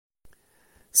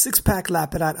Six Pack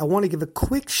Lapidat, I want to give a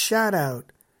quick shout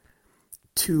out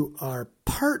to our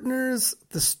partners,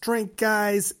 the Strength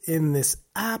Guys, in this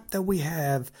app that we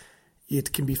have.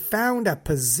 It can be found at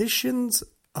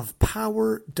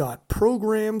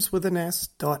positionsofpower.programs with an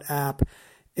S.app.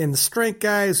 And the Strength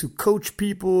Guys who coach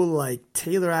people like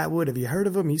Taylor Atwood, have you heard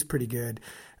of him? He's pretty good.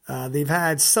 They've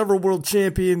had several world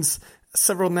champions,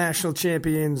 several national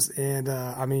champions, and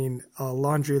a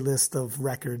laundry list of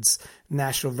records,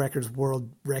 national records, world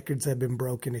records have been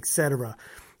broken, etc.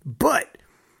 But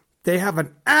they have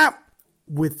an app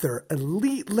with their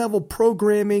elite level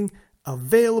programming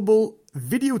available,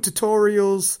 video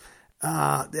tutorials,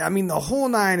 the whole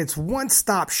nine. It's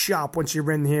one-stop shop once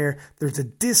you're in here. There's a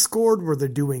Discord where they're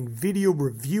doing video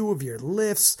review of your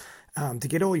lifts to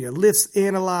get all your lifts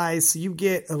analyzed. So you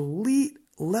get elite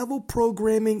level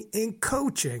programming and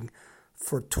coaching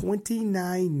for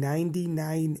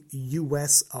 $29.99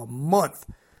 US a month.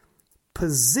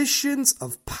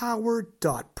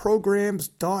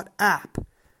 Positionsofpower.programs.app.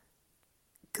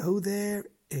 Go there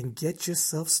and get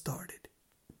yourself started.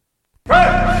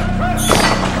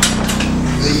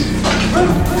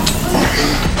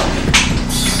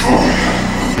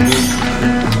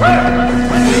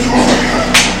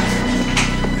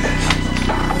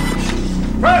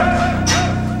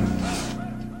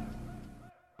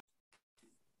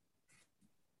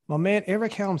 My man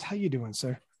Eric Helms, how you doing,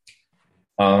 sir?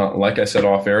 Like I said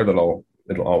off air, I'll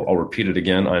repeat it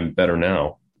again. I'm better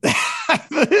now.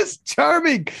 This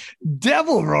charming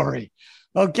devil, Rory.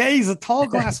 Okay, he's a tall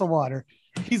glass of water.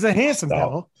 He's a handsome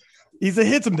devil. He's a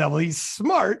handsome devil. He's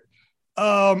smart,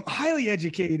 highly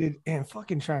educated, and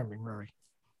fucking charming, Rory.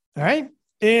 All right.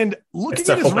 And looking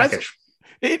at his resume,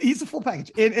 he's a full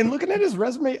package. And looking at his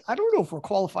resume, I don't know if we're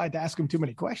qualified to ask him too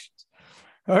many questions.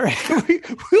 All right, we're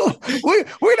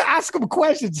gonna ask him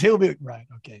questions. He'll be like, right,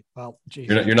 okay. Well, geez.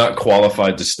 You're not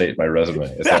qualified to state my resume.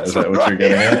 Is that what you're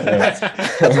getting at?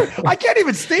 That's I can't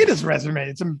even state his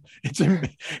resume.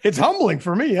 It's humbling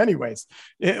for me, anyways.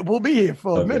 We'll be here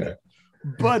for a minute,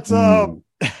 but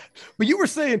you were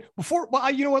saying before. Well,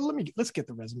 you know what? Let's get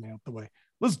the resume out the way.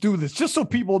 Let's do this just so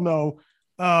people know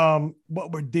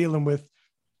what we're dealing with.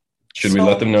 Should we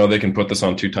let them know they can put this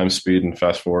on 2 times speed and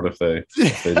fast forward if they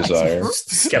desire?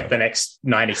 Skip the next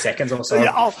 90 seconds or so.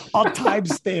 Yeah, I'll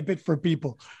timestamp it for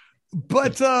people.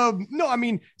 But so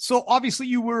obviously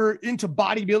you were into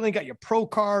bodybuilding, got your pro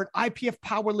card, IPF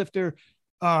powerlifter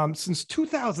since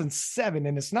 2007.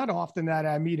 And it's not often that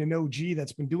I meet an OG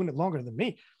that's been doing it longer than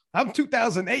me. I'm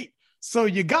 2008. So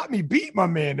you got me beat, my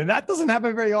man. And that doesn't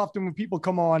happen very often when people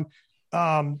come on.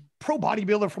 Pro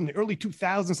bodybuilder from the early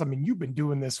 2000s. I mean, you've been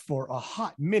doing this for a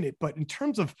hot minute, but in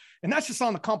terms of, and that's just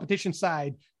on the competition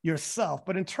side yourself,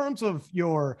 but in terms of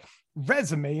your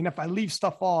resume, and if I leave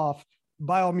stuff off,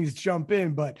 by all means jump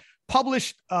in, but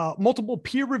published multiple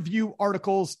peer review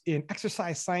articles in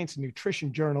exercise science and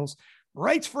nutrition journals,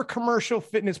 writes for commercial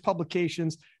fitness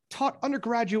publications, taught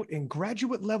undergraduate and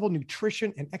graduate level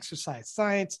nutrition and exercise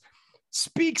science,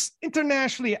 speaks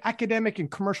internationally at academic and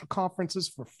commercial conferences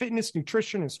for fitness,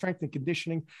 nutrition, and strength and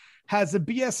conditioning, has a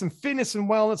BS in fitness and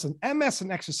wellness, an MS in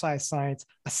exercise science,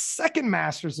 a second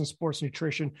master's in sports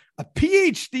nutrition, a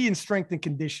PhD in strength and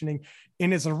conditioning,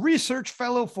 and is a research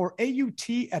fellow for AUT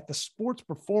at the Sports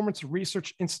Performance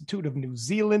Research Institute of New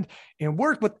Zealand, and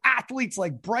worked with athletes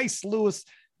like Bryce Lewis,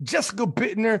 Jessica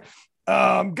Bittner,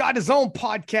 got his own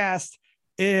podcast.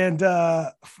 And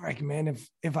Frank, man,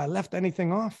 if I left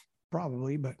anything off,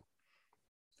 probably, but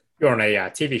you're on a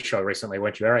TV show recently,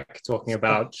 weren't you, Eric? Talking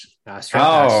about strength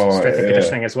and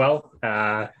conditioning as well.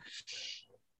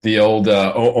 The old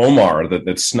Omar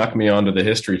that snuck me onto the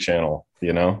History Channel.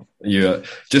 You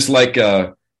just like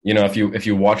if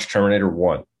you watch Terminator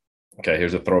 1. Okay,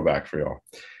 here's a throwback for y'all.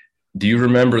 Do you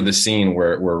remember the scene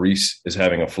where Reese is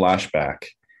having a flashback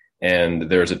and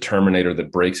there's a Terminator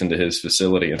that breaks into his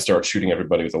facility and starts shooting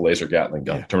everybody with a laser Gatling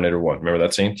gun? Yeah. Terminator 1. Remember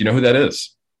that scene? Do you know who that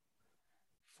is?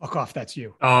 Fuck off, that's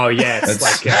you. Oh, yeah. It's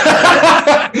like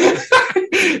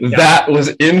that was,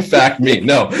 in fact, me.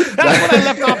 No. That's what I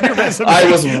left off your resume. I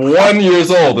was 1 year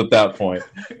old at that point,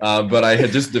 but I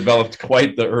had just developed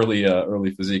quite the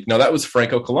early physique. No, that was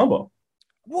Franco Columbu.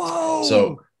 Whoa.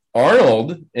 So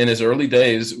Arnold, in his early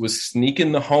days, was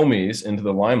sneaking the homies into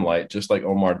the limelight, just like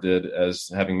Omar did, as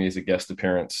having me as a guest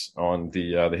appearance on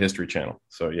the History Channel.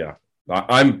 So, yeah.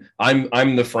 I'm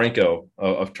the Franco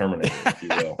of Terminator, if you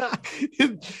will.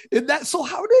 So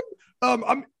how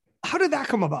did that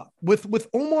come about with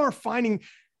Omar hopping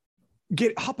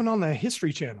on the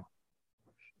History Channel?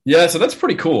 Yeah, so that's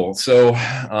pretty cool. So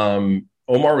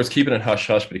Omar was keeping it hush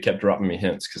hush, but he kept dropping me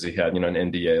hints because he had an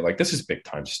NDA. Like, this is big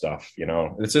time stuff.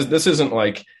 This isn't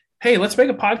like hey, let's make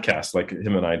a podcast like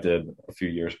him and I did a few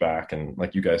years back. And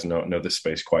like you guys know this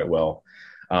space quite well.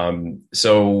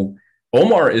 So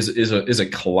Omar is a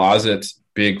closet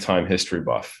big time history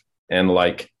buff. And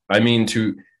like, I mean,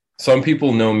 to some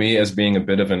people know me as being a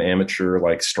bit of an amateur,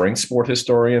 like strength sport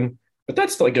historian, but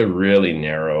that's like a really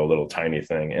narrow little tiny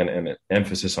thing and an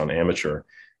emphasis on amateur.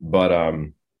 But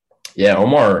yeah,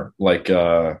 Omar, like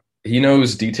he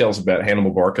knows details about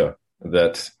Hannibal Barca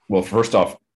that, well, first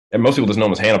off, and most people just know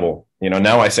him as Hannibal. You know,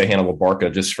 now I say Hannibal Barca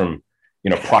just from,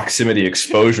 you know, proximity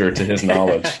exposure to his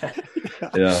knowledge.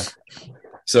 Yeah.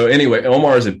 So anyway,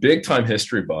 Omar is a big time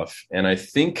history buff. And I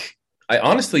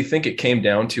honestly think it came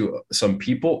down to some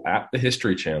people at the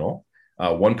History Channel,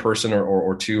 one person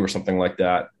or two or something like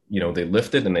that. You know, they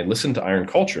lifted and they listened to Iron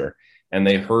Culture and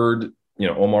they heard, you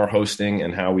know, Omar hosting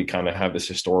and how we kind of have this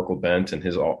historical bent and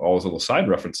all his little side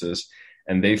references.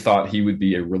 And they thought he would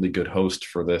be a really good host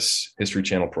for this History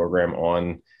Channel program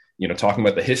on, you know, talking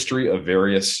about the history of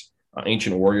various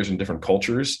ancient warriors in different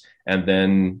cultures. And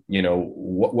then, you know,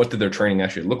 what did their training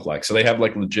actually look like? So they have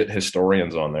like legit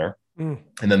historians on there. And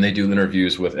then they do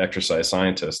interviews with exercise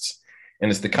scientists. And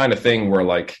it's the kind of thing where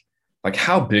like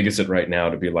how big is it right now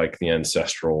to be like the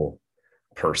ancestral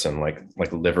person, like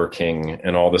Liver King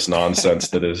and all this nonsense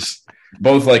that is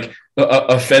both like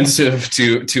offensive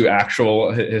to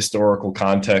actual historical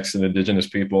context and indigenous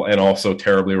people and also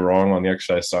terribly wrong on the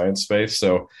exercise science space.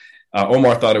 So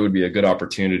Omar thought it would be a good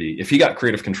opportunity if he got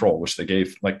creative control, which they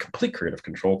gave like complete creative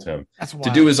control to him,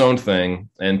 to do his own thing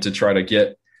and to try to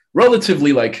get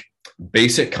relatively like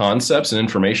basic concepts and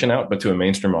information out, but to a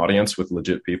mainstream audience with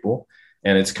legit people.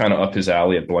 And it's kind of up his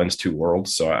alley. It blends two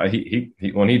worlds. So he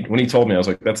when he told me, I was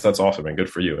like, that's awesome, man. Good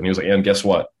for you. And he was like, and guess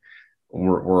what?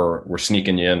 We're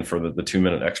sneaking you in for the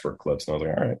 2-minute expert clips. And I was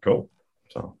like, all right, cool.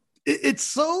 So it's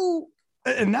so,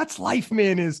 and that's life,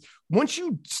 man, is once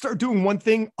you start doing one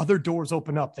thing, other doors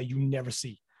open up that you never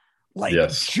see. Like,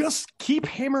 just keep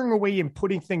hammering away and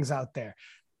putting things out there.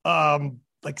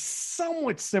 Like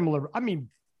somewhat similar. I mean,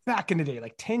 back in the day,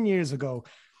 like 10 years ago,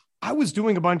 I was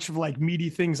doing a bunch of like meaty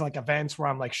things, like events where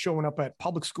I'm like showing up at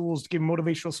public schools, giving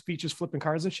motivational speeches, flipping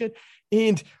cars and shit.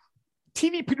 And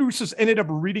TV producers ended up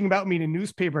reading about me in a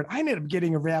newspaper, and I ended up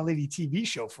getting a reality TV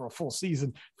show for a full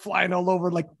season, flying all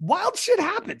over. Like wild shit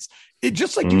happens. It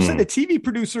just like you said, the TV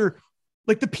producer,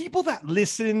 like the people that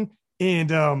listen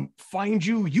and find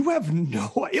you, you have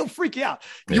it'll freak you out.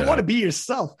 You want to be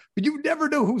yourself, but you never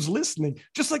know who's listening.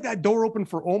 Just like that door opened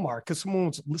for Omar because someone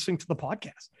was listening to the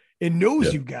podcast and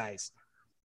knows you guys.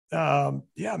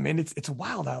 Yeah, man, it's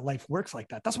wild how life works like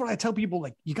that. That's what I tell people.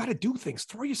 Like, you got to do things,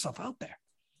 throw yourself out there.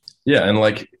 Yeah. And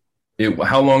like,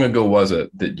 how long ago was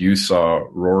it that you saw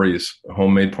Rory's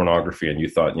homemade pornography and you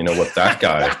thought, you know what, that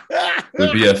guy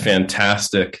would be a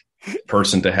fantastic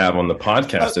person to have on the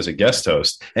podcast as a guest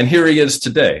host, and here he is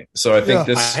today. So I think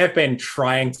I have been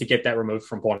trying to get that removed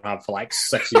from Pornhub for like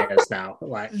 6 years now.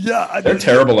 Like, they're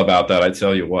terrible about that. I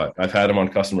tell you what, I've had them on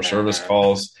customer service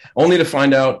calls only to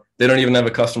find out they don't even have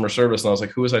a customer service. And I was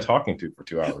like, who was I talking to for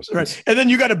 2 hours? Right. And then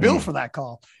you got a bill for that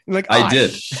call. You're like, I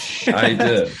did.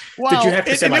 Well, did you have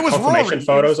to send like confirmation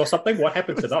photos or something? What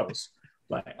happened to those?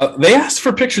 Like, they asked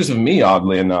for pictures of me,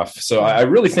 oddly enough. So I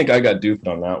really think I got duped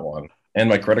on that one. And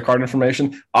my credit card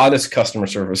information. Oddest customer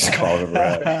service call I've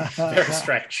ever had. Very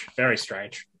strange. Very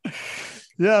strange.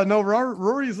 Yeah, no,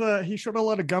 Rory's he showed a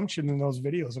lot of gumption in those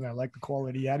videos, and I like the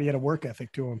quality he had. He had a work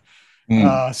ethic to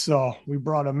him. So we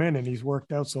brought him in, and he's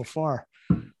worked out so far.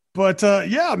 But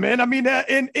yeah, man, I mean,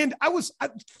 and I was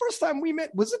first time we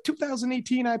met, was it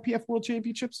 2018 IPF World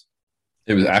Championships?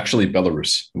 It was actually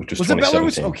Belarus, which was 2017.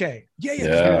 It Belarus? Okay. Yeah.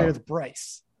 There with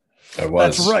Bryce. That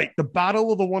was. That's right. The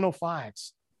Battle of the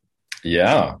 105s.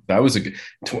 Yeah, that was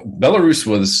Belarus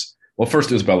was, well, first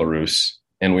it was Belarus,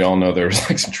 and we all know there was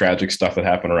like some tragic stuff that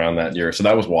happened around that year. So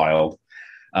that was wild.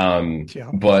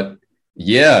 But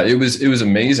yeah, it was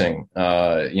amazing.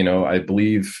 You know, I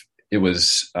believe it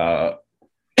was,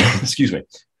 excuse me,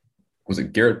 was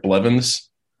it Garrett Blevins?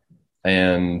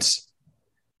 And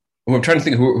I'm trying to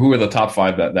think who were the top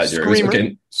five that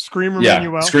year. Screamer. Yeah,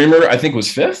 Manuel. Screamer, I think,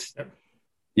 was fifth.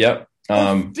 Yep.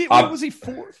 Was he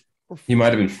fourth? He might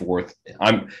have been fourth.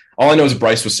 All I know is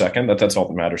Bryce was second. That's all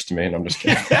that matters to me, and I'm just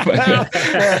kidding.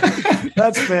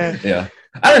 That's fair. Yeah,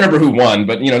 I don't remember who won,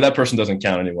 but you know that person doesn't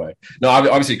count anyway. No,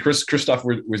 obviously Christoph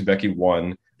Wierzbicki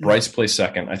won. Bryce placed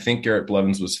second. I think Garrett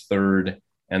Blevins was third,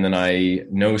 and then I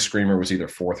know Screamer was either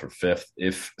fourth or fifth.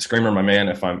 If Screamer, my man,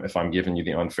 if I'm giving you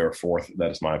the unfair fourth,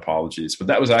 that is my apologies. But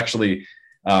that was actually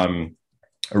a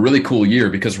really cool year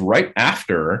because right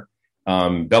after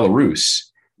Belarus,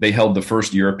 they held the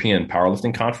first European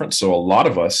powerlifting conference. So a lot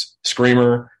of us,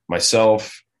 Screamer,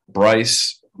 myself,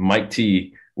 Bryce, Mike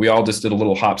T, we all just did a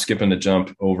little hop, skip, and a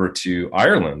jump over to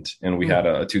Ireland, and we had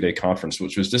a 2-day conference,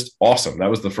 which was just awesome. That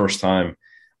was the first time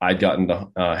I'd gotten to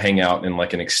hang out in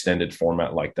like an extended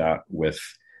format like that with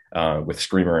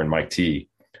Screamer and Mike T.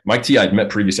 Mike T, I'd met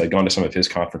previously. I'd gone to some of his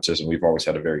conferences, and we've always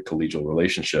had a very collegial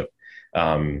relationship.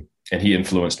 And he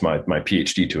influenced my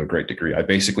PhD to a great degree. I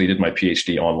basically did my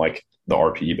PhD on like the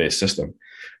RPE based system.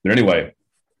 But anyway,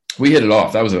 we hit it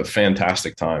off. That was a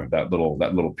fantastic time. That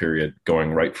little period,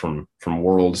 going right from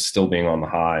Worlds, still being on the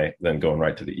high, then going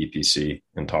right to the EPC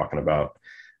and talking about,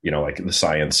 like the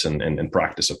science and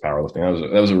practice of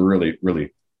powerlifting. That was a really,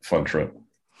 really fun trip.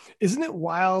 Isn't it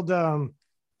wild?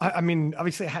 I mean,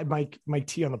 obviously I had Mike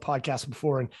T on the podcast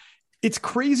before, and it's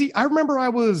crazy. I remember I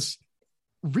was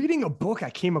reading a book I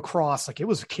came across, like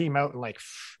came out in like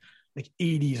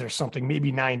 80s or something,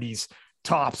 maybe 90s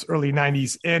tops, early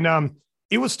 90s. And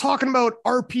it was talking about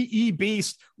RPE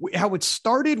based, how it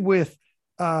started with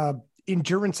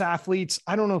endurance athletes.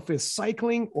 I don't know if it's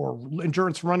cycling or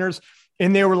endurance runners.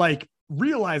 And they were like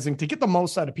realizing to get the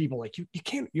most out of people, like you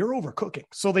can't, you're overcooking.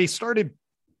 So they started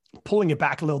pulling it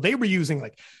back a little. They were using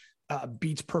like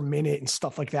beats per minute and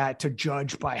stuff like that to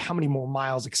judge by how many more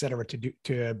miles, et cetera,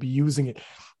 to be using it.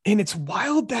 And it's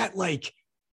wild that like,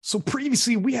 so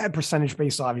previously we had percentage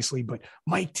based, obviously, but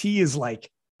Mike T is like,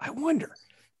 I wonder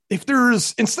if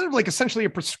there's, instead of like essentially a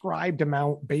prescribed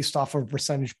amount based off of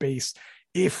percentage base,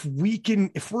 if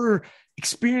we're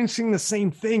experiencing the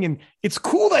same thing. And it's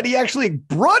cool that he actually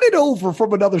brought it over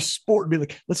from another sport and be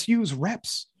like, let's use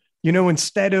reps,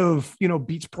 instead of,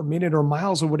 beats per minute or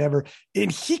miles or whatever.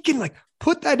 And he can like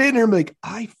put that in there and be like,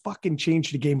 I fucking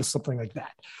changed the game with something like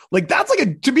that. Like, that's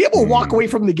like to be able to walk away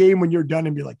from the game when you're done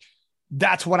and be like,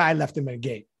 that's what I left him in a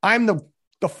game. I'm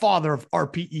the father of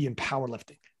RPE and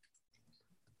powerlifting.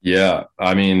 Yeah.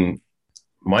 I mean,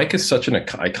 Mike is such an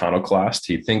iconoclast.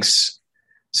 He thinks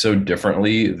so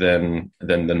differently than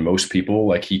most people.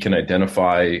 Like, he can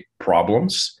identify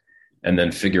problems and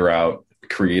then figure out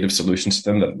creative solutions to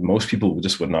them that most people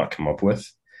just would not come up with.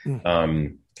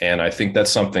 And I think that's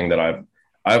something that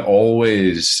I've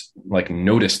always like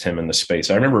noticed him in the space.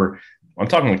 I remember, I'm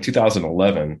talking like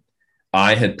 2011,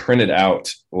 I had printed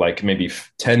out like maybe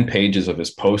 10 pages of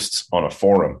his posts on a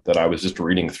forum that I was just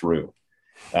reading through.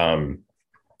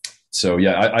 So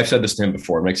yeah, I've said this to him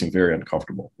before. It makes him very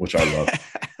uncomfortable, which I love.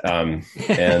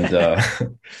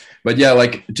 But yeah,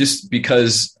 like, just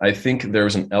because I think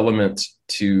there's an element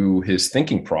to his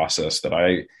thinking process that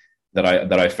I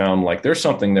found like there's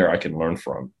something there I can learn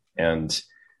from. And,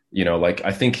 like,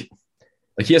 I think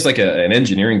like he has like an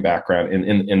engineering background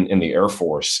in the Air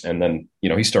Force. And then,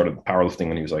 he started powerlifting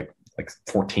when he was like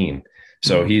 14.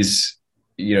 So he's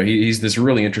this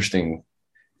really interesting,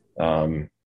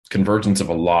 convergence of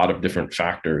a lot of different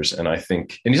factors. And I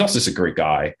think, and he's also just a great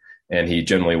guy, and he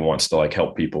generally wants to like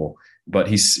help people, but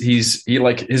he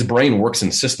like, his brain works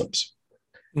in systems,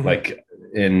 like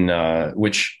in,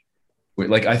 which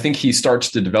like, I think he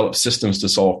starts to develop systems to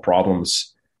solve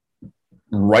problems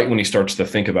right when he starts to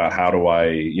think about how do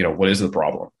I, what is the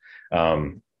problem?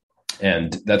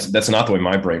 And that's not the way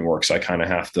my brain works. I kind of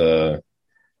have to,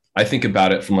 I think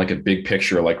about it from like a big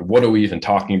picture, like, what are we even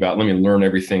talking about? Let me learn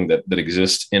everything that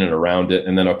exists in and around it.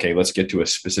 And then, okay, let's get to a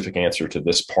specific answer to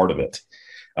this part of it,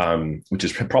 which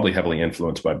is probably heavily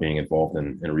influenced by being involved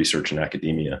in research and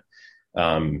academia.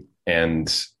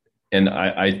 And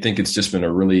I think it's just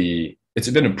been it's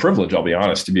been a privilege, I'll be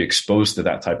honest, to be exposed to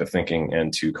that type of thinking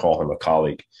and to call him a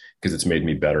colleague, because it's made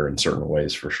me better in certain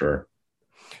ways, for sure.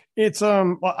 It's,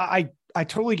 well, I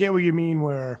totally get what you mean,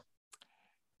 where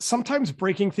sometimes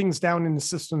breaking things down into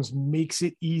systems makes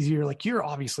it easier. Like, you're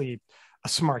obviously a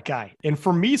smart guy. And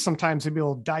for me, sometimes to be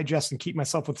able to digest and keep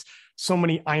myself with so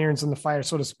many irons in the fire,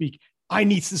 so to speak, I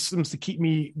need systems to keep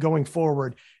me going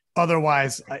forward.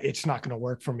 Otherwise, it's not going to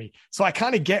work for me. So I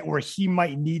kind of get where he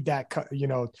might need that,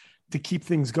 to keep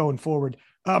things going forward.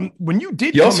 When you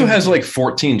did, he also has like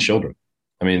 14 children.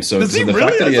 I mean, so, does he the really?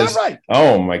 fact that he has, right?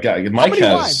 Oh my God. Mike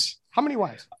has, how many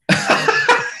wives?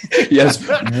 He has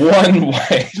one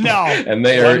wife. No, and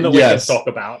they are, yes, talk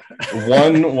about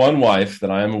one wife that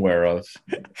I am aware of,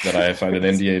 that I have signed an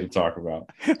NDA to talk about.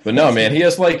 But no, man, he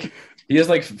has like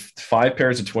 5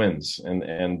 pairs of twins and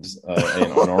an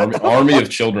army of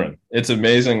children. It's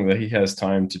amazing that he has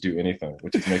time to do anything,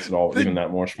 which makes it all even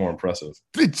that much more impressive.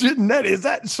 Is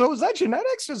that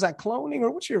genetics? Is that cloning,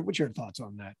 or what's your thoughts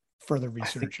on that? Further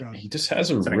research on. He just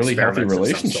has a really healthy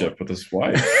relationship with his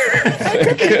wife.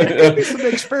 Could be some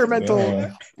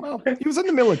experimental. Well, he was in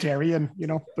the military, and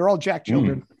they're all Jack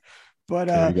children. But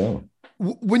there you go.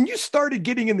 When you started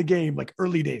getting in the game, like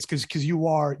early days, because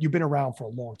you've been around for a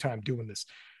long time doing this,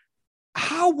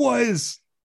 how was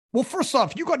Well, first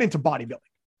off, you got into bodybuilding,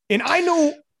 and I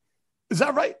know, is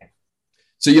that right?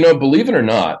 So, believe it or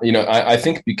not, I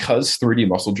think because 3D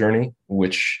Muscle Journey,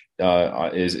 which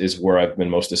is where I've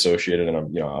been most associated, and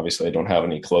I'm, obviously I don't have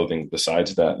any clothing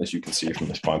besides that, as you can see from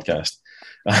this podcast.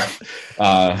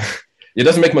 It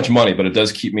doesn't make much money, but it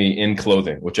does keep me in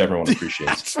clothing, which everyone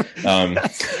appreciates.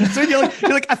 So you're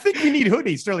like, I think we need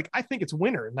hoodies. They're like, I think it's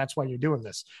winter, and that's why you're doing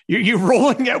this. You're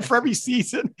rolling out for every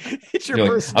season. It's your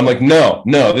first. I'm like, no,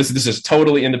 this is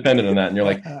totally independent of that. And you're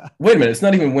like, wait a minute, it's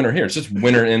not even winter here. It's just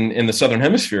winter in the Southern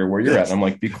Hemisphere where you're at. And I'm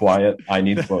like, be quiet. I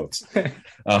need clothes.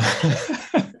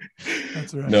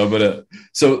 That's right. No, but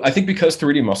so I think because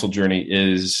 3D Muscle Journey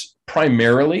is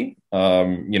primarily,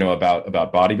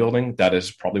 about bodybuilding, that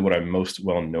is probably what I'm most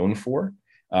well known for.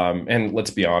 And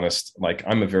let's be honest, like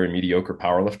I'm a very mediocre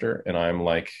powerlifter, and I'm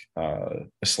like a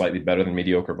slightly better than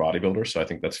mediocre bodybuilder. So I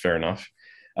think that's fair enough.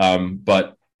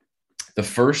 But the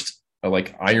first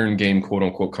Iron Game quote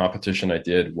unquote competition I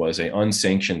did was a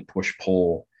unsanctioned push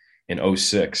pull in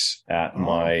 2006 at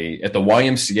the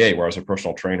YMCA where I was a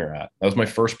personal trainer at. That was my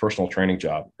first personal training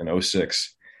job in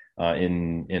 2006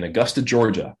 in Augusta,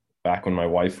 Georgia, back when my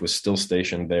wife was still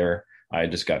stationed there. I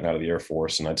had just gotten out of the Air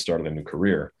Force and I'd started a new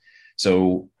career.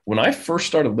 So when I first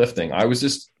started lifting, I was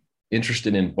just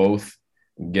interested in both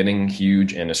getting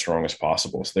huge and as strong as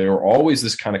possible. So they were always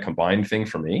this kind of combined thing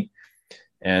for me.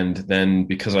 And then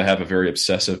because I have a very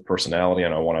obsessive personality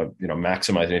and I want to,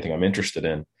 maximize anything I'm interested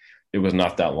in, it was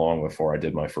not that long before I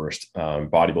did my first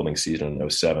bodybuilding season in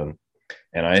 2007.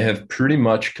 And I have pretty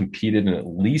much competed in at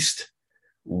least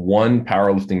one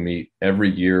powerlifting meet every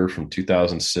year from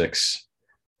 2006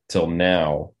 till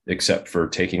now, except for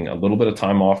taking a little bit of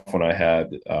time off when I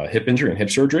had hip injury and hip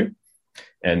surgery.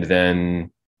 And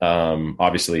then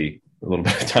obviously a little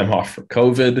bit of time off for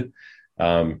COVID,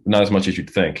 not as much as you'd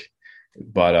think.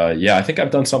 But I think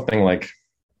I've done something like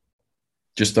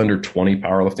just under 20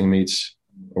 powerlifting meets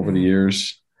over the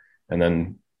years. And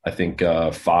then I think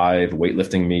 5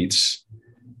 weightlifting meets,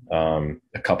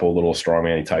 a couple little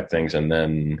strongman type things. And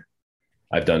then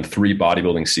I've done 3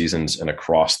 bodybuilding seasons, and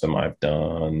across them, I've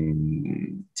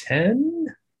done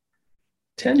 10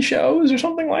 shows or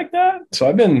something like that. So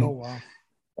I've been,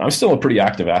 I'm still a pretty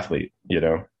active athlete,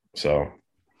 so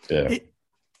yeah.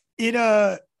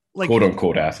 Like quote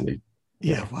unquote athlete.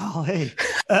 Yeah. Well, hey,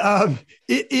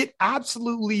 it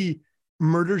absolutely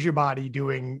murders your body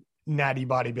doing natty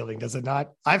bodybuilding, does it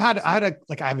not? I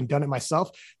haven't done it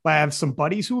myself, but I have some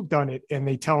buddies who have done it, and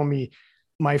they tell me,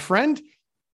 my friend,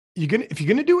 if you're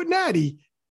gonna do it natty,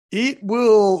 it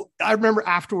will. I remember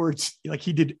afterwards, like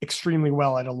he did extremely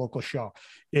well at a local show,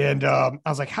 and I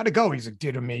was like, "How'd it go?" He's like,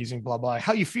 "Did amazing." Blah blah.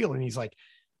 How you feel? And he's like,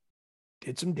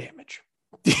 "Did some damage."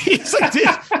 He's like,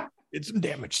 "Did some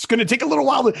damage." It's gonna take a little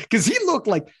while because he looked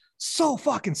like so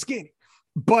fucking skinny.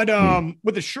 But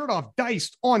with the shirt off,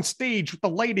 diced on stage with the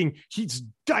lighting, he's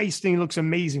diced and he looks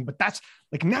amazing. But that's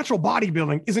like natural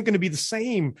bodybuilding isn't going to be the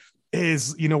same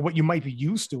as, what you might be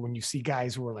used to when you see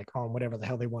guys who are like on whatever the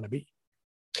hell they want to be.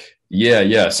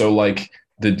 Yeah. So like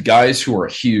the guys who are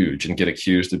huge and get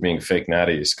accused of being fake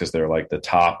natties because they're like the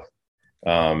top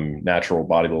natural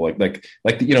bodybuilder,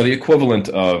 like the equivalent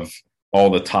of all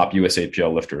the top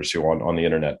USAPL lifters who on the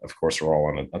internet, of course, are all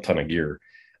on a ton of gear.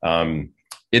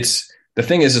 The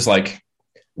thing is like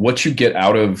what you get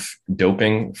out of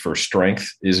doping for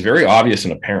strength is very obvious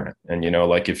and apparent. And,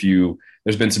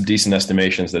 there's been some decent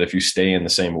estimations that if you stay in the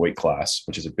same weight class,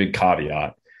 which is a big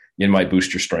caveat, you might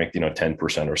boost your strength,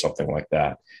 10% or something like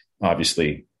that.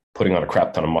 Obviously, putting on a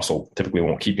crap ton of muscle typically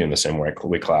won't keep you in the same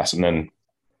weight class. And then,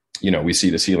 we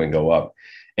see the ceiling go up.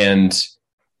 And,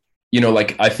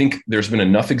 I think there's been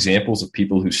enough examples of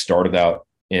people who started out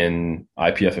in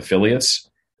IPF affiliates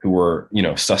who were,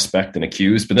 suspect and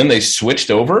accused, but then they switched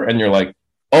over and you're like,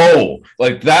 oh,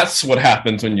 like that's what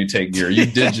happens when you take gear. You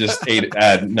did just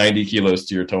add 90 kilos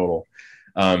to your total.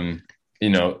 But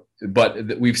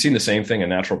we've seen the same thing in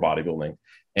natural bodybuilding.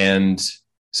 And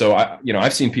so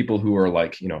I've seen people who are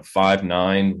like,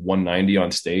 5'9", 190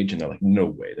 on stage, and they're like, no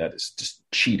way, that is just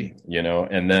cheating,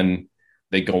 and then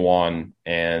they go on,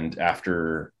 and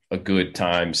after a good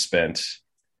time spent,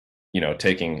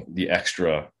 taking the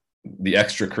extra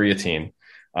creatine,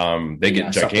 they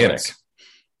get gigantic.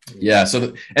 Yeah.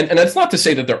 So, and that's not to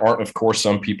say that there aren't, of course,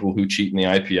 some people who cheat in the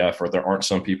IPF, or there aren't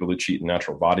some people who cheat in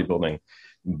natural bodybuilding,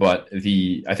 but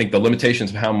I think the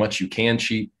limitations of how much you can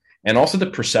cheat, and also the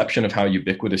perception of how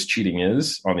ubiquitous cheating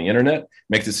is on the internet,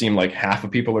 makes it seem like half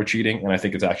of people are cheating. And I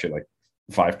think it's actually like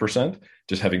 5%,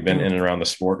 just having been in and around the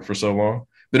sport for so long.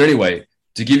 But anyway,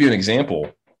 to give you an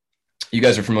example, you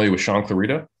guys are familiar with Sean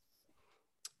Clarita?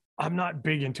 I'm not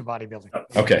big into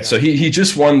bodybuilding. Okay, so he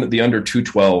just won the under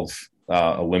 212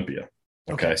 Olympia.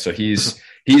 Okay, so he's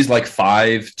like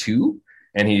 5'2",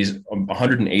 and he's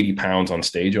 180 pounds on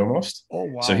stage almost. Oh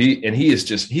wow! So he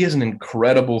has an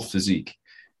incredible physique.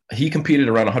 He competed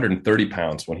around 130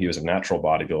 pounds when he was a natural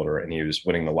bodybuilder, and he was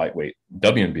winning the lightweight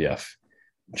WNBF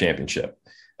championship.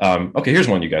 Okay, here's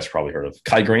one you guys probably heard of: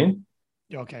 Kai Green.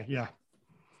 Okay, yeah.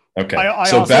 Okay, I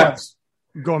so also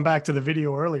going back to the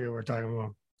video earlier we were talking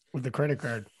about with the credit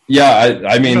card. Yeah,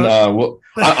 I mean,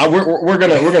 we're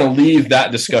gonna leave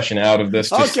that discussion out of this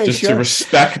just to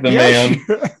respect the man.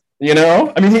 Sure. You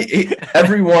know, I mean,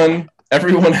 everyone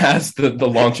has the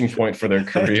launching point for their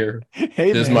career.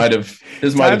 Hey, his might have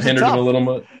hindered him a little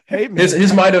bit. Hey, man.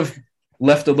 His might have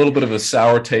left a little bit of a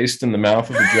sour taste in the mouth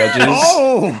of the judges.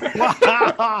 Oh,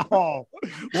 wow!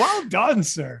 Well done,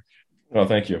 sir. Well,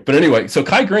 thank you. But anyway, so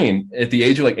Kai Green, at the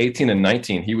age of like 18 and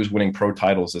 19, he was winning pro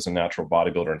titles as a natural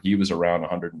bodybuilder, and he was around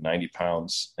 190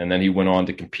 pounds. And then he went on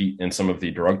to compete in some of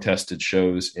the drug-tested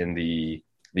shows in the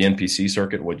NPC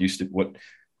circuit. What used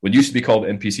to be called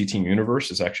NPC Team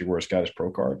Universe is actually where he got his pro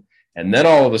card. And then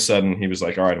all of a sudden, he was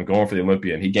like, all right, I'm going for the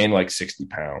Olympia. And he gained like 60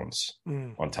 pounds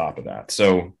on top of that.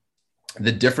 So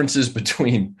the differences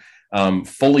between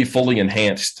fully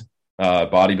enhanced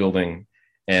bodybuilding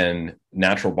and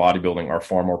natural bodybuilding are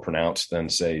far more pronounced than,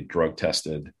 say, drug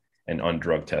tested and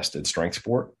undrug tested strength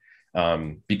sport,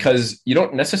 because you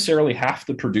don't necessarily have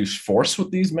to produce force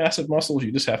with these massive muscles.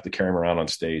 You just have to carry them around on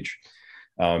stage.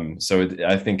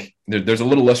 I think there's a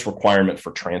little less requirement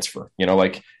for transfer. You know,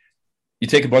 like you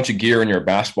take a bunch of gear and you're a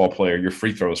basketball player, your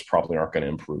free throws probably aren't going to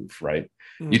improve, right?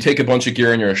 You take a bunch of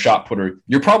gear and you're a shot putter,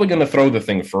 you're probably going to throw the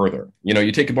thing further. You know,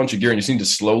 you take a bunch of gear and you just need to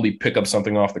slowly pick up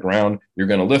something off the ground, you're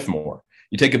going to lift more.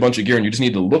 You take a bunch of gear and you just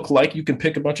need to look like you can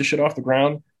pick a bunch of shit off the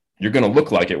ground, you're going to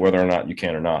look like it whether or not you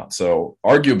can or not. So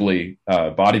arguably,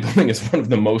 bodybuilding is one of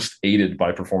the most aided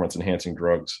by performance-enhancing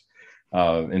drugs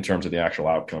in terms of the actual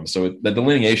outcome. So the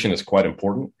delineation is quite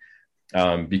important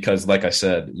because, like I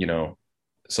said, you know,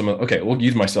 we'll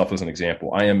use myself as an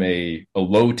example. I am a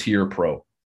low-tier pro.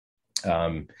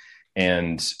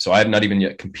 And so I have not even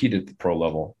yet competed at the pro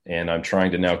level, and I'm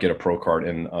trying to now get a pro card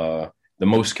in the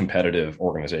most competitive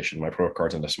organization. My pro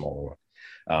card's in the smaller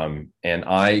one. And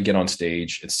I get on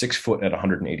stage at 6 foot at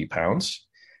 180 pounds.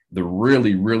 The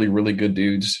really, really, really good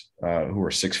dudes who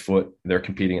are 6 foot, they're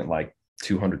competing at like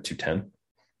 200, 210.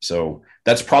 So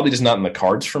that's probably just not in the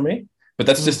cards for me, but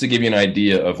that's just to give you an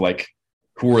idea of like,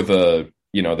 who are the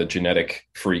genetic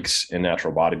freaks in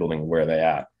natural bodybuilding, where they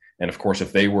at. And of course,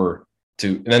 if they were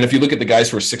and then if you look at the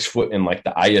guys who are 6 foot in like the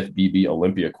IFBB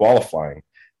Olympia qualifying,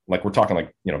 like we're talking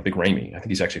like, you know, Big Ramy, I think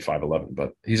he's actually 5'11",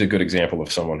 but he's a good example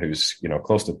of someone who's, you know,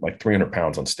 close to like 300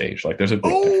 pounds on stage. Like there's a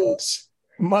big difference.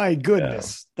 My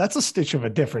goodness. Yeah. That's a stitch of a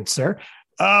difference, sir.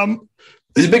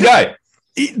 He's a big guy.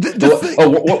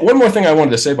 One more thing I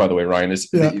wanted to say, by the way, Ryan, is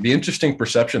the interesting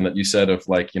perception that you said of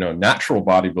like, you know, natural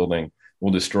bodybuilding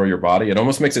will destroy your body. It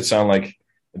almost makes it sound like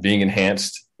being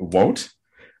enhanced won't.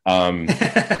 You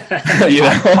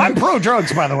know? I'm pro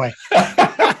drugs, by the way.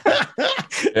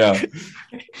 Yeah,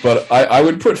 but I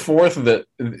would put forth that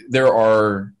there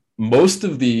are most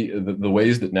of the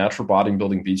ways that natural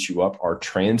bodybuilding beats you up are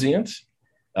transient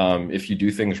if you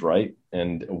do things right,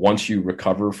 and once you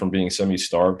recover from being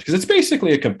semi-starved, because it's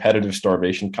basically a competitive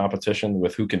starvation competition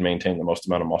with who can maintain the most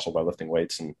amount of muscle by lifting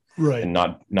weights and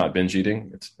not binge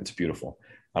eating. It's beautiful.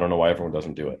 I don't know why everyone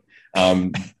doesn't do it.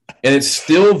 And it's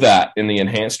still that in the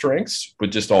enhanced strengths, but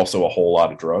just also a whole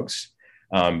lot of drugs.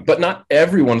 But not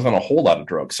everyone's on a whole lot of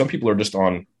drugs. Some people are just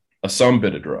on some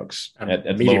bit of drugs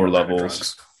at lower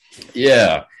levels.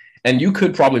 Yeah. And you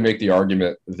could probably make the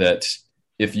argument that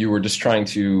if you were just trying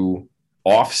to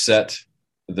offset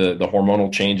the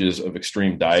hormonal changes of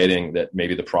extreme dieting, that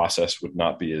maybe the process would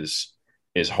not be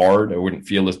as hard, it wouldn't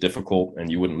feel as difficult,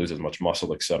 and you wouldn't lose as much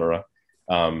muscle, et cetera.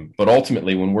 But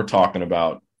ultimately, when we're talking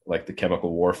about like the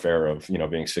chemical warfare of, you know,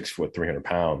 being 6 foot, 300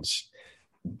 pounds,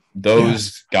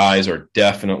 those guys are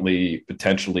definitely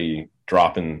potentially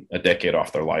dropping a decade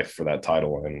off their life for that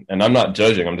title. And I'm not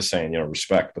judging, I'm just saying, you know,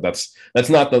 respect, but that's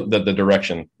not the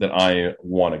direction that I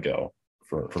want to go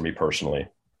for me personally.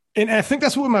 And I think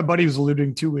that's what my buddy was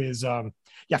alluding to is,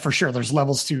 for sure, there's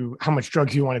levels to how much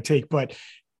drugs you want to take. But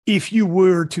if you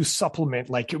were to supplement,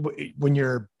 like when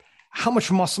you're, how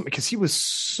much muscle, because he was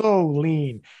so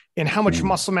lean, and how much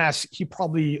muscle mass he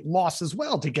probably lost as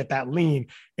well to get that lean.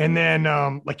 And then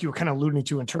like you were kind of alluding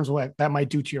to in terms of what that might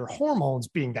do to your hormones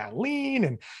being that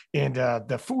lean and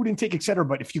the food intake, et cetera.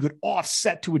 But if you could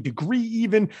offset to a degree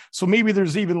even, so maybe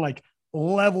there's even like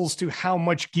levels to how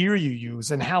much gear you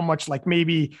use and how much, like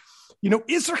maybe, you know,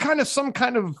 is there kind of some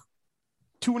kind of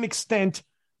to an extent,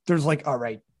 there's like, all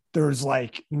right, there's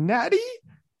like Natty,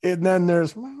 and then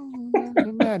there's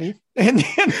Natty, and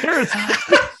then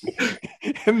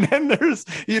there's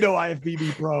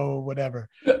IFBB Pro, whatever.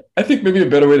 I think maybe a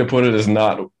better way to put it is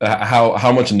not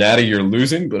how much natty you're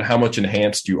losing, but how much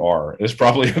enhanced you are. Is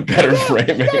probably a better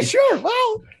framing. Yeah, sure.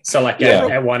 Well, so like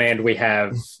at one end we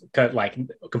have like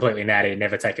completely natty,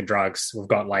 never taken drugs. We've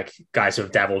got like guys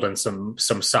who've dabbled in some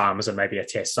SARMs and maybe a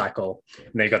test cycle,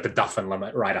 and then you got the Duffin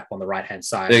limit right up on the right hand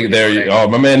side.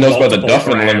 My man knows about the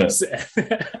Duffin limit.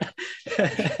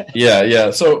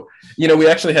 Yeah. So we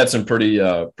actually had some pretty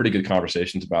good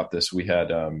conversations about this. We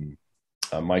had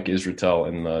Mike Israetel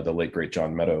and the late great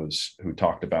John Meadows, who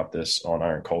talked about this on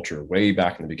Iron Culture way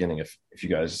back in the beginning. If you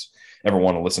guys ever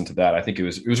want to listen to that, I think it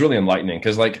was really enlightening,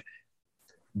 because like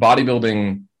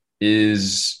bodybuilding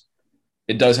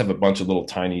it does have a bunch of little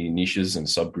tiny niches and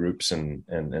subgroups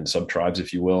and sub tribes,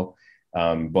 if you will.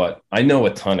 But I know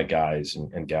a ton of guys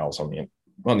and gals on the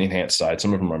enhanced side.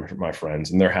 Some of them are my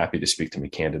friends, and they're happy to speak to me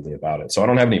candidly about it. So I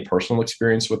don't have any personal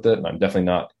experience with it, and I'm definitely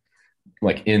not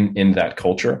like in that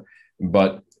culture.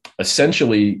 But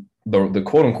essentially, the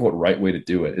quote unquote right way to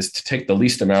do it is to take the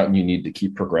least amount you need to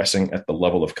keep progressing at the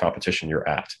level of competition you're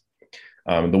at.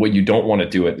 The way you don't want to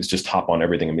do it is just hop on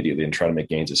everything immediately and try to make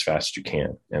gains as fast as you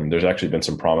can. And there's actually been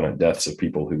some prominent deaths of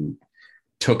people who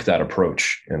took that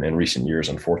approach in recent years,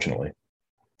 unfortunately.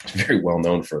 It's very well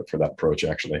known for that approach,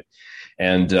 actually.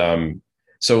 And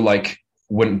so like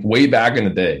when way back in the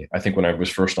day, I think when I was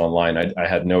first online, I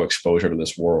had no exposure to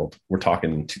this world. We're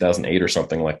talking 2008 or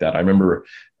something like that. I remember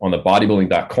on the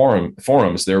bodybuilding.com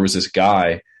forums, there was this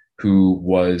guy who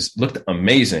looked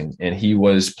amazing, and he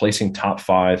was placing top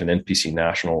 5 in NPC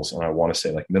nationals. And I want to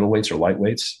say like middleweights or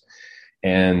lightweights.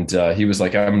 And he was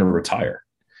like, I'm going to retire.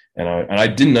 And I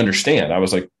didn't understand. I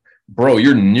was like, bro,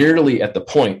 you're nearly at the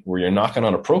point where you're knocking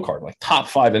on a pro card, like top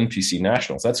 5 NPC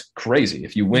nationals. That's crazy.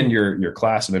 If you win your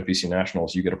class of NPC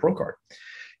nationals, you get a pro card.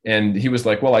 And he was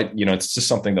like, well, it's just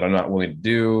something that I'm not willing to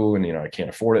do. And, I can't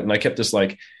afford it. And I kept just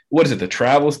like, what is it? The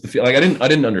travel, like, I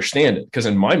didn't understand it, because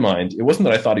in my mind, it wasn't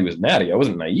that I thought he was natty. I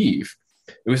wasn't naive.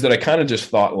 It was that I kind of just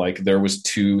thought like there was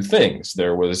two things.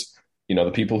 There was,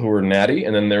 the people who were natty,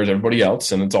 and then there's everybody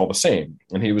else, and it's all the same.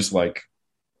 And he was like,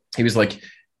 he's like,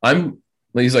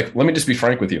 let me just be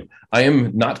frank with you. I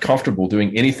am not comfortable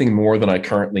doing anything more than I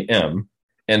currently am.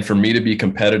 And for me to be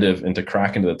competitive and to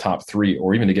crack into the top 3,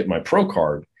 or even to get my pro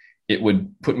card, it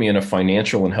would put me in a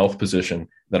financial and health position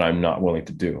that I'm not willing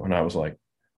to do. And I was like,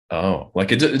 oh,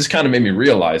 like it just kind of made me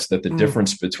realize that the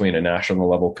difference between a national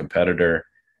level competitor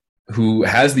who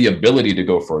has the ability to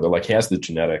go further, like he has the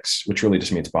genetics, which really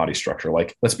just means body structure.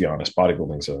 Like, let's be honest,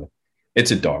 bodybuilding's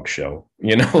it's a dog show,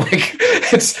 like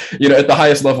it's, at the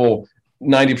highest level,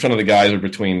 90% of the guys are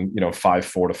between,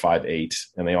 5'4" to 5'8",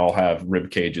 and they all have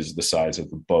rib cages the size of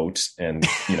the boat, and,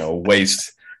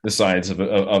 waist the size of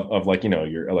like,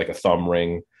 you're like a thumb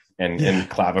ring, and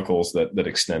clavicles that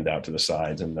extend out to the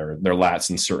sides, and their lats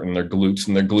insert in their glutes,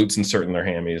 and their glutes insert in their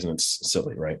hammies, and it's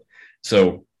silly, right?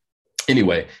 So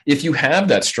anyway, if you have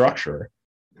that structure,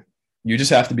 you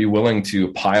just have to be willing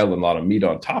to pile a lot of meat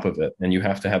on top of it. And you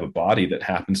have to have a body that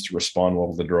happens to respond well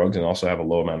to the drugs, and also have a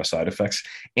low amount of side effects,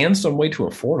 and some way to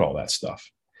afford all that stuff.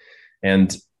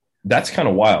 And that's kind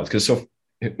of wild, because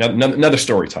another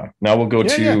story time. Now we'll go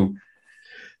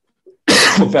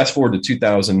we'll fast forward to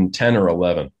 2010 or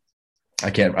 11. I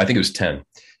think it was 10.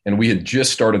 And we had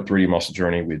just started 3D Muscle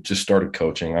Journey. We had just started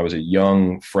coaching. I was a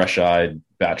young, fresh-eyed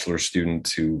bachelor student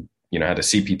who, had a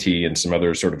CPT and some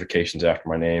other certifications after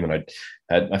my name. And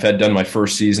I've had done my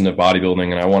first season of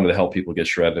bodybuilding, and I wanted to help people get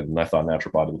shredded. And I thought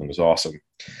natural bodybuilding was awesome.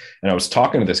 And I was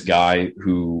talking to this guy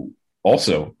who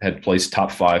also had placed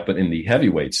top 5, but in the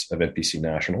heavyweights of NPC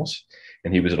nationals.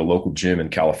 And he was at a local gym in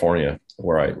California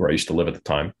where I used to live at the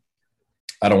time.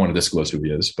 I don't want to disclose who he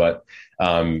is, but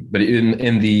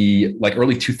in the like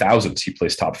early 2000s, he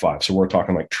placed top 5. So we're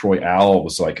talking like Troy Al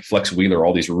was like Flex Wheeler,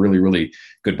 all these really, really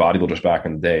good bodybuilders back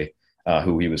in the day,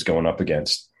 who he was going up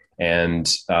against. And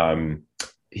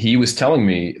he was telling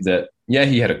me that,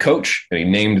 he had a coach, and he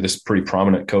named this pretty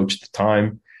prominent coach at the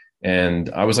time.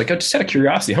 And I was like, just out of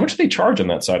curiosity, how much do they charge on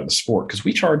that side of the sport? Because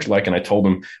we charge and I told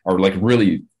him, our like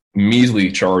really measly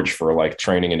charge for like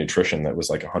training and nutrition that was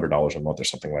like $100 a month or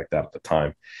something like that at the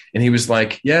time. And he was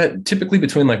like, typically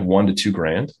between like $1,000 to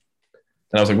 $2,000. And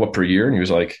I was like, what, per year? And he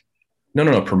was like,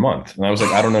 no, per month. And I was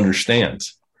like, I don't understand.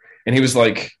 And he was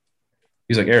like,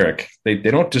 Eric, they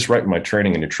don't just write my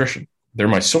training and nutrition. They're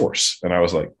my source. And I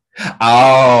was like,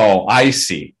 oh, I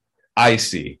see.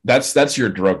 That's your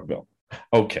drug bill.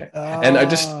 Okay.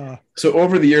 And so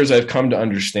over the years, I've come to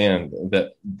understand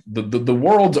that the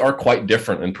worlds are quite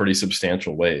different in pretty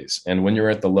substantial ways. And when you're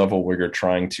at the level where you're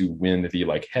trying to win the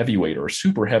like heavyweight or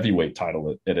super heavyweight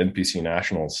title at NPC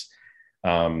Nationals,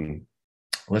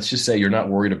 let's just say you're not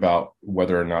worried about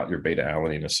whether or not your beta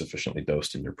alanine is sufficiently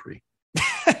dosed in your pre.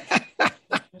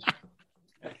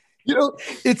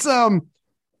 It's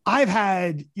I've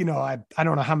had, I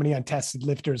don't know how many untested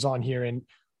lifters on here, and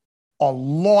a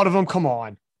lot of them come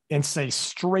on and say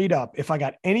straight up, if I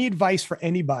got any advice for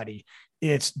anybody,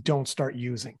 it's don't start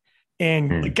using.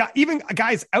 And even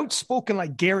guys outspoken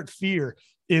like Garrett Fear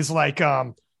is like,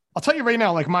 I'll tell you right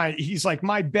now, like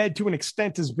my bed to an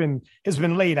extent has been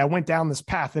laid. I went down this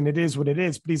path and it is what it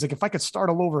is. But he's like, if I could start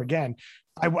all over again,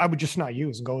 I would just not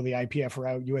use and go the IPF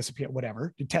route, USPF,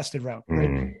 whatever, the tested route.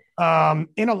 Right.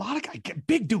 And a lot of guys,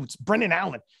 big dudes, Brendan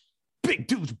Allen, big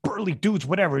dudes, burly dudes,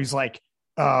 whatever. He's like,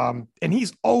 and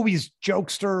he's always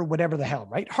jokester, whatever the hell,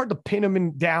 right? Hard to pin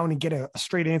him down and get a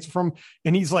straight answer from him.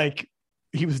 And he's like,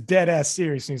 he was dead ass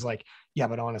serious. And he's like, yeah,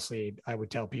 but honestly, I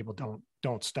would tell people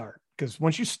don't start. Because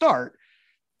once you start,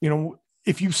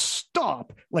 if you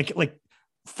stop, like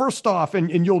first off,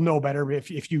 and you'll know better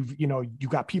if you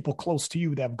got people close to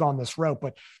you that have gone this route,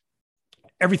 but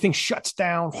everything shuts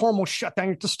down, hormones shut down,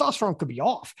 your testosterone could be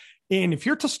off. And if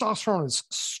your testosterone is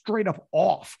straight up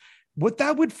off, what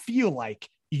that would feel like,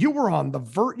 you were on the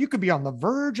verge, you could be on the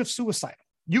verge of suicide.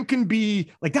 You can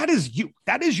be like, that is you.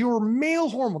 That is your male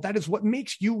hormone. That is what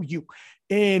makes you, you.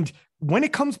 And when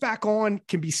it comes back on,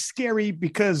 can be scary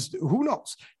because who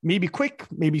knows? Maybe quick,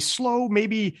 maybe slow,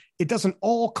 maybe it doesn't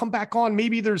all come back on.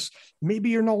 Maybe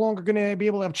you're no longer going to be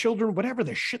able to have children, whatever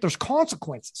the shit, there's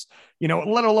consequences,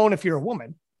 let alone if you're a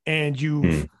woman and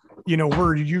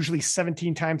we're usually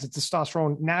 17 times the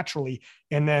testosterone naturally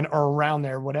and then are around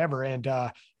there, whatever. And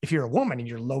if you're a woman and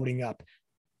you're loading up,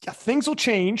 things will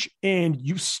change and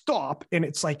you stop. And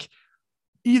it's like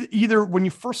either when you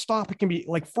first stop, it can be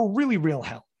like for really real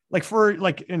hell, like for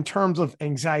like in terms of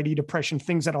anxiety, depression,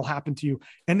 things that'll happen to you.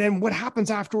 And then what happens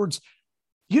afterwards,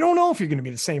 you don't know if you're going to be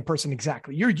the same person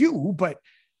exactly. You're you, but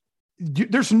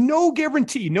there's no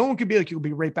guarantee. No one can be like, you'll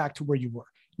be right back to where you were.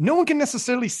 No one can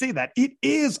necessarily say that. It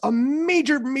is a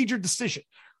major, major decision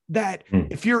that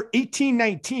if you're 18,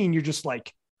 19, you're just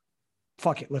like,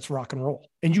 fuck it, let's rock and roll.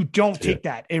 And you don't take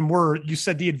that. And you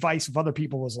said the advice of other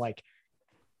people was like,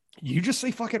 you just say,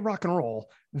 fuck it, rock and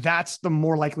roll. That's the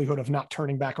more likelihood of not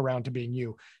turning back around to being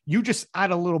you. You just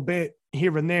add a little bit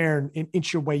here and there and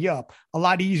inch your way up. A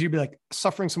lot easier to be like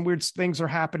suffering some weird things are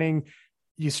happening.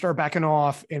 You start backing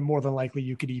off and more than likely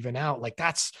you could even out. Like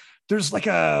there's like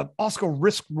a Oscar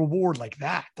risk reward like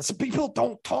that. That's what people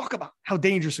don't talk about, how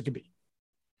dangerous it could be.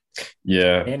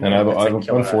 Yeah. And I've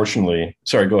unfortunately,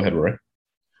 sorry, go ahead, Roy.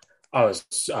 I was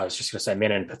just going to say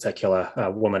men in particular,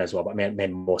 women as well, but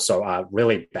men more so are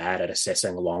really bad at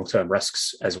assessing long-term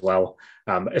risks as well,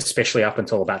 especially up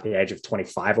until about the age of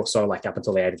 25 or so, like up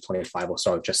until the age of 25 or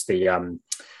so, just the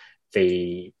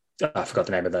I forgot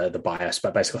the name of the bias,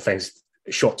 but basically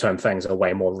short-term things are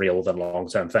way more real than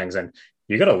long-term things. And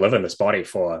you got to live in this body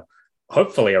for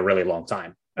hopefully a really long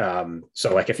time.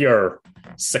 So like if you're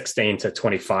 16 to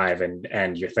 25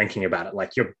 and you're thinking about it,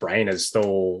 like your brain is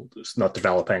still not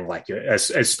developing, like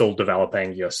is still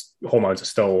developing, your hormones are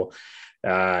still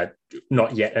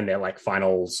not yet in their like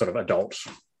final sort of adult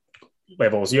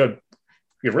levels. You're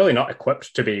really not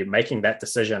equipped to be making that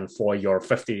decision for your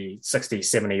 50, 60,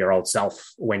 70-year-old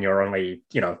self when you're only,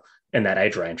 in that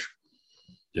age range.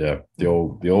 Yeah. The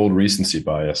old recency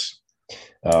bias.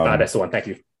 That's the one. Thank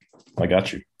you. I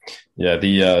got you. Yeah,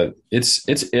 it's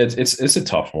a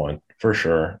tough one for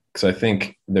sure, because I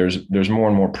think there's more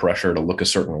and more pressure to look a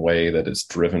certain way that is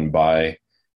driven by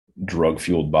drug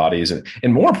fueled bodies,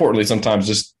 and more importantly, sometimes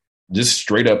just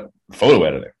straight up photo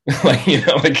editing.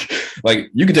 like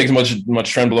you can take as much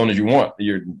trenbolone as you want.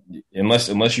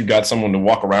 Unless you got someone to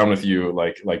walk around with you,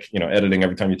 like editing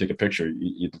every time you take a picture,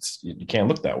 you can't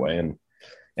look that way.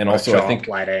 And also I think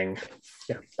lighting.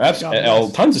 Yeah,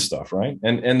 absolutely, tons of stuff, right?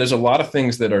 And there's a lot of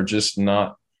things that are just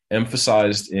not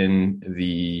emphasized in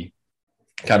the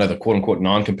kind of the quote unquote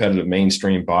non-competitive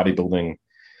mainstream bodybuilding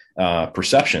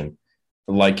perception.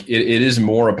 Like it is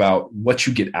more about what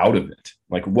you get out of it.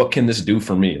 Like, what can this do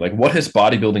for me? Like, what has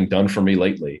bodybuilding done for me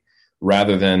lately?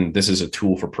 Rather than this is a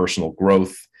tool for personal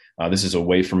growth. This is a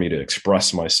way for me to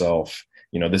express myself.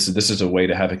 This is a way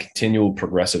to have a continual,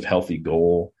 progressive, healthy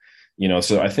goal.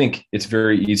 So I think it's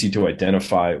very easy to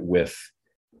identify with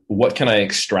what can I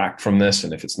extract from this,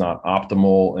 and if it's not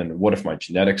optimal, and what if my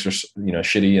genetics are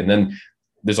shitty, and then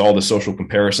there's all the social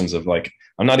comparisons of like,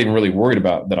 I'm not even really worried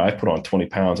about that. I put on 20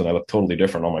 pounds and I look totally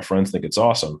different. All my friends think it's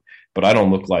awesome, but I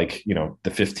don't look like,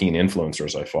 the 15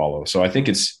 influencers I follow. So I think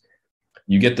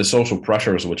you get the social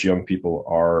pressures, which young people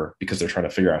are, because they're trying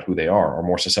to figure out who they are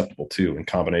more susceptible to, in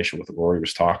combination with what Rory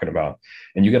was talking about.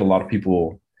 And you get a lot of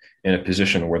people in a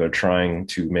position where they're trying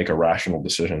to make a rational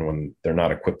decision when they're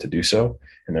not equipped to do so,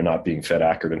 and they're not being fed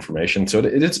accurate information. So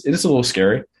it is a little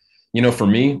scary. For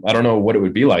me, I don't know what it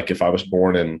would be like if I was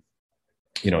born in,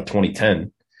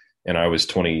 2010 and I was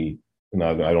 20, no,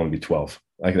 I'd only be 12.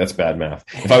 Like, that's bad math.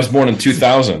 If I was born in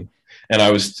 2000 and I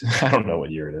don't know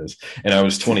what year it is, and I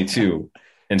was 22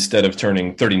 instead of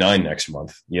turning 39 next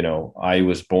month, I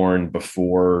was born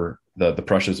before the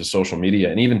pressures of social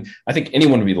media. And even, I think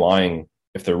anyone would be lying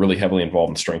if they're really heavily involved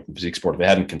in strength and physique sport, if they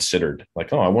hadn't considered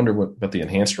like, I wonder what about the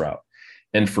enhanced route.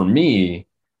 And for me,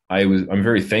 I'm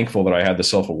very thankful that I had the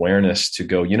self-awareness to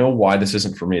go, why this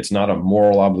isn't for me. It's not a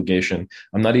moral obligation.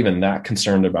 I'm not even that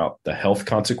concerned about the health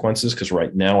consequences, because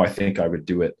right now I think I would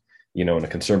do it, in a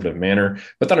conservative manner.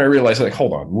 But then I realized, like,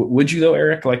 hold on, would you though,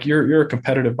 Eric? Like, you're a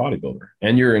competitive bodybuilder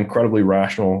and you're an incredibly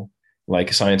rational,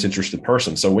 like, science interested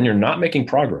person. So when you're not making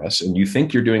progress and you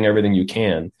think you're doing everything you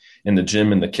can in the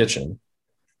gym, in the kitchen,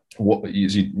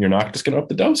 you're not just going to up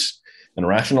the dose and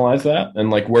rationalize that. And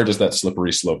like, where does that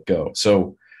slippery slope go?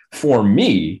 So for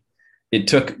me, it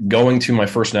took going to my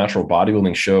first natural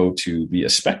bodybuilding show to be a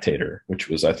spectator, which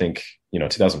was, I think,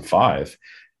 2005.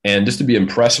 And just to be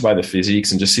impressed by the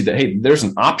physiques and just see that, hey, there's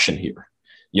an option here.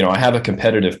 I have a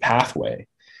competitive pathway.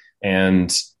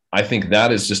 And I think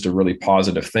that is just a really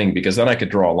positive thing, because then I could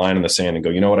draw a line in the sand and go,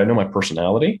 you know what, I know my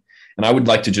personality and I would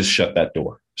like to just shut that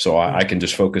door. So I can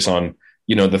just focus on,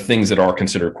 the things that are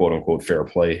considered quote unquote fair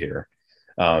play here.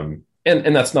 And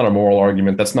that's not a moral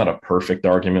argument. That's not a perfect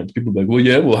argument. People are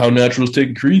like, well, how natural is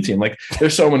taking creatine? Like,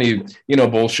 there's so many,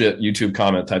 bullshit YouTube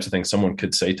comment types of things someone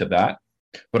could say to that.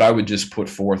 But I would just put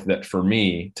forth that for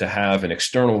me to have an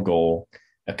external goal,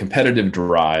 a competitive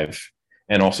drive,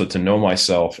 and also to know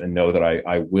myself and know that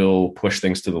I will push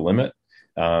things to the limit,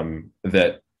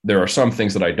 that there are some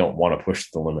things that I don't want to push to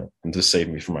the limit and to save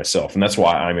me from myself. And that's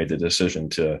why I made the decision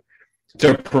to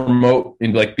promote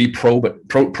and like be pro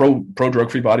drug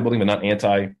free bodybuilding, but not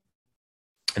anti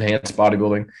enhanced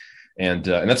bodybuilding. And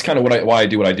that's kind of why I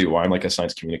do what I do. Why I'm like a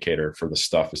science communicator for this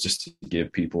stuff, is just to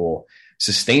give people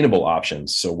sustainable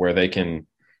options. So where they can,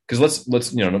 because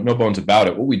let's no bones about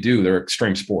it. What we do, they're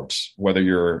extreme sports, whether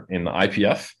you're in the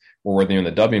IPF or whether you're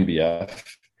in the WNBF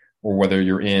or whether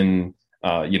you're in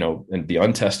in the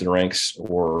untested ranks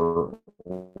or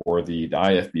the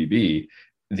IFBB,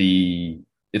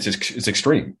 it's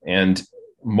extreme. And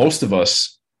most of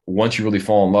us, once you really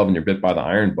fall in love and you're bit by the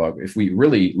iron bug, if we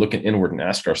really look inward and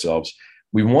ask ourselves,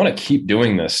 we want to keep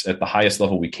doing this at the highest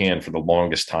level we can for the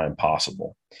longest time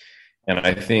possible. And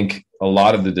I think a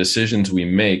lot of the decisions we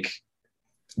make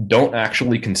don't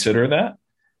actually consider that.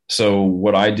 So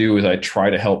what I do is I try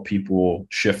to help people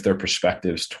shift their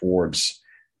perspectives towards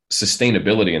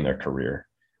sustainability in their career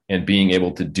and being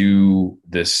able to do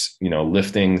this,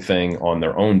 lifting thing on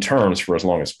their own terms for as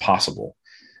long as possible.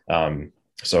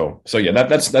 So yeah,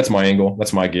 that's my angle.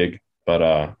 That's my gig.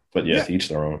 But yeah, to each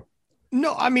their own.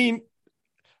 No, I mean,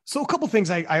 so a couple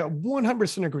things I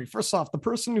 100% agree. First off, the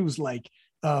person who's like,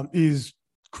 is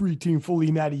creatine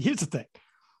fully natty? Here's the thing.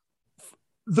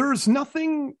 There's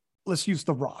nothing, let's use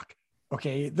The Rock.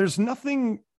 Okay. There's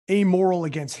nothing amoral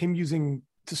against him using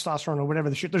testosterone or whatever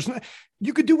the shit.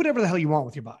 You could do whatever the hell you want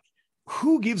with your body.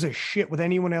 Who gives a shit what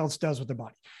anyone else does with their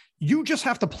body? You just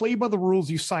have to play by the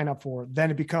rules you sign up for. Then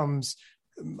it becomes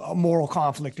a moral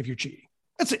conflict if you're cheating.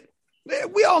 That's it.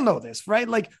 We all know this, right?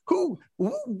 Like,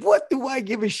 what do I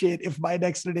give a shit if my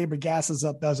next door neighbor gasses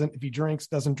up, if he drinks,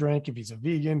 doesn't drink, if he's a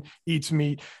vegan, eats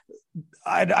meat?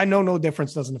 I know no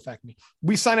difference, doesn't affect me.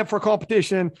 We sign up for a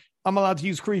competition. I'm allowed to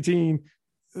use creatine.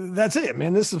 That's it,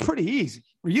 man. This is pretty easy.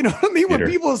 You know what I mean? When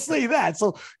people say that.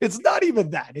 So it's not even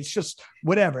that. It's just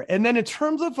whatever. And then in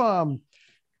terms of,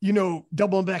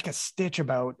 doubling back a stitch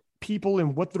about people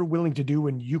and what they're willing to do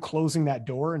and you closing that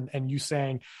door and you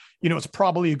saying, it's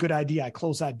probably a good idea I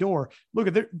close that door. Look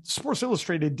at Sports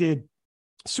Illustrated did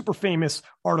super famous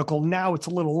article. Now it's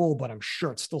a little old, but I'm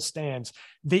sure it still stands.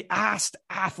 They asked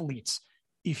athletes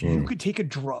if you could take a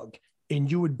drug and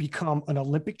you would become an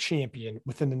Olympic champion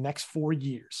within the next 4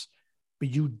 years, but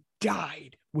you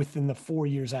died within the 4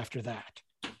 years after that,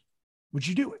 would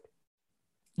you do it?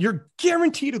 You're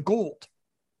guaranteed a gold,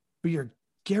 but you're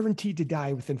guaranteed to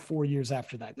die within 4 years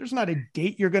after that. There's not a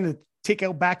date you're going to take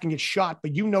out back and get shot,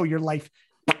 but your life,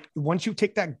 once you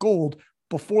take that gold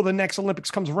before the next Olympics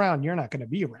comes around, you're not going to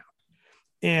be around.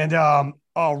 And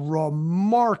a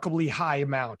remarkably high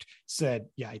amount said,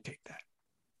 yeah, I take that.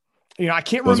 I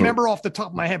can't remember off the top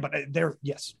of my head, but they're,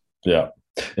 yes. Yeah.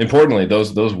 Importantly,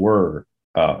 those were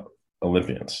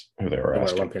Olympians who they were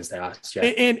asking. Olympians they asked, yeah.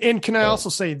 And can I also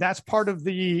say that's part of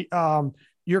the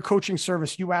your coaching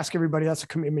service? You ask everybody, that's a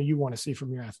commitment you want to see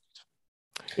from your athletes.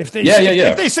 If they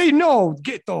if they say no,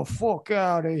 get the fuck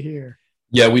out of here.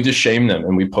 Yeah, we just shame them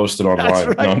and we post it online.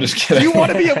 Right. No, I'm just kidding. You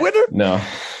want to be a winner? No.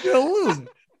 You're a loser.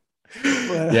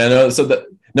 Yeah, no. So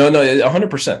no,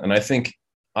 100%. And I think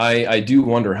I do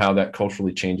wonder how that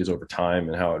culturally changes over time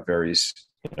and how it varies,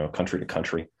 country to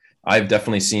country. I've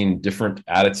definitely seen different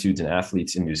attitudes in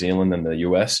athletes in New Zealand than the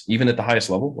US, even at the highest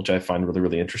level, which I find really,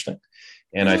 really interesting.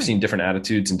 And I've seen different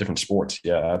attitudes in different sports.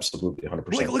 Yeah, absolutely.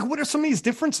 100%. Like what are some of these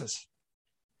differences?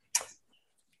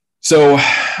 So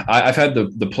I've had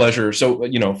the pleasure. So,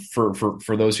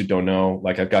 for those who don't know,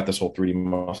 like I've got this whole 3D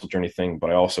muscle journey thing, but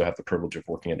I also have the privilege of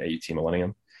working at AUT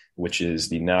Millennium, which is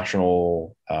the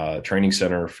national training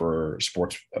center for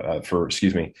sports for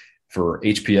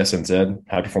HPSNZ,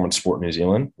 High Performance Sport New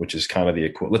Zealand, which is kind of the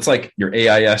equivalent. It's like your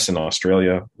AIS in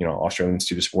Australia, Australian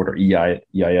Institute of Sport, or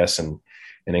EIS in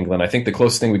England. I think the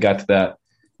closest thing we got to that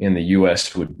in the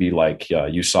US would be like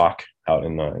USOC out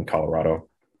in Colorado.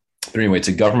 But anyway, it's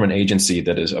a government agency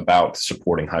that is about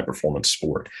supporting high performance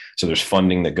sport. So there's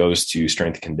funding that goes to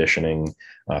strength and conditioning,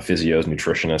 physios,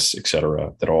 nutritionists, et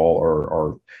cetera, that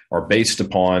all are based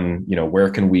upon,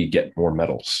 where can we get more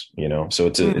medals, so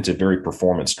it's a very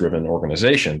performance driven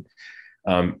organization.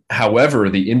 However,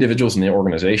 the individuals in the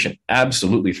organization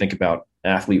absolutely think about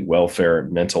athlete welfare,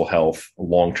 mental health,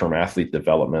 long-term athlete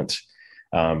development,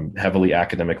 heavily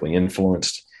academically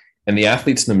influenced. And the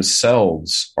athletes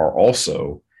themselves are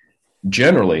also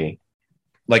generally,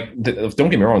 don't get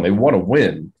me wrong, they want to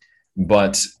win,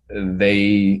 but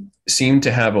they seem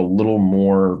to have a little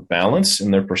more balance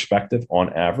in their perspective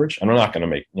on average. And I'm not going to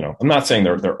make, I'm not saying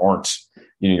there aren't,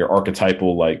 your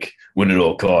archetypal, like win at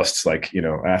all costs,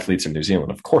 athletes in New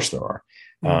Zealand. Of course there are.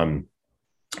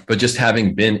 But just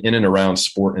having been in and around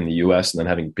sport in the US and then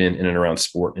having been in and around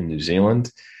sport in New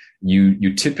Zealand,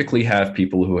 you typically have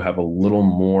people who have a little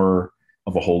more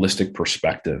of a holistic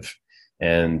perspective,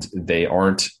 and they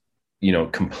aren't,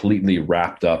 completely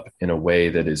wrapped up in a way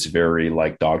that is very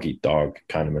like dog eat dog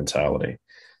kind of mentality.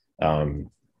 And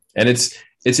it's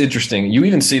interesting. You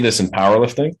even see this in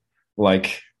powerlifting,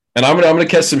 and I'm going to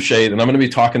catch some shade, and I'm going to be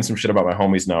talking some shit about my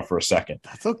homies now for a second.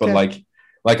 That's okay. But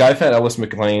like I've had Ellis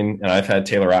McLean and I've had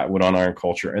Taylor Atwood on Iron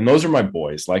Culture, and those are my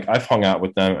boys. Like I've hung out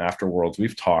with them after Worlds.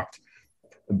 We've talked,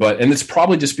 and it's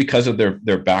probably just because of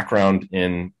their background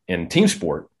in team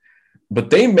sport. But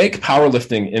they make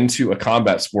powerlifting into a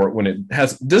combat sport when it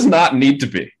does not need to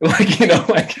be. Like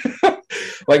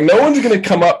no one's going to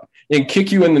come up and kick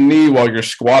you in the knee while you're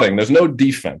squatting. There's no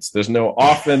defense. There's no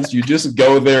offense. You just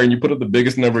go there and you put up the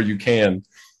biggest number you can.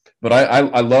 But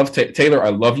I love Taylor.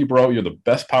 I love you, bro. You're the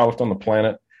best powerlifter on the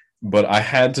planet. But I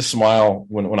had to smile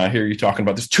when I hear you talking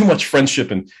about there's too much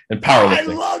friendship in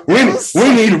powerlifting.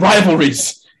 We need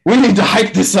rivalries. We need to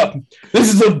hype this up.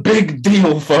 This is a big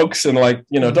deal, folks. And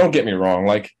don't get me wrong.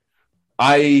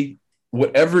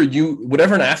 Whatever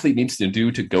an athlete needs to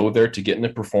do to go there to get in the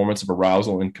performance of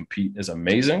arousal and compete is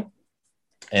amazing.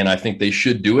 And I think they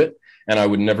should do it. And I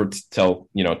would never tell,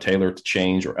 Taylor to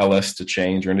change or LS to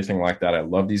change or anything like that. I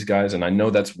love these guys. And I know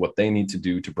that's what they need to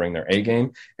do to bring their A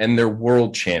game, and they're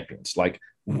world champions.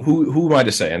 Who am I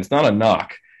to say? And it's not a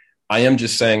knock. I am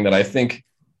just saying that I think,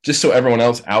 just so everyone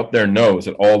else out there knows,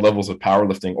 at all levels of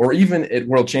powerlifting or even at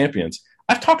world champions,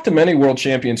 I've talked to many world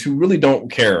champions who really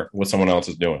don't care what someone else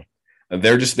is doing.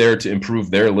 They're just there to improve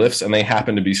their lifts, and they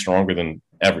happen to be stronger than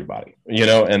everybody,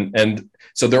 and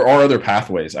so there are other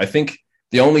pathways. I think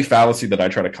the only fallacy that I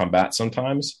try to combat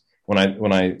sometimes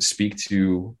when I speak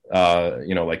to,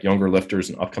 younger lifters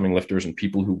and upcoming lifters and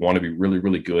people who want to be really,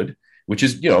 really good, which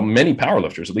is, many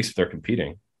powerlifters, at least if they're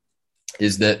competing,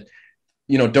 is that,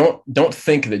 don't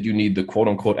think that you need the quote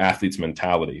unquote athlete's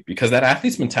mentality, because that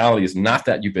athlete's mentality is not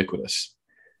that ubiquitous.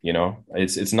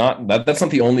 It's not that's not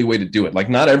the only way to do it. Like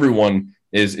not everyone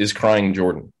is crying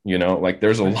Jordan,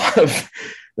 there's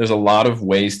a lot of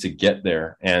ways to get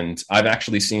there. And I've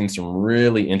actually seen some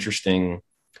really interesting,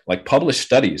 published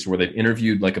studies where they've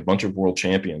interviewed a bunch of world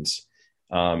champions.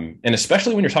 And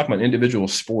especially when you're talking about individual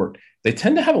sport, they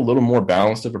tend to have a little more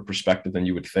balanced of a perspective than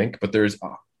you would think, but there's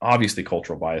obviously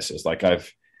cultural biases. I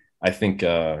think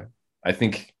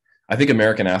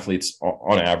American athletes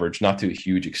on average, not to a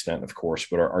huge extent, of course,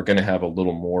 but are going to have a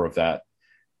little more of that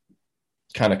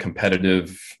kind of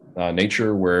competitive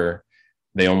nature where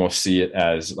they almost see it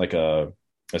as like a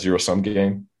zero-sum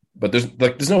game. but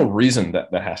there's no reason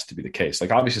that has to be the case.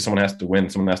 Like obviously someone has to win,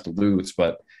 someone has to lose,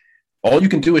 but all you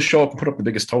can do is show up and put up the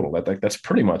biggest total. That's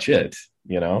pretty much it,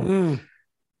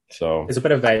 So there's a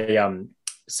bit of a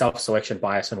self-selection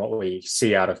bias in what we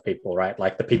see out of people, right?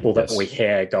 Like the people that we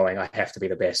hear going, I have to be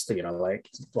the best, like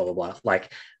blah, blah, blah.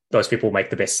 Like those people make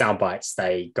the best sound bites.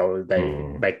 They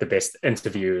make the best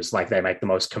interviews. Like they make the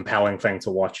most compelling thing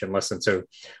to watch and listen to,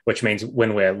 which means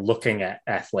when we're looking at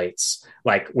athletes,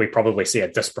 like we probably see a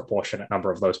disproportionate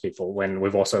number of those people when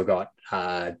we've also got,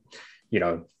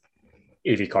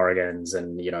 Evie Corrigans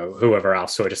and, whoever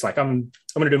else who are just like, I'm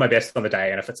going to do my best on the day.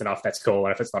 And if it's enough, that's cool.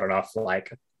 And if it's not enough,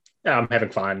 like I'm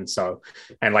having fun. So,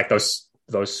 and like those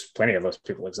plenty of those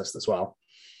people exist as well.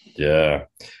 Yeah.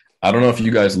 I don't know if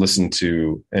you guys listen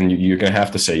to, and you're going to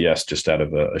have to say yes, just out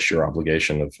of a sheer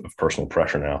obligation of personal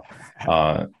pressure now.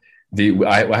 I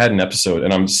had an episode,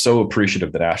 and I'm so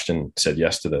appreciative that Ashton said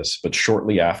yes to this, but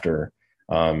shortly after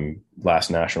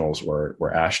last nationals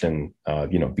where Ashton,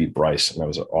 beat Bryce, and that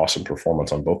was an awesome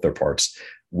performance on both their parts.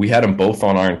 We had them both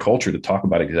on Iron Culture to talk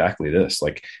about exactly this,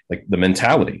 like the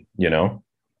mentality,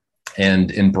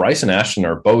 and Bryce and Ashton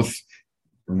are both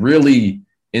really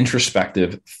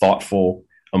introspective, thoughtful,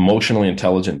 emotionally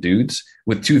intelligent dudes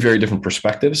with two very different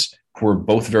perspectives who are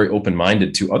both very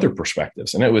open-minded to other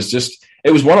perspectives. And it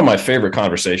was one of my favorite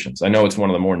conversations. I know it's one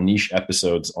of the more niche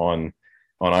episodes on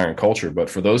Iron Culture, but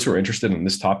for those who are interested in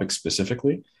this topic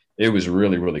specifically, it was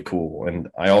really, really cool. And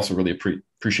I also really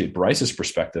appreciate Bryce's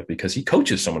perspective because he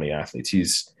coaches so many athletes.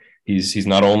 He's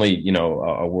not only,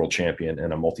 a world champion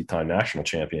and a multi-time national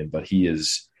champion, but he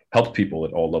has helped people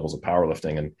at all levels of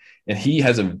powerlifting. And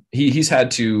he's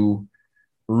had to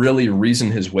really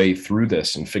reason his way through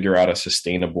this and figure out a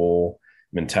sustainable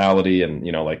mentality. And,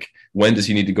 when does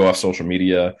he need to go off social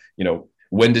media?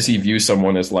 When does he view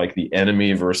someone as like the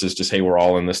enemy versus just, hey, we're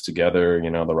all in this together,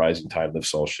 the rising tide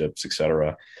lifts all ships, et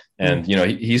cetera. And,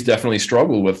 he's definitely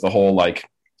struggled with the whole, like,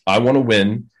 I want to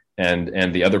win.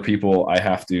 And the other people I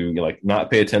have to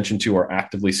not pay attention to or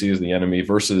actively see as the enemy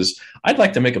versus I'd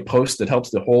like to make a post that helps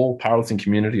the whole powerlifting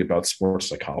community about sports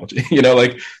psychology,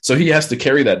 so he has to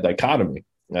carry that dichotomy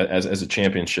as a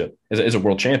championship, as a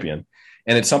world champion.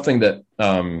 And it's something that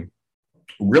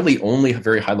really only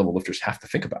very high level lifters have to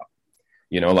think about.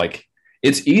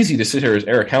 It's easy to sit here as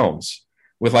Eric Helms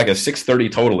with like a 630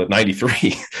 total at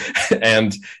 93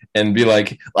 and be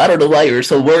like, I don't know why you're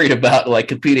so worried about like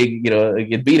competing,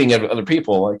 and beating other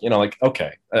people.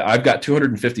 Okay, I've got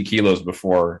 250 kilos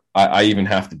before I even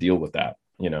have to deal with that,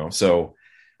 So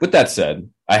with that said,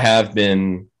 I have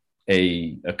been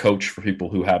a coach for people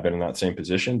who have been in that same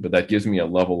position, but that gives me a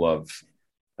level of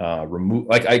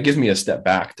it gives me a step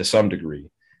back to some degree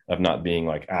of not being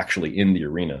like actually in the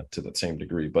arena to that same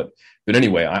degree. But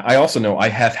anyway, I also know I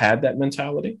have had that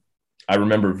mentality. I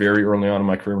remember very early on in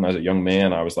my career when I was a young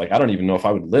man, I was like, I don't even know if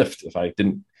I would lift if I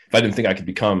didn't think I could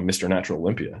become Mr. Natural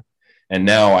Olympia. And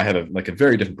now I have a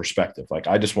very different perspective. Like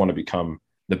I just want to become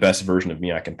the best version of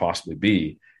me I can possibly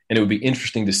be. And it would be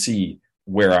interesting to see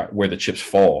where the chips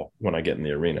fall when I get in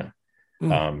the arena.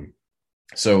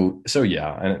 So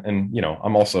yeah. And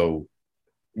I'm also,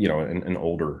 an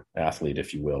older athlete,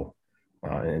 if you will,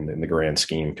 in the grand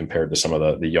scheme compared to some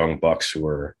of the young bucks who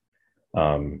are,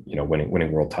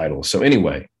 winning world titles. So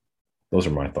anyway, those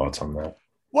are my thoughts on that.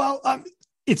 Well,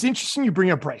 it's interesting you bring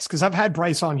up Bryce because I've had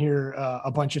Bryce on here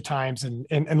a bunch of times and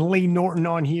Layne Norton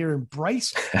on here, and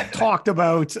Bryce talked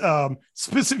about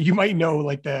specific. You might know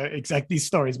like these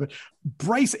stories, but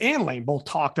Bryce and Layne both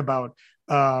talked about.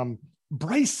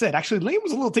 Bryce said, actually, Layne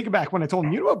was a little taken back when I told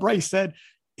him. You know what Bryce said?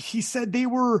 He said they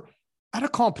were at a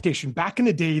competition back in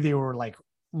the day. They were like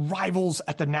rivals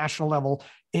at the national level.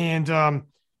 And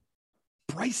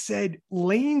Bryce said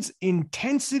Layne's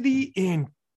intensity and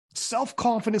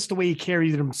self-confidence, the way he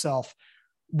carried himself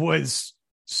was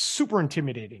super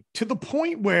intimidating to the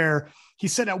point where he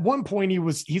said at one point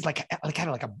he's like kind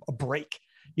of like a break,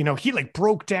 he like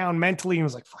broke down mentally and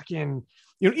was like, fucking,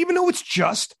 even though it's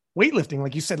just weightlifting,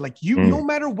 like you said, like no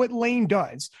matter what Layne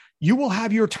does, you will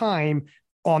have your time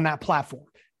on that platform.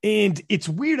 And it's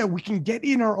weird that we can get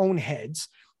in our own heads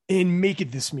and make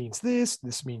it, this means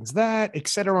this means that, et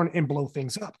cetera, and blow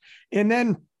things up. And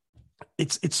then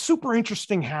it's super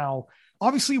interesting how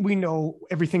obviously we know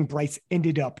everything Bryce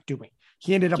ended up doing.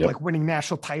 He ended up like winning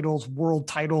national titles, world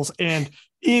titles. And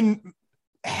in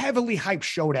heavily hyped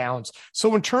showdowns.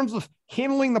 So in terms of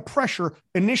handling the pressure,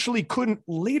 initially couldn't,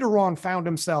 later on found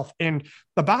himself in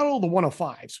the Battle of the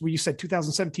 105s, where you said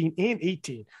 2017 and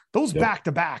 18. Those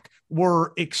back-to-back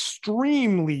were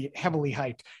extremely heavily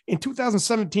hyped. In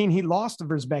 2017, he lost to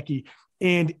Versbecki.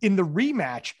 And in the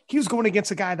rematch, he was going against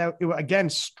a guy that, again,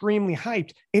 extremely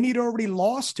hyped, and he'd already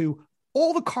lost to.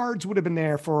 All the cards would have been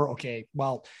there for, okay,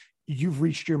 well, you've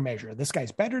reached your measure. This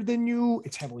guy's better than you.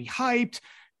 It's heavily hyped.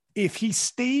 If he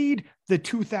stayed the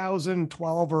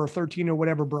 2012 or 13 or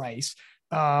whatever Bryce,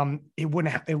 it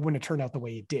wouldn't have turned out the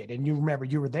way it did. And you remember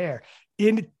you were there.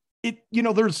 And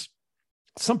there's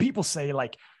some people say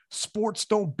like sports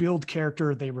don't build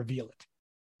character, they reveal it.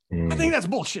 I think that's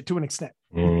bullshit to an extent.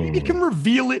 Maybe you can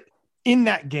reveal it in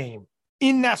that game,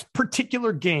 in that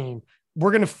particular game.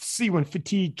 We're going to see when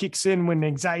fatigue kicks in, when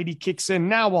anxiety kicks in.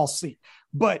 Now I'll see.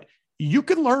 But you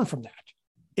can learn from that.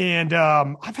 And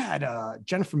I've had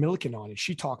Jennifer Milliken on, and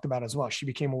she talked about it as well. She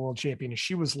became a world champion, and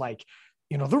she was like,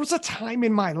 there was a time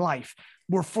in my life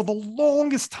where for the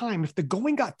longest time, if the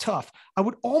going got tough, I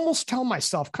would almost tell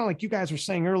myself, kind of like you guys were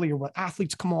saying earlier, when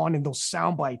athletes come on in those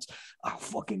sound bites, I'll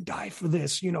fucking die for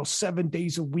this, 7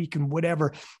 days a week and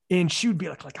whatever. And she would be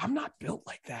like, I'm not built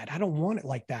like that. I don't want it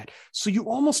like that. So you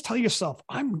almost tell yourself,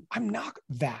 I'm not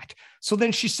that. So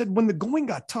then she said, when the going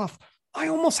got tough, I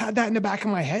almost had that in the back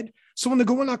of my head. So when the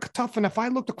going got tough, and if I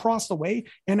looked across the way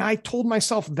and I told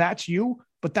myself that's you,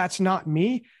 but that's not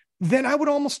me, then I would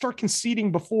almost start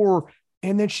conceding before.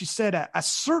 And then she said at a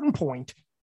certain point,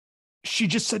 she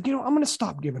just said, I'm going to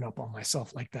stop giving up on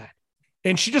myself like that.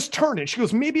 And she just turned it. She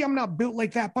goes, maybe I'm not built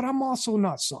like that, but I'm also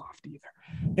not soft either.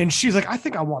 And she's like, I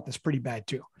think I want this pretty bad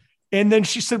too. And then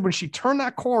she said, when she turned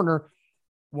that corner,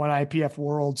 won IPF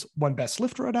Worlds, won Best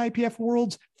Lifter at IPF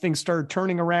Worlds, things started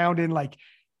turning around. And like,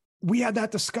 we had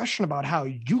that discussion about how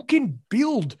you can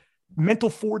build mental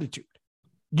fortitude.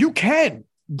 You can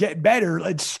get better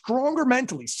and stronger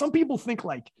mentally. Some people think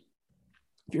like,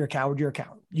 if you're a coward, you're a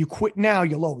coward. You quit now,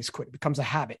 you'll always quit. It becomes a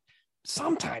habit.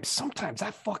 Sometimes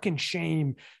that fucking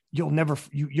shame,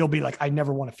 you'll be like, I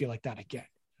never want to feel like that again.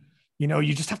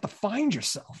 You just have to find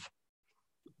yourself.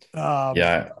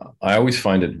 I always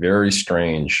find it very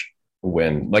strange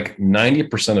when like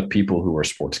 90% of people who are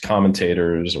sports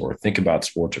commentators or think about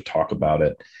sports or talk about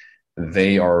it,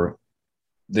 they're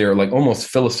like almost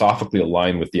philosophically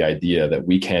aligned with the idea that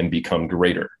we can become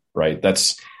greater, right?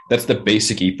 That's the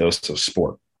basic ethos of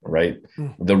sport, right?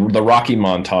 The Rocky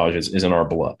montage is in our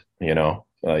blood, he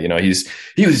was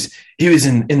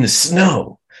in the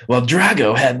snow while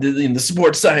Drago had the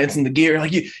sports science and the gear.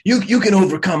 Like you can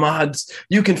overcome odds,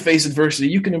 you can face adversity,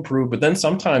 you can improve. But then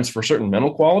sometimes for certain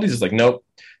mental qualities, it's like, nope,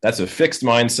 that's a fixed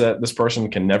mindset. This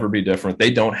person can never be different.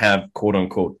 They don't have quote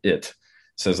unquote it,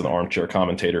 says an armchair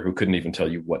commentator who couldn't even tell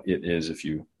you what it is if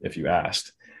you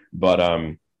asked. But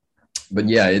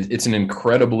yeah, it's an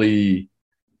incredibly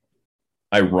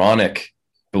ironic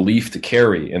belief to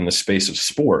carry in the space of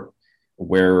sport,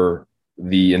 where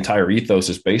the entire ethos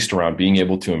is based around being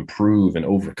able to improve and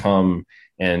overcome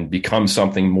and become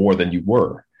something more than you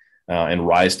were, and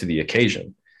rise to the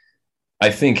occasion.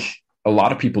 I think a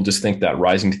lot of people just think that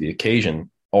rising to the occasion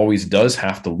always does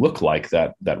have to look like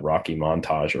that Rocky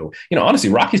montage, or, honestly,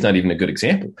 Rocky's not even a good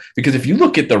example, because if you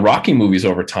look at the Rocky movies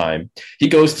over time, he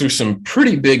goes through some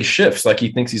pretty big shifts. Like he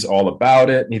thinks he's all about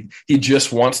it. And he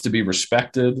just wants to be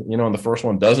respected, and the first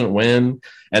one doesn't win.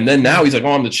 And then now he's like,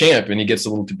 oh, I'm the champ. And he gets a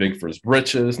little too big for his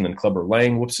britches. And then Clubber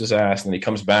Lang whoops his ass. And then he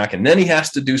comes back, and then he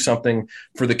has to do something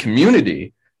for the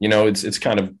community. It's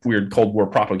kind of weird Cold War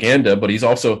propaganda, but he's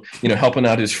also, helping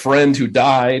out his friend who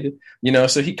died,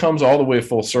 so he comes all the way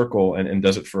full circle and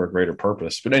does it for a greater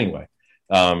purpose. But anyway,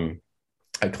 I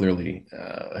clearly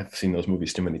have seen those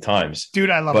movies too many times. Dude,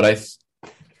 I love it.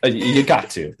 But you got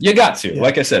to. Yeah.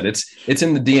 Like I said, it's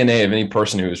in the DNA of any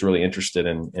person who is really interested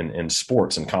in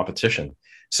sports and competition.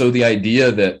 So the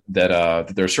idea that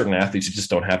there are certain athletes who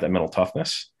just don't have that mental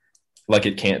toughness, like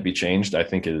it can't be changed, I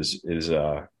think is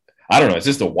I don't know. It's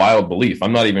just a wild belief.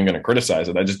 I'm not even going to criticize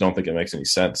it. I just don't think it makes any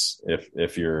sense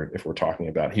if we're talking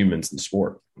about humans in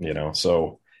sport,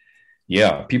 So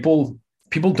yeah, people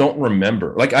don't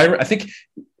remember. Like I think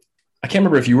I can't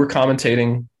remember if you were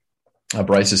commentating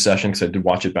Bryce's session, because I did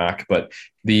watch it back, but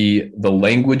the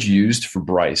language used for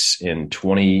Bryce in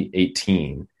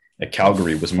 2018 at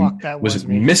Calgary was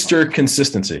Mr.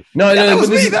 Consistency. No, that was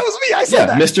me. I said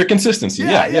that. Mr. Consistency.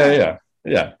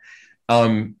 Yeah.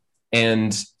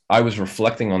 And I was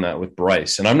reflecting on that with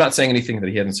Bryce, and I'm not saying anything that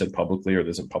he hadn't said publicly or that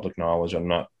isn't public knowledge. I'm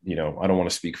not, I don't want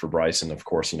to speak for Bryce. And of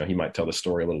course, he might tell the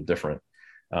story a little different.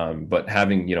 But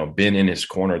having, been in his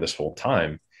corner this whole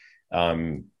time,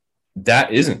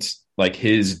 that isn't like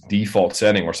his default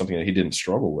setting or something that he didn't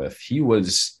struggle with.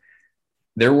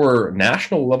 There were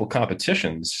national level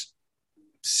competitions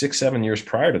 6-7 years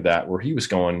prior to that where he was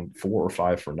going 4 or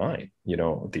 5 for 9,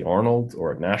 at the Arnold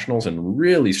or at nationals, and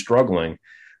really struggling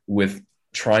with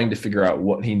trying to figure out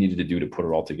what he needed to do to put it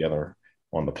all together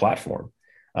on the platform.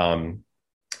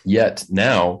 Yet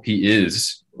now he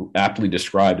is aptly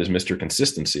described as Mr.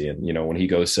 Consistency. And, when he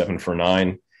goes 7 for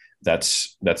 9,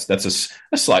 that's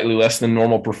a slightly less than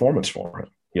normal performance for him,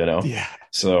 Yeah.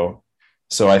 So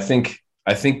I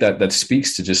think that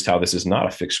speaks to just how this is not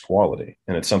a fixed quality,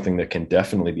 and it's something that can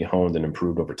definitely be honed and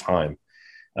improved over time.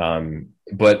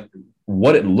 But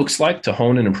what it looks like to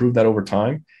hone and improve that over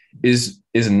time is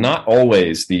not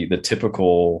always the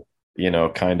typical,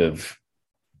 kind of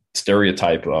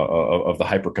stereotype of the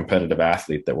hyper competitive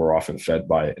athlete that we're often fed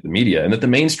by the media, and that the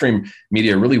mainstream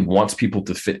media really wants people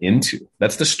to fit into.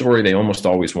 That's the story they almost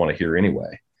always want to hear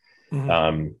anyway.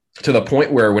 Mm-hmm. To the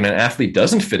point where when an athlete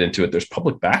doesn't fit into it, there's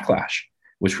public backlash,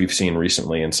 which we've seen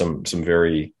recently in some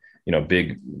very,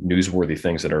 big newsworthy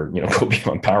things that are, go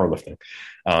beyond powerlifting.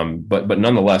 But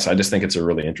nonetheless, I just think it's a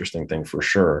really interesting thing for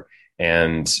sure.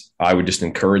 And I would just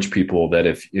encourage people that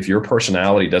if your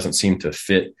personality doesn't seem to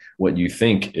fit what you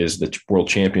think is the world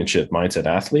championship mindset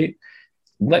athlete,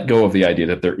 let go of the idea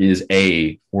that there is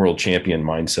a world champion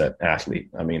mindset athlete.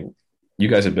 I mean, you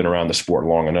guys have been around the sport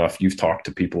long enough. You've talked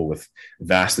to people with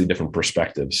vastly different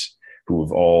perspectives who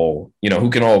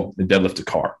can all deadlift a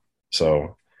car.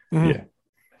 So, yeah.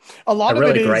 A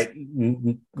really great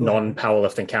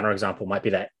non-powerlifting counterexample might be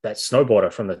that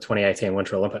snowboarder from the 2018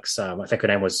 Winter Olympics. I think her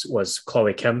name was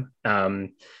Chloe Kim.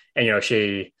 And,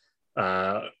 she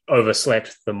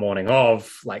overslept the morning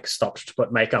of, stopped to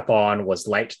put makeup on, was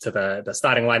late to the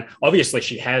starting line. Obviously,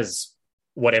 she has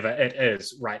whatever it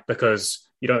is, right? Because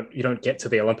you don't get to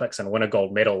the Olympics and win a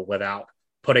gold medal without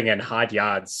putting in hard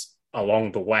yards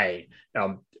along the way.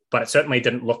 But it certainly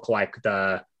didn't look like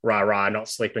the rah-rah, not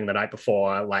sleeping the night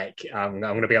before, I'm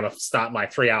going to be able to start my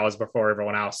 3 hours before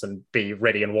everyone else and be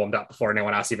ready and warmed up before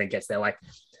anyone else even gets there.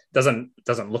 Doesn't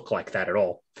look like that at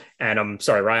all. And I'm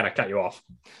sorry, Ryan, I cut you off.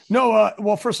 No,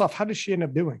 well, first off, how did she end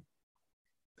up doing?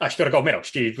 She got a gold medal.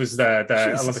 She was the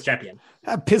Olympic champion.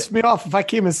 That pissed me off. If I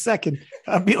came in second,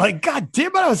 I'd be like, God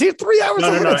damn it, I was here 3 hours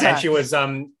ahead of time. And she was,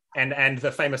 and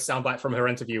the famous soundbite from her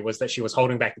interview was that she was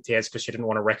holding back the tears because she didn't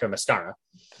want to wreck her mascara.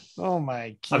 Oh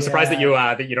my God. I'm surprised that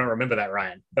you don't remember that,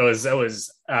 Ryan. It was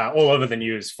all over the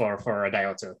news for a day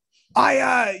or two.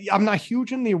 I'm not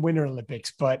huge in the Winter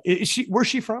Olympics, but where's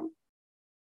she from?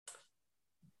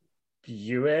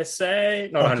 USA?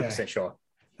 Not 100% sure.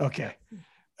 Okay.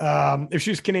 If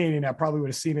she was Canadian, I probably would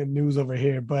have seen it in the news over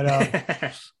here. But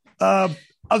I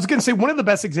was going to say one of the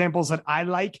best examples that I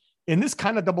like, and this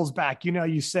kind of doubles back.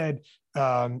 You said,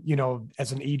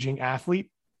 as an aging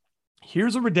athlete,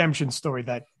 here's a redemption story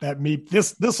that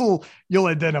you'll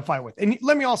identify with. And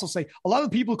let me also say, a lot of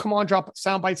the people who come on drop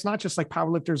sound bites, not just like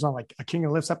powerlifters on like a King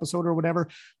of Lifts episode or whatever.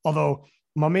 Although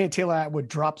my man Taylor Atwood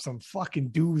dropped some fucking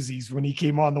doozies when he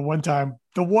came on the one time.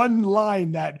 The one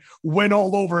line that went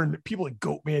all over and people at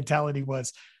GOAT mentality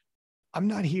was, "I'm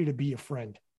not here to be your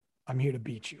friend. I'm here to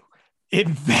beat you."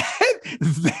 And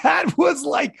that was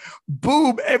like,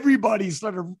 boom, everybody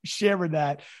started sharing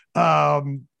that.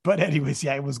 But anyways,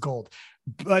 yeah, it was gold.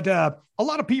 But a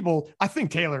lot of people, I think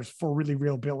Taylor's for really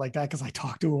real built like that because I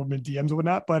talked to him in DMs and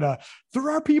whatnot. But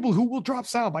there are people who will drop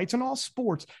sound bites in all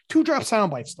sports. To drop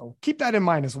sound bites, though. Keep that in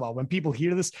mind as well. When people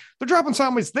hear this, they're dropping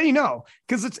sound bites. They know,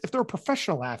 because if they're a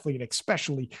professional athlete,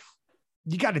 especially,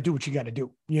 you got to do what you got to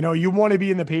do. You want to be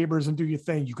in the papers and do your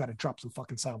thing. You got to drop some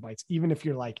fucking sound bites. Even if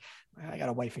you're like, I got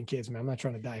a wife and kids, man, I'm not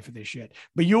trying to die for this shit.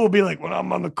 But you will be like, when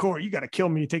I'm on the court, you got to kill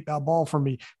me, take that ball from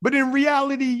me. But in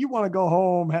reality, you want to go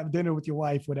home, have dinner with your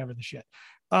wife, whatever the shit.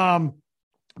 But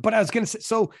I was going to say,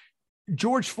 so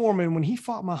George Foreman, when he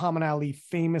fought Muhammad Ali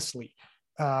famously,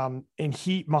 and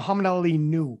Muhammad Ali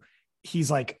knew, he's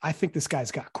like, I think this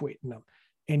guy's got quit in him.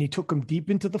 And he took him deep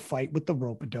into the fight with the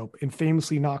rope-a-dope and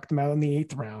famously knocked him out in the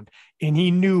 8th round. And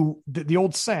he knew that the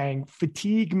old saying,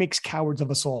 fatigue makes cowards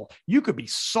of us all. You could be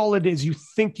solid as you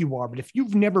think you are, but if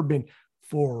you've never been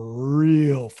for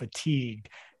real fatigued,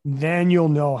 then you'll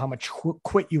know how much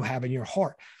quit you have in your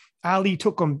heart. Ali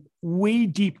took him way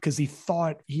deep because he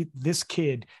thought this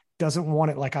kid doesn't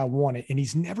want it like I want it. And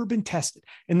he's never been tested.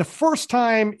 And the first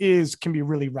time can be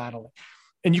really rattling.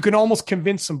 And you can almost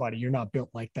convince somebody you're not built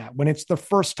like that. When it's the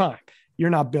first time,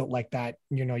 you're not built like that.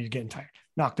 You're getting tired.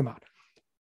 Knocked him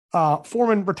out.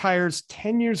 Foreman retires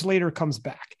 10 years later, comes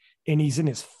back, and he's in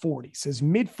his 40s, his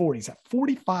mid-40s. At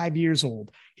 45 years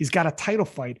old, he's got a title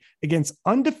fight against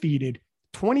undefeated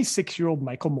 26-year-old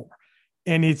Michael Moore.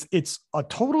 And it's a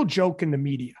total joke in the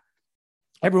media.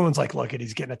 Everyone's like, look,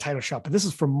 he's getting a title shot, but this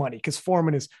is for money because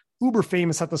Foreman is uber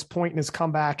famous at this point in his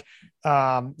comeback. He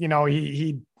had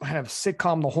a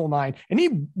sitcom the whole nine, and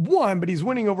he won, but he's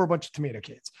winning over a bunch of tomato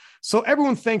cans. So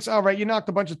everyone thinks, all right, you knocked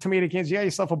a bunch of tomato cans. You got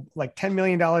yourself like $10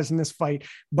 million in this fight,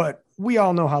 but we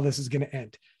all know how this is going to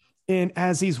end. And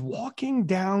as he's walking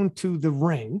down to the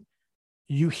ring,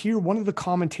 you hear one of the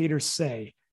commentators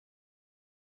say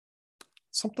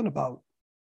something about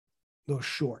those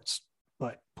shorts,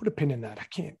 but put a pin in that. I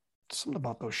can't, something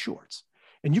about those shorts.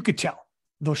 And you could tell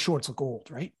those shorts look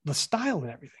old, right? The style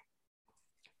and everything.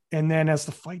 And then as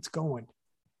the fight's going,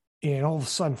 and all of a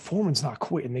sudden Foreman's not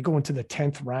quitting. They go into the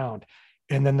 10th round.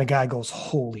 And then the guy goes,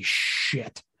 holy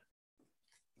shit.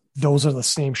 Those are the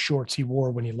same shorts he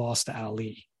wore when he lost to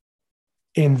Ali.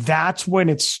 And that's when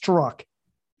it struck.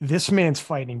 This man's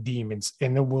fighting demons,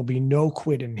 and there will be no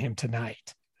quitting him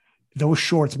tonight. Those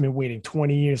shorts have been waiting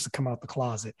 20 years to come out the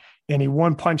closet. And he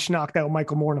one punch knocked out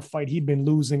Michael Moore in a fight he'd been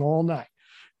losing all night.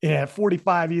 At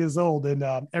 45 years old. And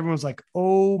everyone's like,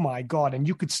 oh my God. And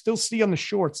you could still see on the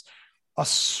shorts a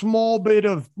small bit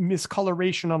of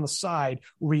miscoloration on the side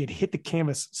where he had hit the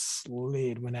canvas,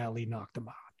 slid when Ali knocked him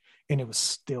out. And it was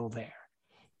still there.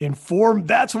 In form,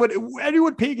 that's what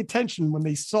anyone paying attention when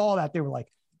they saw that, they were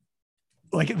like,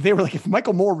 if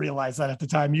Michael Moore realized that at the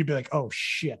time, you'd be like, oh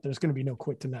shit, there's going to be no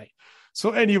quit tonight.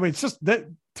 So anyway, it's just that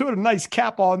to a nice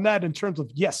cap on that in terms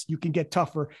of, yes, you can get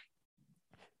tougher.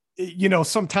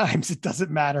 Sometimes it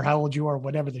doesn't matter how old you are,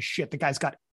 whatever the shit, the guy's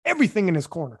got everything in his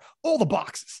corner, all the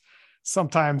boxes.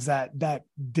 Sometimes that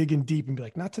digging deep and be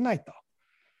like, not tonight though.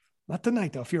 Not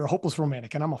tonight, though, if you're a hopeless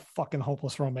romantic, and I'm a fucking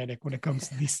hopeless romantic when it comes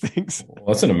to these things. Well,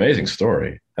 that's an amazing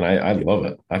story, and I love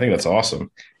it. I think that's awesome.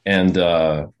 And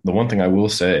the one thing I will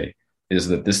say is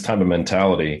that this type of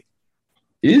mentality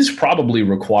is probably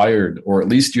required, or at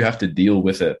least you have to deal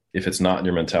with it if it's not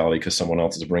your mentality because someone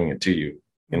else is bringing it to you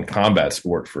in combat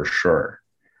sport for sure.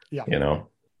 Yeah.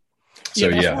 So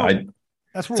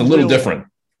that's it's a little different.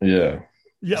 Yeah.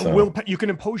 Yeah. So. You can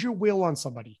impose your will on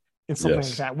somebody. And something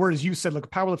like that. Whereas you said, look,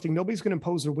 powerlifting, nobody's going to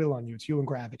impose their will on you. It's you and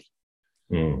gravity.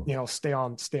 Stay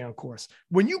on course.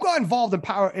 When you got involved in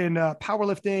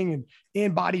powerlifting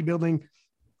and bodybuilding,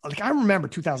 like I remember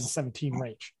 2017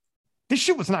 Rage. This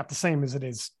shit was not the same as it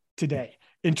is today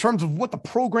in terms of what the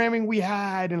programming we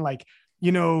had and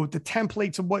the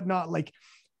templates and whatnot. Like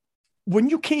when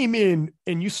you came in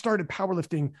and you started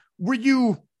powerlifting,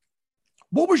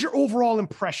 what was your overall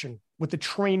impression with the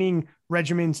training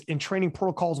regimens and training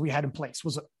protocols we had in place?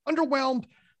 Was it underwhelmed,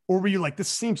 or were you like, this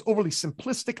seems overly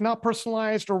simplistic, not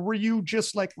personalized? Or were you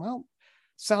just like, well,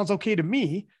 sounds okay to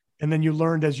me. And then you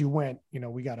learned as you went,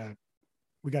 we gotta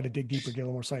dig deeper, get a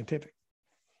little more scientific.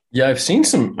 Yeah. I've seen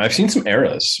some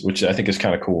eras, which I think is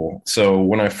kind of cool. So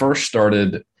when I first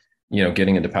started,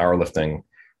 getting into powerlifting,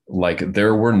 like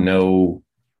there were no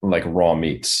like raw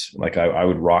meets. Like I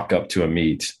would rock up to a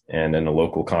meet and in a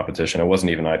local competition, I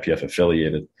wasn't even IPF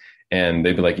affiliated. And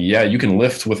they'd be like, yeah, you can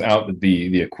lift without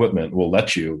the equipment. We'll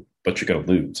let you, but you're going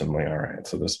to lose. I'm like, all right.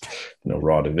 So this,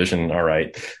 raw division. All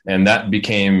right. And that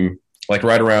became like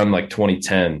right around like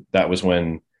 2010. That was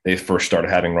when they first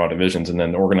started having raw divisions. And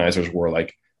then the organizers were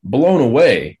like blown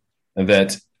away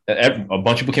that a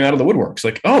bunch of people came out of the woodworks.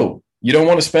 Like, oh, you don't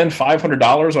want to spend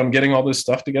 $500 on getting all this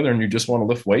stuff together and you just want to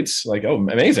lift weights? Like, oh,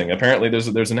 amazing. Apparently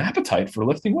there's an appetite for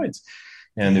lifting weights.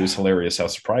 And it was hilarious how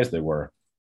surprised they were.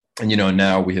 And,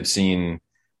 now we have seen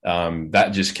that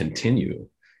just continue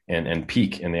and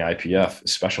peak in the IPF,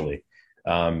 especially.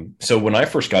 So when I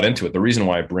first got into it, the reason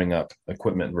why I bring up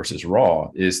equipment versus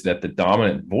raw is that the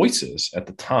dominant voices at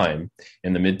the time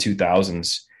in the mid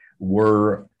 2000s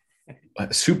were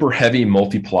super heavy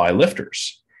multiply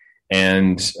lifters.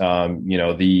 And,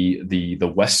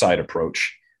 the West Side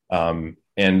approach, and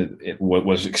it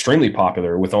was extremely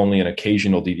popular with only an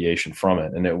occasional deviation from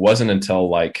it. And it wasn't until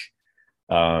like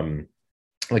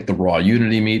the Raw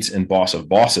Unity meets and Boss of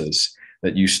Bosses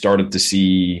that you started to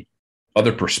see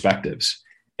other perspectives.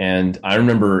 And I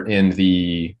remember in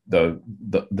the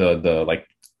like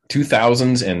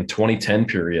 2000s and 2010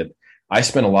 period, I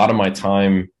spent a lot of my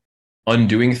time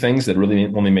undoing things that really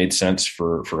only made sense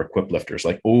for equipped lifters,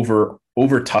 like over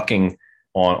tucking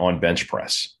on bench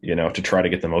press, to try to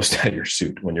get the most out of your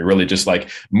suit when you're really just like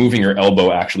moving your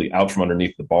elbow actually out from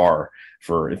underneath the bar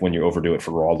when you overdo it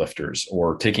for raw lifters,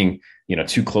 or taking,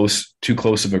 too close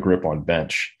of a grip on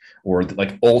bench, or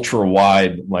like ultra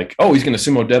wide, like, oh, he's going to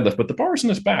sumo deadlift, but the bar's in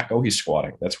his back. Oh, he's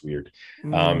squatting. That's weird.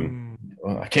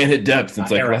 I can't hit depth.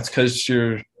 It's like, that's because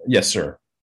yes, sir.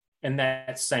 in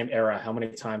that same era, how many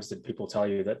times did people tell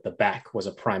you that the back was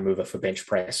a prime mover for bench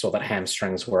press, or that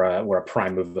hamstrings were a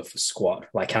prime mover for squat?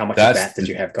 Like, how much of that did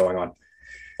you have going on?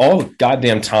 All the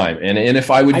goddamn time. And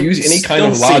if I would use any kind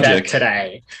of logic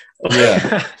today,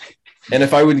 yeah. And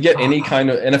if I would get any kind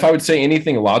of, and if I would say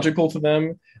anything logical to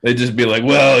them, they'd just be like,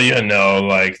 well,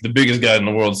 like the biggest guy in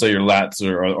the world say your lats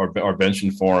are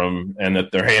benching for them, and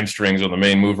that their hamstrings are the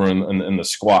main mover in the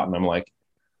squat. And I'm like,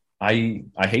 I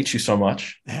hate you so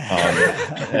much.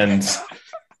 And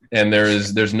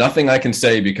there's nothing I can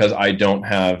say because I don't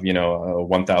have, a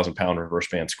 1,000 pound reverse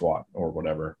band squat or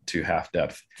whatever to half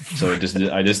depth. So I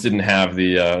just didn't have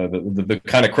the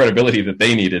kind of credibility that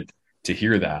they needed to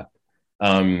hear that.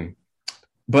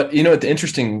 But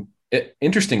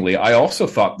interestingly, I also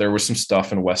thought there was some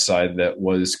stuff in Westside that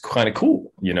was kind of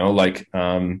cool,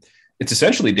 it's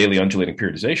essentially daily undulating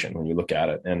periodization when you look at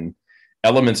it, and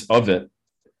elements of it.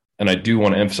 And I do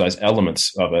want to emphasize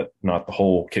elements of it, not the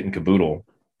whole kit and caboodle,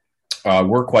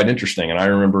 were quite interesting. And I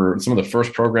remember some of the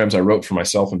first programs I wrote for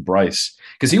myself and Bryce,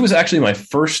 because he was actually my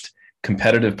first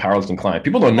competitive powerlifting client.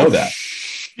 People don't know that.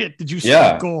 Shit, did you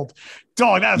strike gold?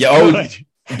 Dog, that's good.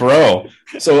 Bro.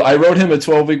 So I wrote him a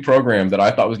 12-week program that I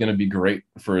thought was going to be great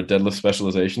for a deadlift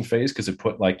specialization phase, because it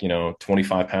put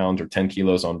 25 pounds or 10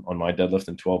 kilos on my deadlift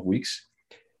in 12 weeks.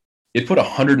 It put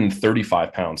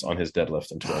 135 pounds on his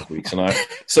deadlift in 12 weeks. And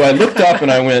I looked up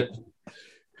and I went,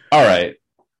 all right,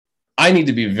 I need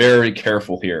to be very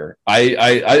careful here. My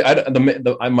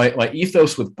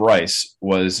ethos with Bryce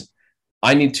was,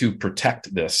 I need to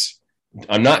protect this.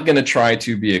 I'm not going to try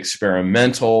to be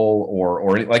experimental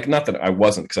or not that I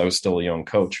wasn't, because I was still a young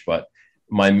coach, but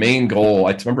my main goal,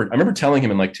 I remember telling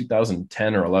him in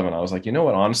 2010 or 11, I was like, you know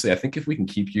what, honestly, I think if we can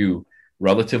keep you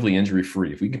relatively injury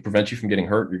free, if we can prevent you from getting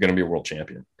hurt, you're going to be a world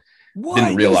champion. What?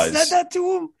 Didn't realize you said that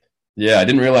to him? Yeah, I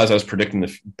didn't realize I was predicting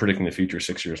the future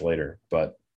 6 years later,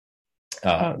 but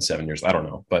 7 years, I don't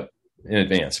know, but in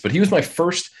advance. But he was my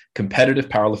first competitive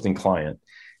powerlifting client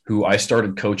who I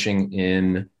started coaching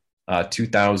in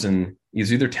 2000. He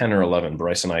was either 10 or 11.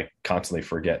 Bryce and I constantly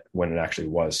forget when it actually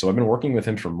was. So I've been working with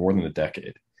him for more than a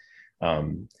decade.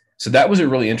 So that was a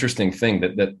really interesting thing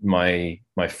that my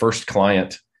first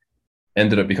client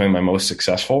ended up becoming my most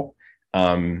successful.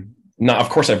 Now, of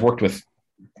course, I've worked with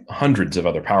hundreds of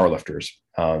other powerlifters,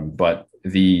 but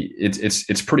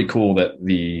it's pretty cool that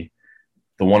the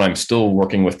one I'm still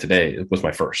working with today was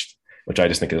my first, which I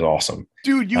just think is awesome.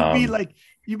 Dude, you'd be like,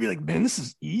 man, this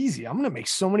is easy. I'm going to make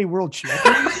so many world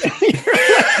champions.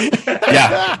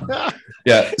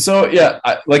 Yeah. So yeah,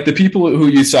 like the people who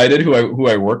you cited, who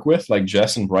I work with, like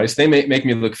Jess and Bryce, they make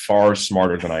me look far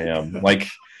smarter than I am.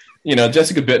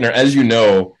 Jessica Bittner, as you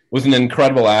know, was an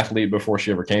incredible athlete before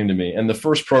she ever came to me. And the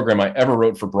first program I ever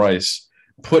wrote for Bryce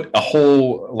put a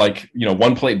whole,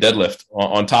 one plate deadlift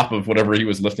on top of whatever he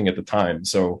was lifting at the time.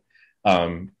 So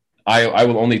I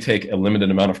will only take a limited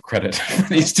amount of credit for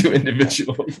these two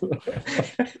individuals.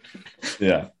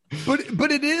 Yeah.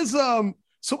 But it is,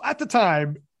 so at the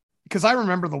time, because I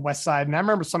remember the West Side, and I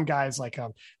remember some guys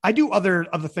I do other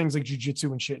things like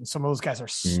jujitsu and shit. And some of those guys are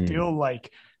still I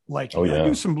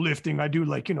do some lifting. I do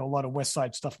a lot of West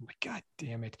Side stuff. I'm like, God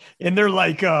damn it. And they're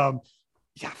like,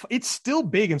 it's still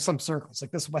big in some circles,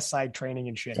 like this West Side training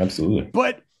and shit. Absolutely.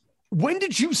 But when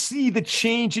did you see the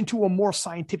change into a more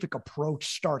scientific approach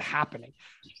start happening?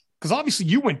 Because obviously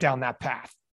you went down that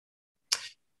path.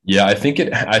 Yeah, I think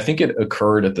it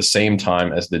occurred at the same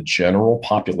time as the general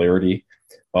popularity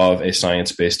of a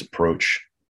science-based approach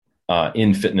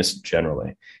in fitness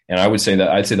generally. And I'd say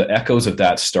the echoes of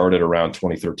that started around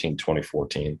 2013,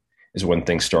 2014 is when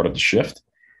things started to shift,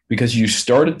 because you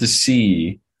started to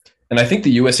see, and I think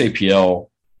the USAPL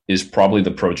is probably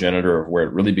the progenitor of where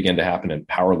it really began to happen in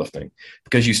powerlifting,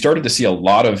 because you started to see a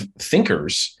lot of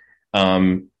thinkers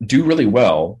do really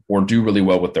well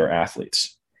with their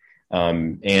athletes.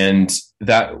 And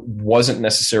that wasn't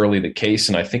necessarily the case.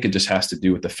 And I think it just has to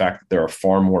do with the fact that there are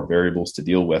far more variables to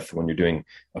deal with when you're doing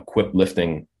equipped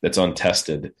lifting that's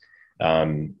untested.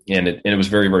 And it was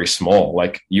very, very small.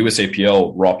 Like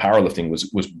USAPL raw powerlifting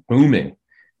was booming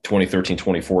 2013,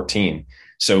 2014.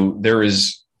 So there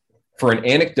is, for an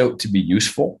anecdote to be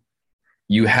useful,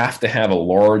 you have to have a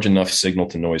large enough signal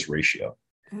to noise ratio.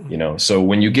 So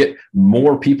when you get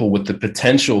more people with the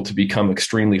potential to become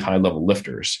extremely high level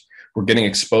lifters, we're getting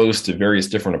exposed to various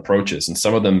different approaches, and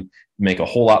some of them make a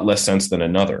whole lot less sense than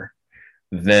another,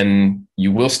 then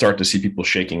you will start to see people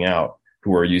shaking out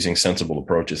who are using sensible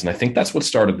approaches. And I think that's what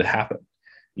started to happen.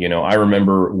 I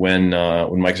remember when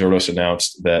Mike Zerdos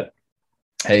announced that,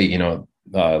 hey,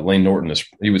 Lane Norton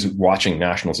he was watching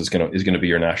nationals is going to be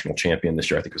your national champion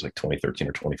this year. I think it was like 2013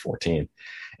 or 2014.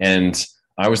 And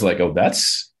I was like, oh,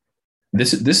 this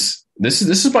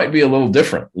might be a little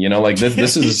different, you know, like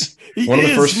this is one of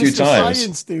the first few times.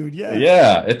 Science dude, yeah.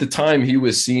 Yeah. At the time, he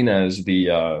was seen as the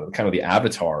kind of the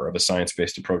avatar of a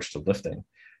science-based approach to lifting.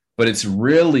 But it's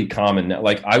really common now.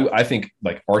 Like I think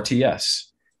like RTS,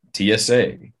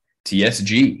 TSA,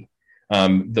 TSG,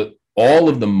 all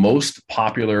of the most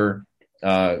popular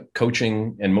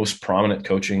coaching and most prominent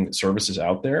coaching services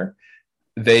out there,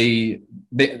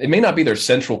 it may not be their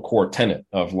central core tenet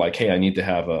of like, hey, I need to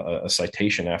have a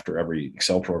citation after every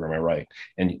Excel program I write.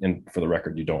 And for the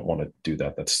record, you don't want to do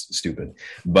that. That's stupid.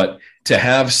 But to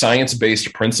have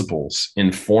science-based principles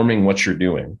informing what you're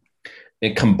doing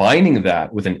and combining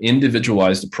that with an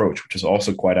individualized approach, which is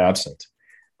also quite absent,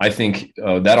 I think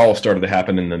that all started to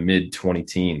happen in the mid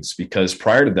 2010s, because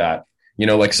prior to that, you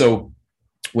know, like, so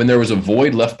when there was a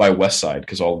void left by Westside,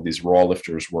 because all of these raw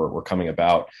lifters were coming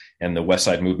about, and the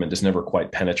Westside movement just never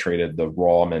quite penetrated the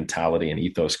raw mentality and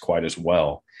ethos quite as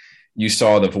well, you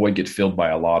saw the void get filled by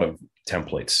a lot of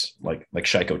templates, like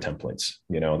Shiko templates.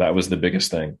 You know, that was the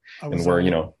biggest thing. And where,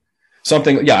 you know,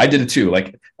 something, yeah, I did it too.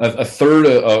 Like a third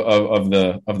of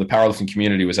the powerlifting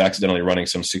community was accidentally running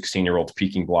some 16-year-old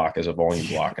peaking block as a volume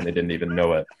block, and they didn't even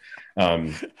know it. You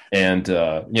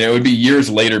know, it would be years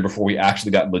later before we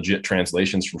actually got legit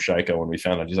translations from Shiko, when we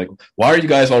found out. He's like, why are you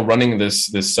guys all running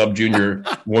this sub-junior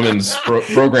women's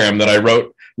program that I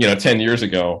wrote, you know, 10 years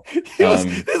ago?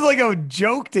 It's like a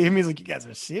joke to him. He's like, you guys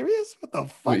are serious? What the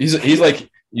fuck? He's like,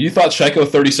 you thought Shiko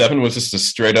 37 was just a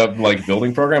straight up like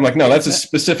building program? Like, no, that's a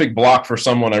specific block for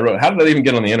someone I wrote. How did that even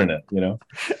get on the internet? You know?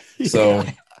 So,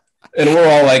 and we're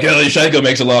all like, oh, Shiko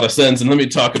makes a lot of sense. And let me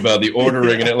talk about the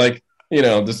ordering and it, like, you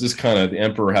know, this is kind of the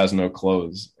emperor has no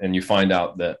clothes. And you find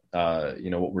out that, you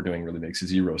know, what we're doing really makes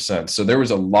zero sense. So there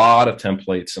was a lot of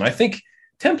templates. And I think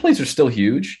templates are still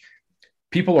huge.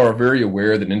 People are very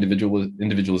aware that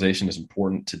individualization is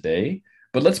important today.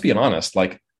 But let's be honest,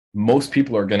 like, most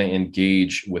people are going to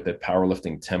engage with a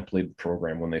powerlifting template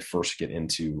program when they first get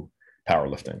into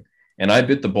powerlifting. And I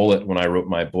bit the bullet when I wrote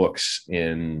my books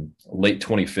in late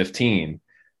 2015.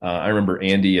 I remember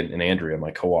Andy and Andrea,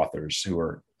 my co-authors, who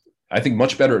are, I think,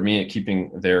 much better at me at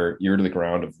keeping their ear to the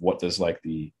ground of what does like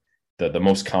the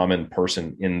most common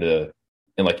person in the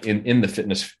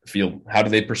fitness field, how do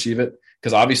they perceive it?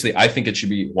 Because obviously I think it should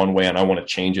be one way and I want to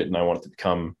change it and I want it to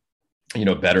become, you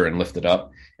know, better and lift it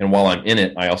up. And while I'm in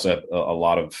it, I also have a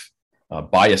lot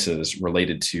of biases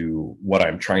related to what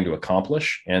I'm trying to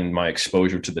accomplish and my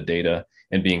exposure to the data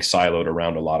and being siloed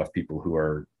around a lot of people who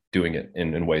are doing it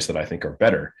in ways that I think are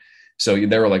better. So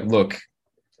they were like, look,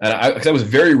 and I was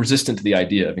very resistant to the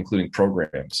idea of including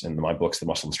programs in my books, The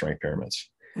Muscle and Strength Pyramids,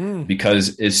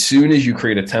 because as soon as you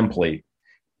create a template,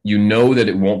 you know that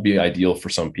it won't be ideal for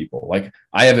some people. Like,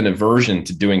 I have an aversion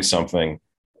to doing something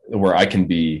where I can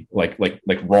be like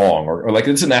wrong or like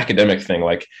it's an academic thing.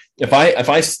 Like if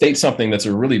I state something that's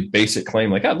a really basic claim,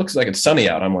 like, oh, it looks like it's sunny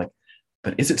out. I'm like,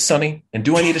 but is it sunny? And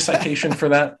do I need a citation for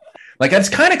that? Like, that's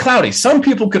kind of cloudy. Some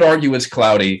people could argue it's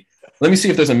cloudy. Let me see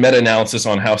if there's a meta-analysis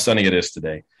on how sunny it is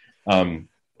today. And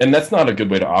that's not a good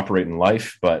way to operate in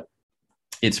life, but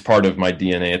it's part of my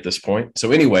DNA at this point.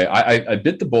 So anyway, I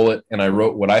bit the bullet and I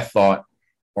wrote what I thought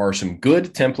are some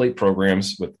good template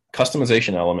programs with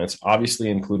customization elements, obviously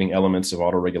including elements of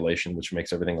auto-regulation, which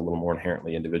makes everything a little more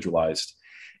inherently individualized.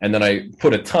 And then I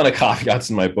put a ton of caveats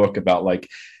in my book about, like,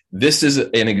 this is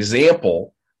an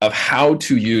example of how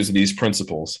to use these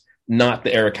principles, not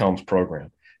the Eric Helms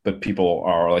program. But people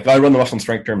are like, oh, I run the Muscle and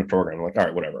Strength Pyramid program. I'm like, all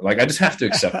right, whatever. Like, I just have to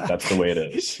accept that that's the way it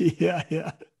is.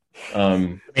 Yeah. I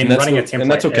mean, running a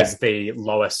template is the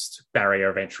lowest barrier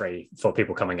of entry for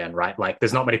people coming in, right? Like,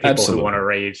 there's not many people who want to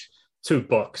read 2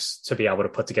 books to be able to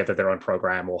put together their own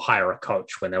program or hire a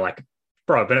coach when they're like,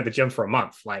 bro, I've been at the gym for a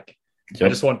month. Like, I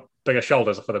just want bigger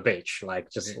shoulders for the beach.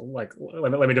 Like, just like,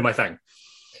 let me do my thing.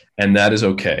 And that is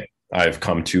okay. I've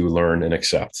come to learn and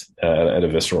accept at a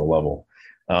visceral level.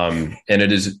 And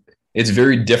it's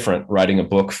very different writing a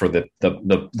book for the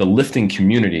lifting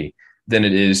community than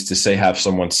it is to, say, have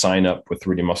someone sign up with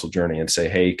 3D Muscle Journey and say,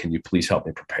 hey, can you please help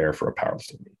me prepare for a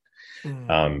powerlifting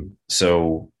meet?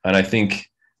 So, and I think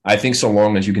so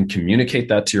long as you can communicate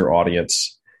that to your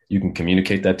audience, you can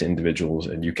communicate that to individuals,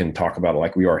 and you can talk about it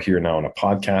like we are here now on a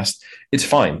podcast, it's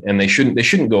fine. And they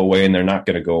shouldn't go away, and they're not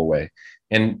going to go away.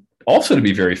 And also, to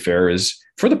be very fair, is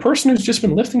for the person who's just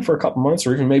been lifting for a couple months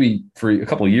or even maybe for a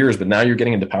couple of years, but now you're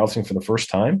getting into powerlifting for the first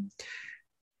time,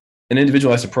 an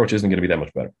individualized approach isn't going to be that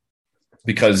much better,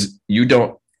 because you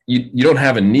don't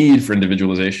have a need for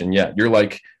individualization yet. You're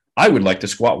like, I would like to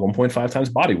squat 1.5 times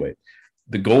body weight.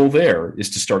 The goal there is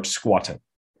to start squatting,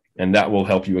 and that will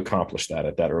help you accomplish that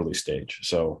at that early stage.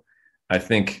 So I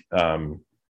think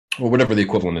or whatever the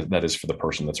equivalent that is for the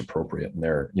person that's appropriate and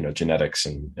their, genetics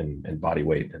and body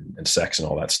weight and sex and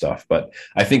all that stuff. But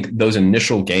I think those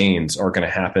initial gains are going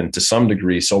to happen to some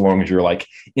degree, so long as you're like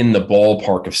in the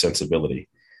ballpark of sensibility,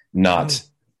 not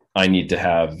I need to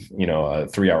have, a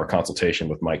 3-hour consultation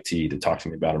with Mike T to talk to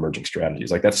me about emerging strategies.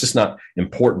 Like that's just not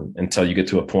important until you get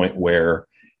to a point where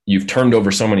you've turned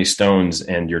over so many stones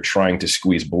and you're trying to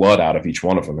squeeze blood out of each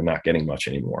one of them and not getting much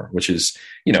anymore, which is,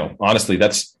 honestly,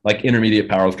 that's like intermediate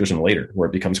powerlifters and later, where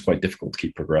it becomes quite difficult to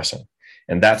keep progressing.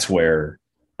 And that's where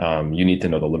you need to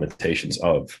know the limitations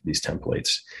of these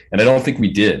templates. And I don't think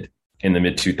we did in the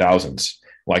mid 2000s.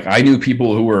 Like I knew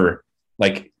people who were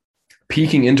like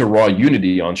peeking into raw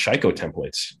unity on Shiko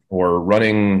templates or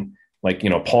running like,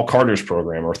 Paul Carter's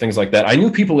program or things like that. I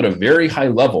knew people at a very high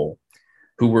level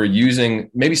who were using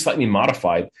maybe slightly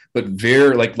modified, but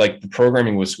very like the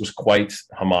programming was quite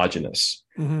homogenous,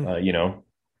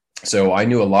 So I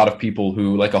knew a lot of people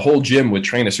who like a whole gym would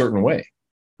train a certain way,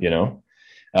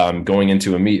 going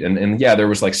into a meet. And yeah, there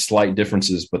was like slight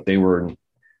differences, but they were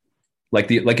like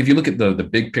if you look at the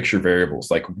big picture variables,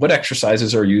 like what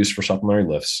exercises are used for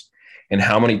supplementary lifts and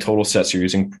how many total sets you're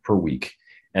using per week,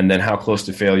 and then how close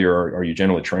to failure are you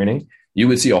generally training, you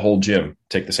would see a whole gym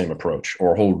take the same approach,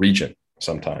 or a whole region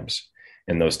sometimes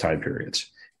in those time periods.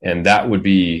 And that would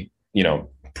be,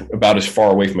 about as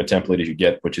far away from a template as you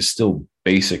get, which is still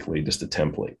basically just a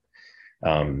template.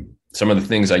 Some of the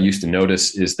things I used to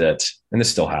notice is that, and this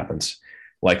still happens,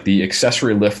 like the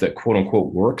accessory lift that quote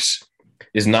unquote works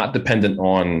is not dependent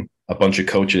on a bunch of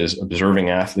coaches observing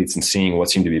athletes and seeing what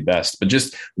seemed to be best, but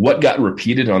just what got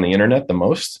repeated on the internet the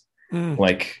most.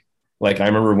 Like I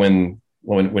remember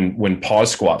when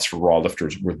pause squats for raw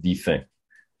lifters were the thing,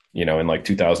 in like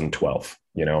 2012,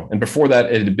 and before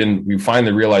that it had been, we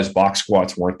finally realized box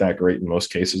squats weren't that great in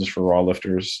most cases for raw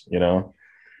lifters,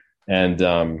 and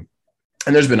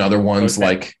there's been other ones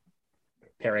like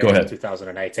period go ahead.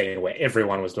 2018 where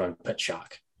everyone was doing pit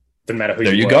shark. Didn't matter who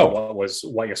there you you were, go.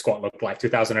 what your squat looked like.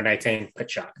 2018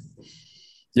 pit shark.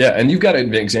 Yeah. And you've got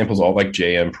examples of like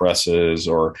JM presses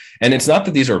and it's not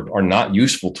that these are not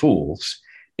useful tools.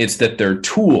 It's that they're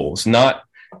tools, not,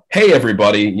 hey,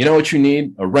 everybody, you know what you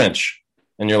need? A wrench.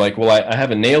 And you're like, well, I have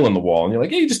a nail in the wall. And you're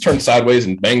like, hey, you just turn sideways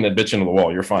and bang that bitch into the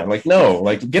wall. You're fine. Like, no,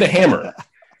 like get a hammer,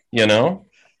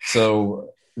 So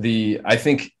I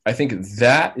think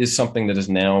that is something that is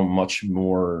now much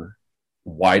more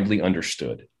widely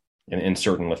understood in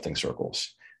certain lifting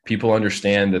circles. People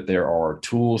understand that there are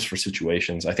tools for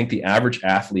situations. I think the average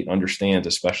athlete understands,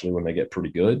 especially when they get pretty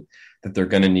good, that they're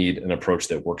going to need an approach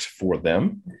that works for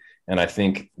them. And I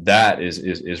think that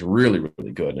is really,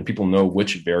 really good. And people know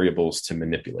which variables to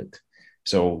manipulate.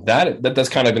 So that's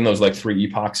kind of in those like three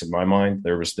epochs in my mind.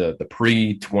 There was the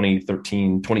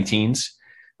pre-2013, 20 teens,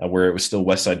 where it was still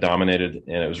Westside dominated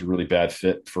and it was a really bad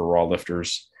fit for raw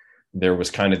lifters. There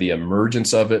was kind of the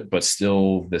emergence of it, but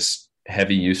still this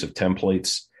heavy use of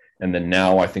templates. And then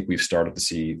now I think we've started to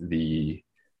see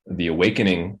the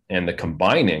awakening and the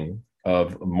combining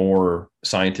of more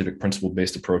scientific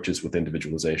principle-based approaches with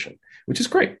individualization, which is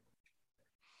great.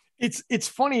 It's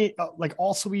funny, like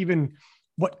also even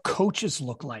what coaches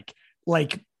look like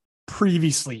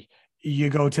previously you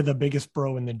go to the biggest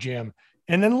bro in the gym,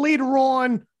 and then later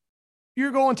on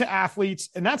you're going to athletes,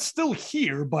 and that's still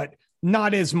here, but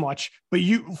not as much. But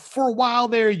for a while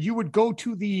there, you would go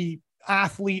to the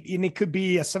athlete and it could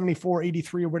be a 74,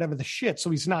 83 or whatever the shit. So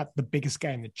he's not the biggest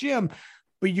guy in the gym,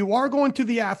 but you are going to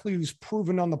the athlete who's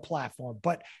proven on the platform.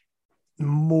 But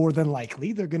more than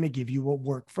likely, they're going to give you what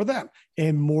worked for them.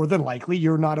 And more than likely,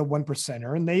 you're not a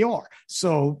 1%er and they are.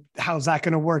 So how's that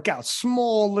going to work out?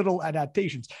 Small little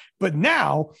adaptations. But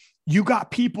now you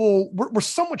got people, we're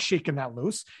somewhat shaking that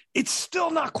loose. It's still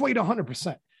not quite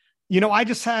 100%. I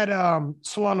just had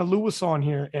Solana Lewis on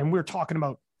here, and we were talking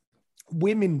about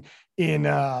women in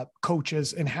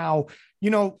coaches and how,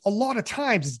 a lot of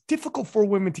times it's difficult for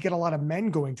women to get a lot of men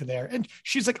going to there. And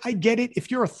she's like, I get it.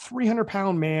 If you're a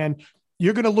 300-pound man,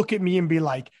 you're going to look at me and be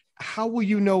like, how will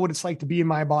you know what it's like to be in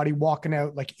my body, walking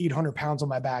out like 800 pounds on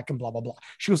my back and blah, blah, blah.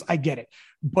 She goes, I get it.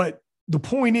 But the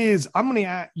point is, I'm going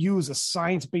to use a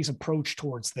science-based approach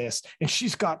towards this. And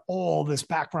she's got all this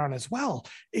background as well.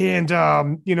 And,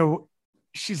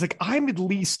 she's like, I'm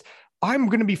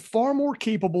going to be far more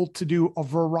capable to do a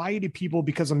variety of people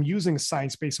because I'm using a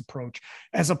science-based approach,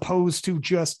 as opposed to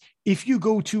just if you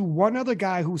go to one other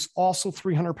guy who's also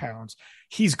 300 pounds,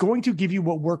 he's going to give you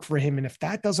what worked for him. And if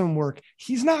that doesn't work,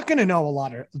 he's not going to know a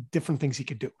lot of different things he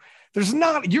could do.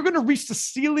 You're going to reach the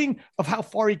ceiling of how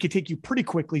far he could take you pretty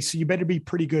quickly. So you better be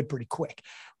pretty good, pretty quick.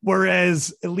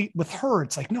 Whereas elite with her,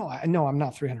 it's like, no, I'm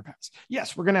not 300 pounds.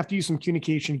 Yes, we're going to have to use some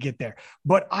communication to get there,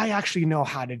 but I actually know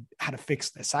how to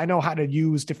fix this. I know how to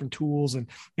use different tools and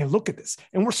look at this.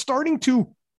 And we're starting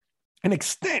to an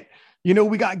extent,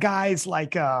 we got guys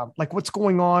like what's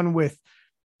going on with,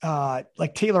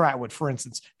 like Taylor Atwood, for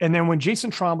instance. And then when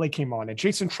Jason Tremblay came on, and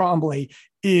Jason Tremblay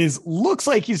looks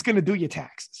like he's going to do your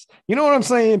taxes. You know what I'm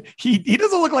saying? He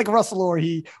doesn't look like Russell or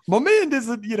my man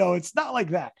doesn't, it's not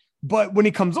like that. But when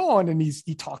he comes on and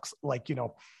he talks like,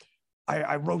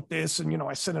 I wrote this and,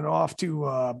 I sent it off to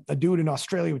a dude in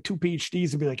Australia with 2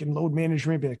 PhDs and be like in load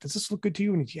management, be like, does this look good to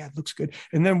you? And he's, yeah, it looks good.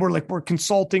 And then we're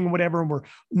consulting and whatever, and we're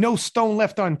no stone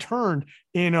left unturned.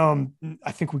 And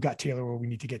I think we got Taylor where we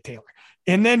need to get Taylor.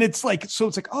 And then it's like,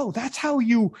 oh, that's how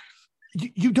you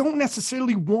don't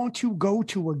necessarily want to go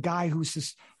to a guy who's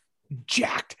just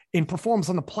jacked and performs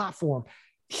on the platform.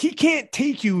 He can't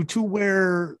take you to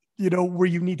where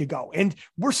you need to go. And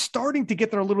we're starting to get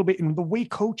there a little bit. And the way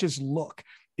coaches look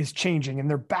is changing and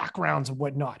their backgrounds and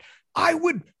whatnot. I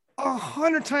would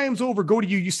 100 times over go to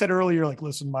you. You said earlier, like,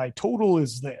 listen, my total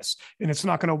is this, and it's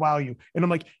not going to wow you. And I'm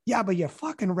like, yeah, but your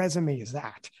fucking resume is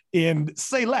that, and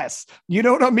say less. You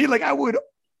know what I mean? Like, I would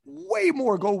way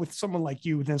more go with someone like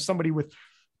you than somebody with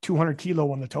 200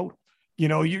 kilo on the total.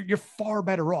 You're far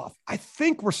better off. I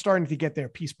think we're starting to get there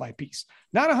piece by piece.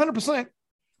 Not 100%.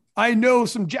 I know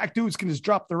some jack dudes can just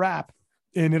drop their app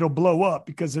and it'll blow up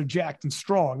because they're jacked and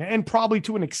strong, and probably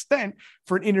to an extent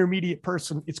for an intermediate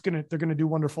person, they're going to do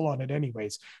wonderful on it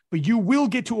anyways, but you will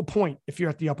get to a point if you're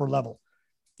at the upper level,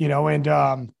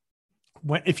 and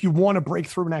if you want to break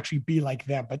through and actually be like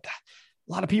them, but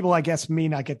a lot of people, I guess, may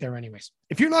not get there anyways.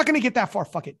 If you're not going to get that far,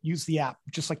 fuck it. Use the app.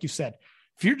 Just like you said,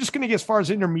 if you're just going to get as far as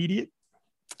intermediate,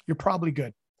 you're probably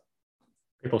good.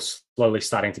 People slowly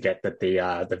starting to get that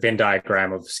the Venn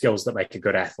diagram of skills that make a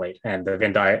good athlete and the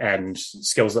and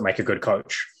skills that make a good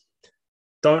coach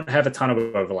don't have a ton of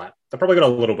overlap. They've probably got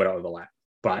a little bit of overlap,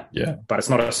 but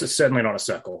it's certainly not a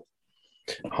circle.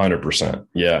 100%.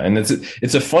 Yeah. And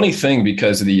it's a funny thing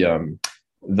because the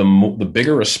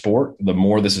bigger a sport, the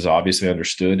more this is obviously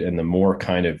understood and the more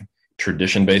kind of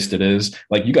tradition based it is.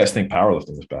 Like, you guys think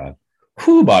powerlifting is bad.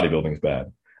 Bodybuilding is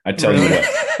bad. I tell you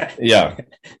what. Yeah.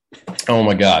 Oh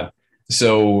my God.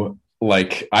 So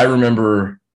like, I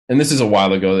remember, and this is a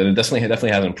while ago, and it definitely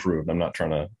hasn't improved. I'm not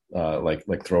trying to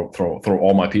throw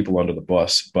all my people under the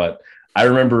bus, but I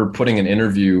remember putting an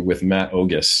interview with Matt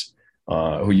Ogus,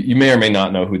 who you may or may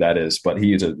not know who that is, but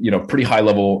he is a pretty high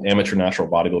level amateur natural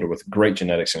bodybuilder with great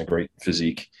genetics and a great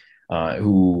physique.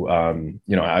 Who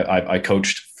I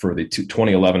coached for the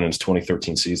 2011 and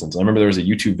 2013 seasons. I remember there was a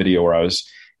YouTube video where I was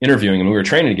interviewing and we were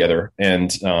training together,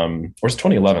 and or it's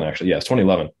 2011 actually. Yeah, it's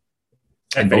 2011.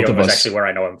 And both of us actually where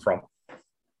I know him from.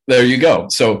 There you go.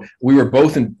 So we were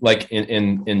both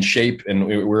in shape, and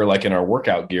we were like in our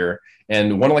workout gear.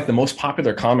 And one of like the most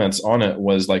popular comments on it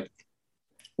was like,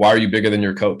 "Why are you bigger than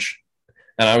your coach?"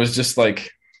 And I was just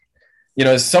like,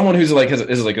 as someone who's like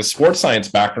is like a sports science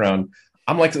background,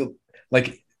 I'm like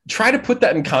try to put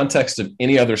that in context of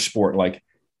any other sport. Like,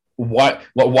 why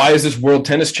is this world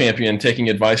tennis champion taking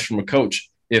advice from a coach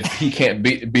if he can't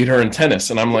beat her in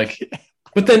tennis? And I'm like,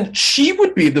 but then she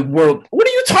would be the world. What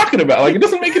are you talking about? Like, it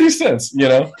doesn't make any sense,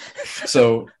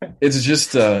 So it's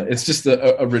just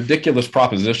a ridiculous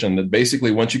proposition that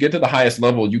basically once you get to the highest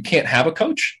level, you can't have a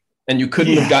coach, and you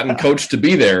couldn't have gotten coach to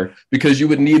be there because you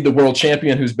would need the world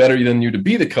champion who's better than you to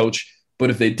be the coach. But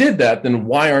if they did that, then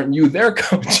why aren't you their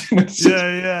coach?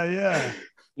 Yeah.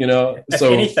 If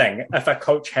anything, if a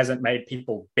coach hasn't made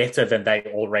people better than they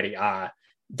already are,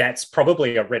 that's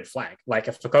probably a red flag. Like,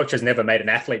 if a coach has never made an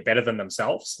athlete better than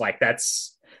themselves, like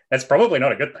that's probably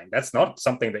not a good thing. That's not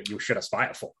something that you should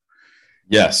aspire for.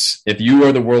 Yes. If you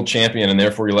are the world champion and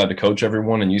therefore you're allowed to coach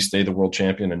everyone and you stay the world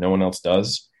champion and no one else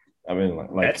does, I mean,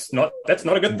 like that's not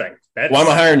a good thing. Why am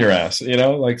I hiring your ass?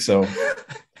 So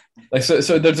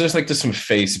so there's just some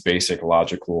basic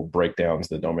logical breakdowns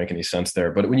that don't make any sense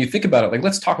there. But when you think about it, like,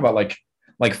 let's talk about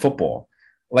like football.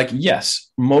 Like,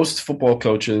 yes, most football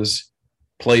coaches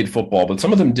played football, but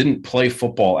some of them didn't play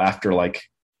football after like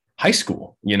high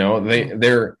school. No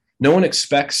one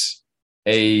expects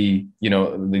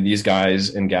these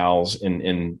guys and gals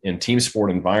in team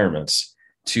sport environments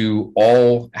to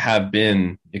all have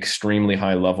been extremely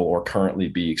high level or currently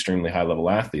be extremely high level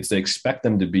athletes. They expect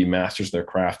them to be masters of their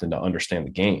craft and to understand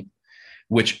the game.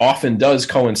 which often does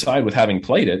coincide with having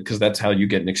played it, because that's how you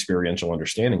get an experiential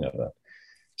understanding of it.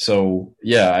 So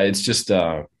yeah, it's just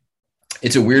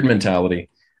it's a weird mentality.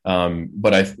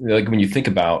 But I like when you think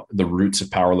about the roots of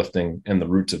powerlifting and the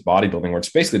roots of bodybuilding, where it's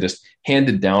basically just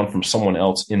handed down from someone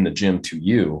else in the gym to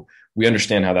you, we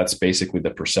understand how that's basically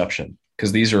the perception,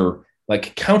 because these are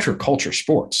like counterculture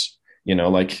sports.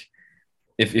 Like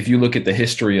if you look at the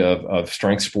history of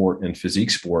strength sport and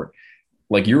physique sport,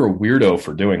 like you're a weirdo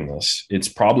for doing this. It's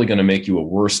probably going to make you a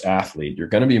worse athlete. You're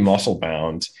going to be muscle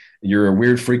bound. You're a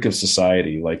weird freak of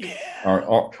society. Like,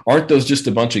 aren't those just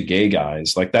a bunch of gay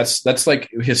guys? Like that's like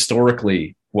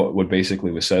historically what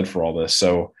basically was said for all this.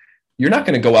 So you're not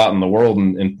going to go out in the world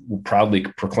and proudly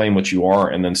proclaim what you are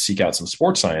and then seek out some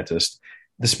sports scientists.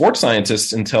 The sports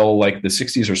scientists until like the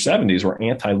 60s or 70s were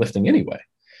anti-lifting anyway,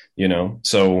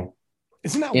 So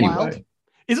isn't that wild?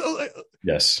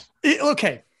 Yes.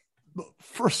 Okay.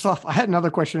 First off, I had another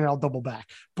question and I'll double back,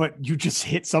 but you just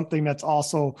hit something that's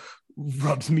also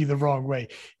rubs me the wrong way.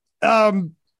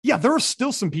 Yeah, there are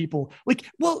still some people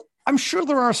I'm sure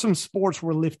there are some sports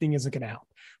where lifting isn't going to help,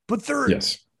 but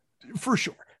yes, for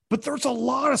sure. But there's a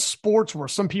lot of sports where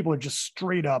some people are just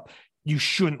straight up, you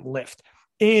shouldn't lift.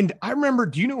 And I remember,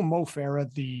 do you know Mo Farah,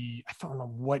 I don't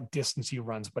know what distance he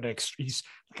runs, but he's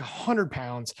like 100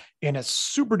 pounds and a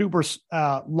super duper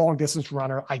long distance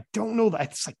runner. I don't know that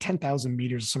it's like 10,000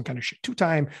 meters or some kind of shit.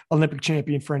 2-time Olympic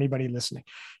champion for anybody listening.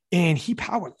 And he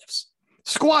power lifts,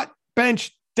 squat,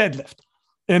 bench, deadlift.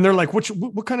 And they're like,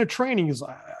 what kind of training is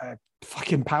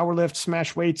fucking power lift,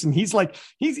 smash weights? And he's like,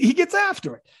 he gets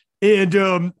after it.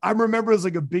 And I remember it was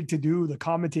like a big to-do, the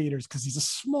commentators, because he's a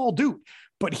small dude,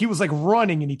 but he was like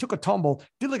running and he took a tumble,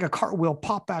 did like a cartwheel,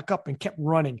 popped back up and kept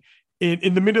running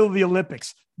in the middle of the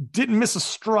Olympics. Didn't miss a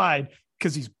stride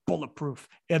because he's bulletproof.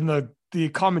 And the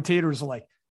commentators are like,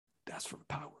 that's from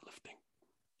powerlifting.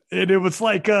 And it was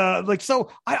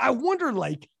so I wonder,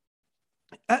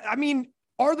 I mean,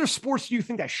 are there sports you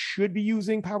think that should be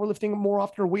using powerlifting more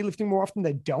often or weightlifting more often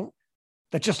that don't,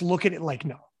 that just look at it like,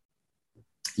 no?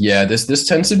 Yeah, this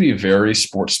tends to be very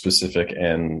sports specific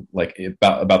and like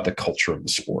about the culture of the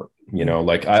sport.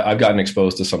 Like I've gotten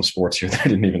exposed to some sports here that I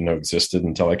didn't even know existed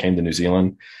until I came to New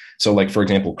Zealand. So like, for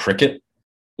example, cricket,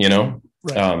 right.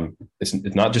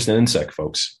 It's not just an insect,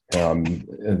 folks.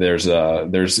 It's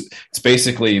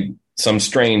basically some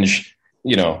strange,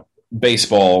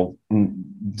 baseball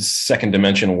second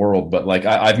dimension world. But like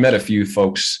I've met a few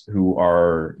folks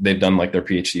they've done like their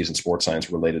PhDs in sports science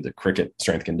related to cricket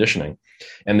strength conditioning.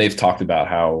 And they've talked about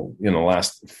how in the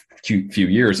last few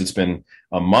years, it's been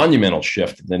a monumental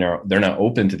shift. They're now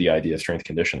open to the idea of strength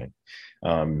conditioning.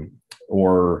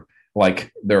 Or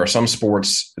like there are some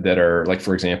sports that are like,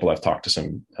 for example, I've talked to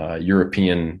some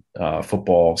European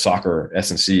football, soccer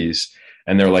S&Cs,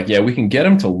 and they're like, yeah, we can get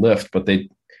them to lift, but they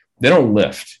don't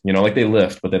lift, like they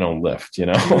lift, but they don't lift,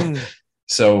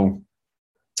 So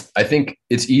I think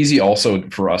it's easy also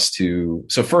for us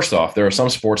so first off, there are some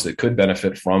sports that could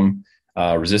benefit from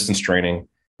resistance training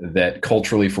that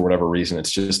culturally, for whatever reason,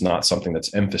 it's just not something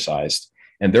that's emphasized.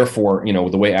 And therefore,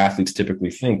 the way athletes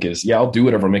typically think is, yeah, I'll do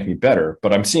whatever will make me better,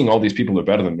 but I'm seeing all these people who are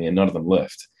better than me and none of them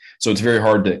lift. So it's very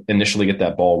hard to initially get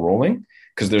that ball rolling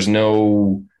because there's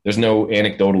no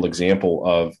anecdotal example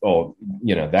of,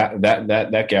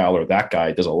 that gal or that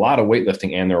guy does a lot of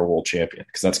weightlifting and they're a world champion.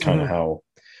 Because that's kind of how,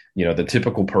 the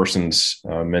typical person's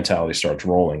mentality starts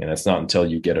rolling. And it's not until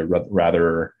you get a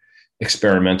rather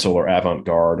experimental or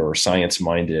avant-garde or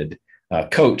science-minded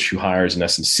coach who hires an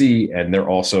S&C and they're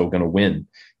also going to win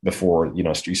before,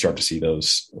 you start to see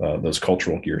those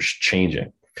cultural gears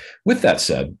changing. With that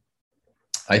said,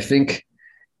 I think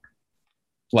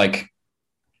like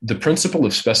the principle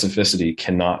of specificity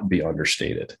cannot be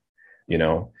understated,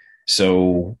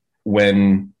 So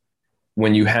when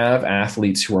you have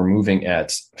athletes who are moving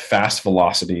at fast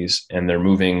velocities and they're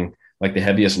moving like the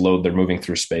heaviest load they're moving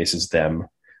through space is them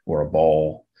or a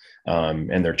ball,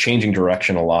 and they're changing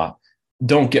direction a lot.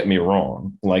 Don't get me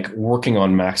wrong. Like working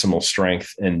on maximal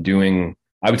strength and doing,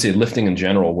 I would say lifting in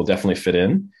general will definitely fit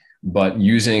in, but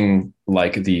using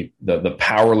like the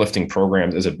powerlifting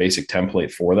programs as a basic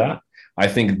template for that, I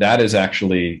think that's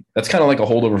kind of like a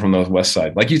holdover from those West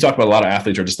Side. Like you talk about, a lot of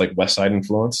athletes are just like West Side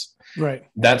influence. Right.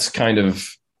 That's kind of,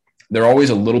 they're always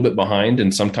a little bit behind.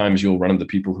 And sometimes you'll run into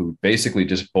people who basically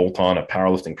just bolt on a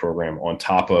powerlifting program on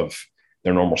top of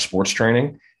their normal sports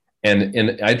training.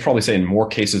 And I'd probably say in more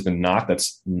cases than not,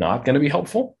 that's not going to be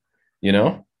helpful,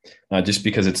 just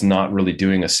because it's not really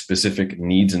doing a specific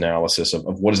needs analysis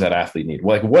of what does that athlete need?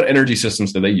 Like what energy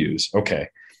systems do they use? Okay.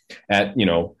 At,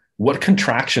 what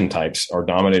contraction types are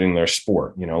dominating their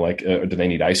sport? You know, like, do they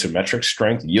need isometric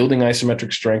strength, yielding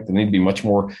isometric strength? They need to be much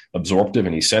more absorptive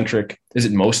and eccentric. Is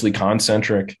it mostly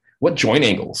concentric? What joint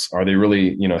angles are they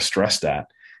really, stressed at?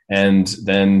 And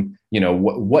then,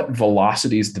 what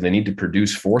velocities do they need to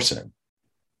produce force in?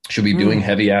 Should we be doing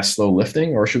heavy ass slow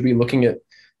lifting, or should we be looking at,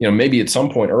 maybe at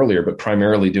some point earlier, but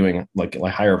primarily doing like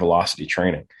higher velocity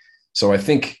training? So I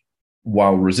think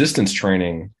while resistance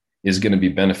training is going to be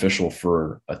beneficial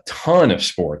for a ton of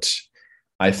sports,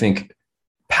 I think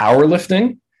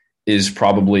powerlifting is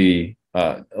probably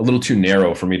a little too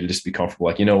narrow for me to just be comfortable.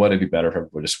 Like, it'd be better if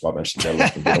everybody just squat, bench, and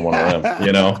deadlift and did one of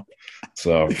them,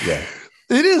 So, yeah.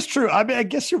 It is true. I mean, I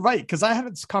guess you're right. Cause I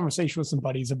had this conversation with some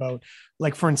buddies about,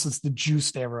 like, for instance, the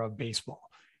juiced era of baseball.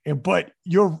 But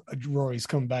Rory's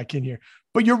coming back in here,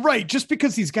 but you're right. Just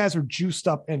because these guys are juiced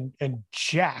up and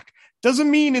jacked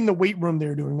doesn't mean in the weight room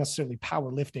they're doing necessarily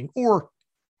powerlifting, or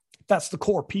that's the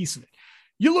core piece of it.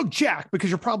 You look jacked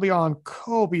because you're probably on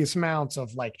copious amounts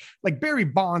of like Barry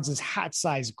Bonds' hat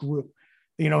size grew.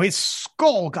 His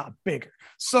skull got bigger.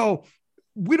 So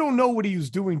we don't know what he was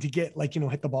doing to get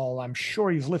hit the ball. I'm sure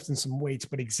he was lifting some weights,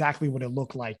 but exactly what it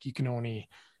looked like,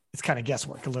 it's kind of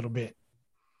guesswork a little bit.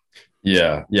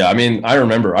 Yeah. I mean, I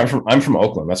remember I'm from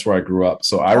Oakland. That's where I grew up.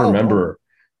 So I remember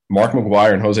Mark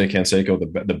McGwire and Jose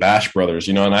Canseco, the Bash brothers,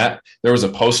 and there was a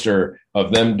poster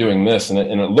of them doing this, and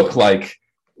it looked like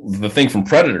the thing from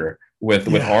Predator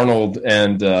with Arnold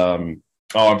and I'm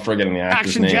forgetting the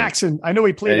actor's Action name. Jackson. I know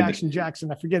he played Action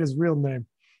Jackson. I forget his real name.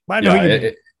 But I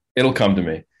know it'll come to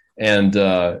me.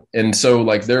 And so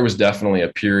like there was definitely a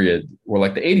period where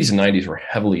like the 80s and 90s were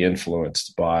heavily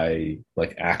influenced by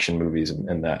like action movies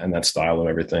and that style and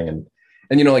everything. And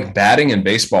like batting in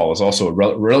baseball is also a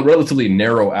relatively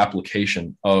narrow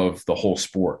application of the whole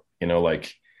sport. I don't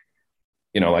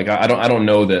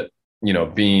know that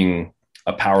being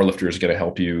a power lifter is going to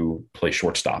help you play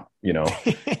shortstop.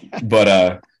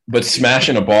 But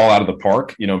smashing a ball out of the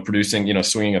park, producing,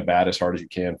 swinging a bat as hard as you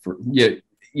can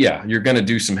you're going to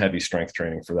do some heavy strength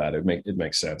training for that. It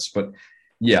makes sense. But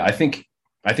yeah, I think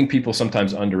people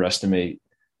sometimes underestimate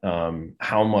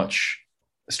how much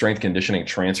strength conditioning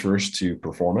transfers to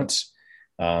performance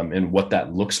and what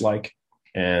that looks like.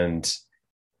 And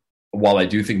while I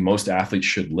do think most athletes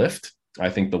should lift, I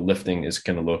think the lifting is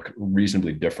going to look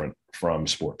reasonably different from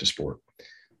sport to sport.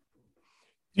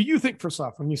 Do you think, first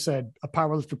off, when you said a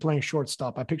powerlifter playing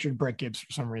shortstop, I pictured Brett Gibbs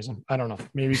for some reason. I don't know.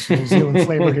 Maybe it's New Zealand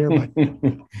flavor here, but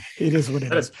it is what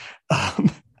it is.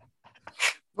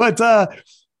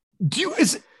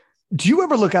 Do you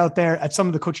ever look out there at some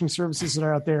of the coaching services that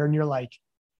are out there and you're like,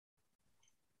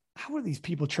 how are these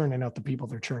people churning out the people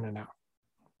they're churning out?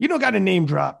 You don't got a name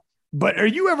drop, but are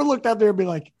you ever looked out there and be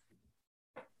like,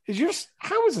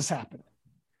 how is this happening?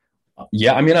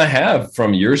 Yeah. I mean, I have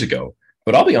from years ago,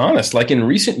 but I'll be honest, like in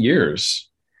recent years,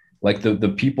 like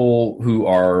the people who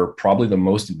are probably the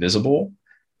most visible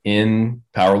in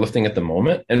powerlifting at the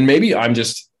moment, and maybe I'm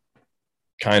just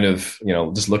kind of,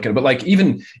 just looking, but like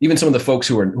even some of the folks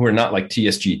who are not like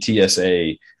TSG,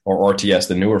 TSA or RTS,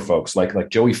 the newer folks, like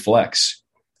Joey Flex,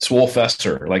 Swole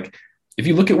Fester, like if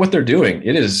you look at what they're doing,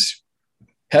 it is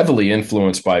heavily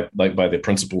influenced by the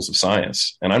principles of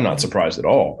science. And I'm not surprised at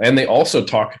all. And they also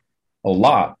talk a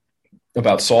lot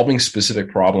about solving specific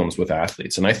problems with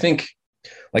athletes. And I think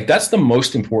like that's the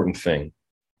most important thing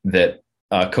that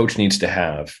a coach needs to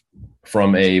have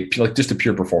from just a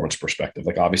pure performance perspective.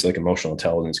 Like obviously like emotional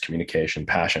intelligence, communication,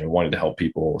 passion, and wanting to help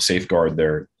people safeguard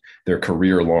their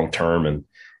career long-term and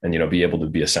be able to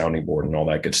be a sounding board and all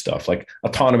that good stuff. Like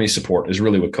autonomy support is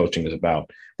really what coaching is about.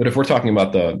 But if we're talking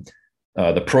about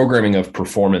the programming of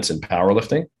performance in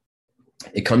powerlifting,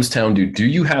 it comes down to, do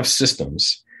you have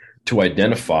systems to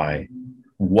identify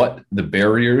what the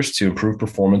barriers to improve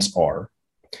performance are,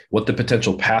 what the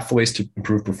potential pathways to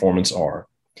improve performance are,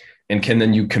 and can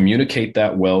then you communicate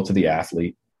that well to the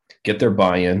athlete, get their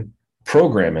buy-in,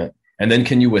 program it, and then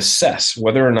can you assess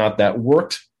whether or not that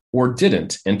worked or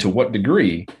didn't, and to what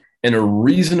degree, in a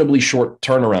reasonably short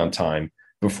turnaround time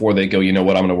before they go, I'm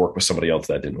going to work with somebody else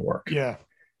that didn't work. Yeah.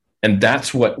 And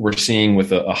that's what we're seeing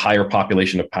with a higher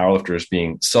population of powerlifters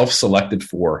being self-selected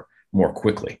for more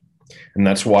quickly. And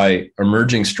that's why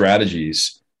emerging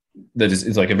strategies, that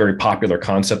is like a very popular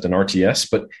concept in RTS,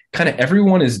 but kind of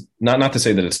everyone is not to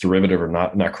say that it's derivative or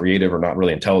not creative or not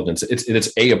really intelligence. It's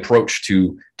a approach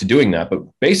to doing that. But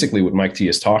basically what Mike T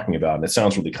is talking about, and it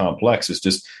sounds really complex, is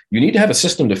just you need to have a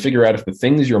system to figure out if the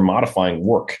things you're modifying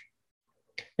work.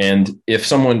 And if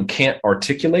someone can't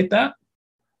articulate that,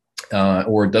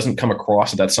 or it doesn't come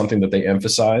across that that's something that they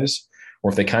emphasize,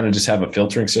 or if they kind of just have a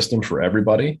filtering system for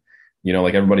everybody,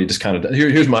 Like everybody just kind of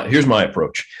here's my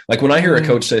approach. Like when I hear a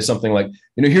coach say something like,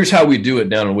 here's how we do it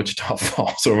down in Wichita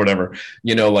Falls or whatever,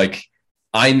 like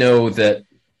I know that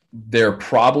they're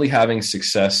probably having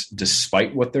success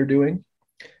despite what they're doing,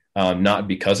 not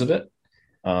because of it.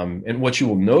 And what you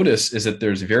will notice is that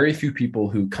there's very few people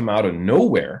who come out of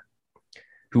nowhere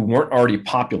who weren't already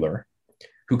popular,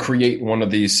 who create one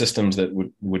of these systems that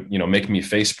would make me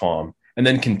facepalm and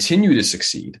then continue to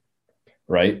succeed,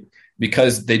 right?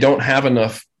 Because they don't have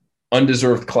enough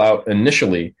undeserved clout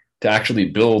initially to actually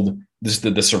build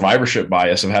the survivorship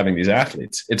bias of having these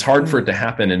athletes. It's hard for it to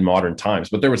happen in modern times,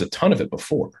 but there was a ton of it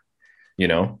before,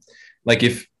 like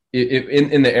if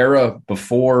in the era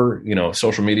before,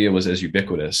 social media was as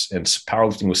ubiquitous and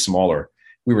powerlifting was smaller,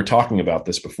 we were talking about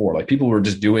this before, like people were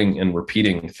just doing and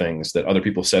repeating things that other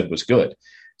people said was good.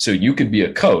 So you could be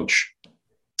a coach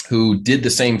who did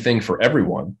the same thing for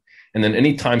everyone. And then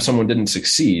anytime someone didn't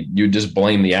succeed, you'd just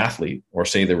blame the athlete or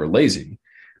say they were lazy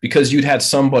because you'd had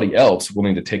somebody else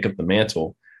willing to take up the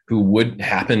mantle who would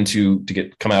happen to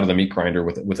come out of the meat grinder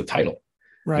with a title,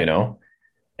 right.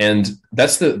 And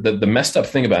that's the messed up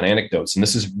thing about anecdotes. And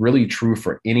this is really true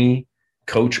for any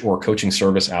coach or coaching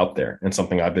service out there. And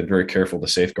something I've been very careful to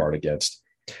safeguard against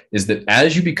is that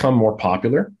as you become more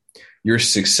popular, your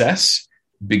success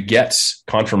begets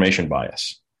confirmation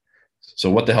bias. So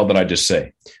what the hell did I just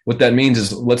say? What that means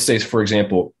is, let's say, for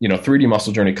example, 3D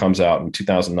Muscle Journey comes out in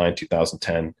 2009,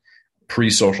 2010,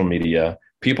 pre-social media.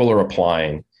 People are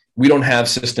applying. We don't have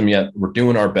system yet. We're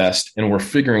doing our best, and we're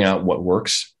figuring out what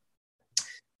works.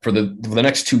 For the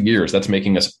next 2 years, that's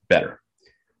making us better.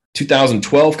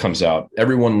 2012 comes out.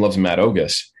 Everyone loves Matt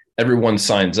Ogus. Everyone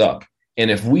signs up. And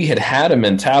if we had a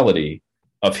mentality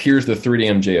of here's the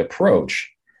 3DMJ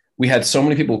approach, we had so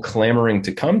many people clamoring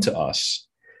to come to us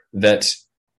that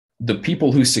the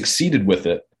people who succeeded with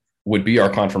it would be our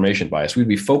confirmation bias. We'd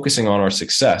be focusing on our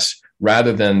success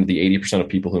rather than the 80% of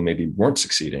people who maybe weren't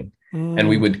succeeding. And then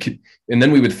we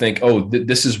would think, oh,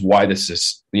 this is why this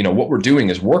is, what we're doing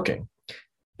is working.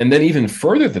 And then even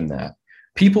further than that,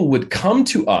 people would come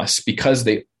to us because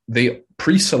they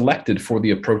pre-selected for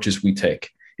the approaches we take.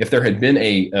 If there had been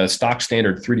a stock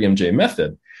standard 3DMJ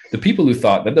method, the people who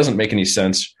thought that doesn't make any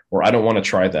sense, or I don't want to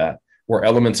try that, or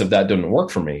elements of that didn't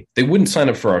work for me, they wouldn't sign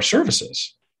up for our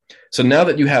services. So now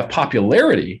that you have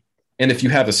popularity, and if you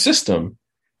have a system,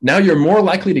 now you're more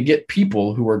likely to get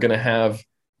people who are going to have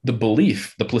the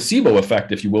belief, the placebo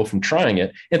effect, if you will, from trying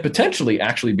it, and potentially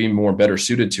actually be better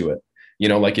suited to it.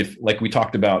 Like we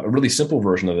talked about, a really simple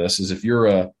version of this is if you're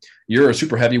a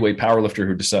super heavyweight powerlifter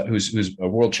who's a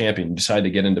world champion, you decide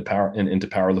to get into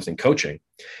powerlifting coaching,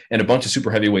 and a bunch of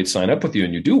super heavyweights sign up with you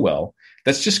and you do well,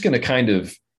 that's just going to kind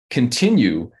of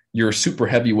continue your super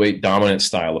heavyweight dominant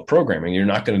style of programming. You're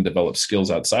not going to develop skills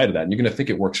outside of that. And you're going to think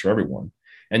it works for everyone.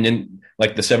 And then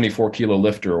like the 74 kilo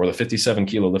lifter or the 57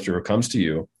 kilo lifter who comes to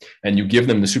you and you give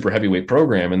them the super heavyweight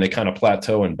program and they kind of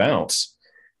plateau and bounce,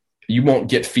 you won't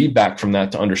get feedback from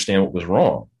that to understand what was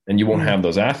wrong. And you won't have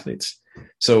those athletes.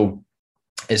 So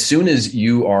as soon as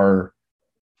you are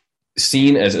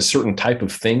seen as a certain type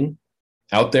of thing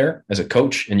out there as a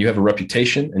coach and you have a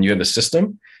reputation and you have a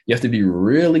system, you have to be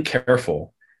really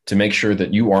careful to make sure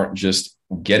that you aren't just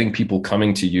getting people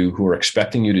coming to you who are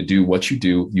expecting you to do what you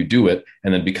do it.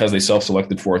 And then because they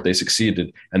self-selected for it, they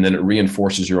succeeded. And then it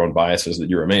reinforces your own biases that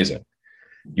you're amazing.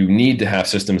 You need to have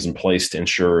systems in place to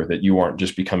ensure that you aren't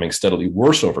just becoming steadily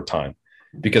worse over time.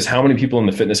 Because how many people in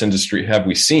the fitness industry have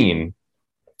we seen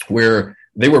where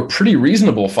they were pretty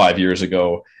reasonable 5 years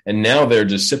ago, and now they're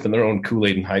just sipping their own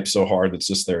Kool-Aid and hype so hard it's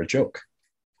just they're a joke.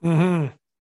 Yeah,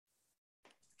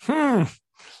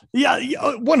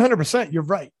 100%. You're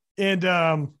right.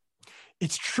 And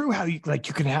it's true how you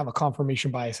can have a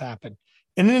confirmation bias happen.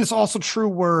 And then it's also true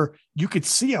where you could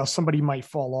see how somebody might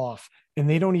fall off and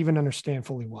they don't even understand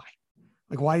fully why.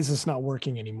 Like, why is this not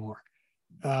working anymore?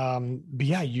 But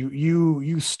yeah,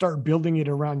 you start building it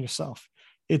around yourself.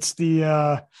 It's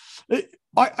I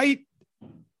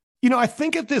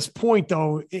think at this point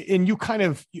though, and you kind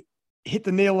of hit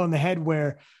the nail on the head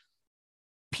where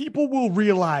people will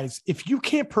realize if you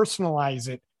can't personalize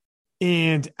it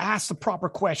and ask the proper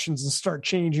questions and start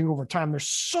changing over time, there's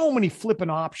so many flipping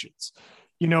options.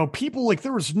 People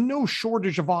there was no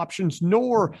shortage of options,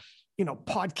 nor,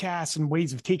 podcasts and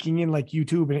ways of taking in like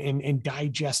YouTube and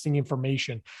digesting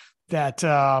information that,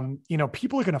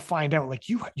 people are going to find out like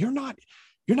you're not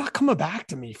coming back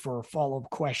to me for follow-up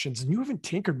questions and you haven't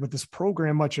tinkered with this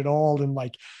program much at all. And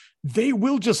like, they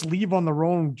will just leave on their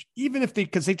own, even if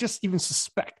because they just even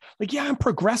suspect like, yeah, I'm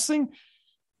progressing,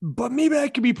 but maybe I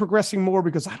could be progressing more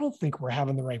because I don't think we're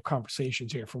having the right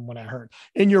conversations here from what I heard.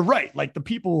 And you're right. Like the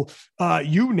people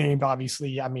you named,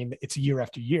 obviously, I mean, it's year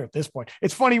after year at this point.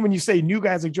 It's funny when you say new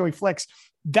guys like Joey Flex,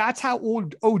 that's how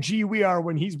old OG we are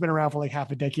when he's been around for like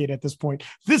half a decade at this point.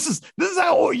 This is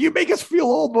how you make us feel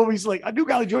old, but he's like a new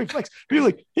guy like Joey Flex. You're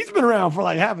like, he's been around for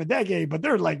like half a decade, but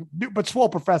they're like, but Swole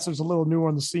Professor's a little newer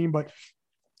on the scene. But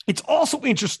it's also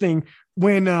interesting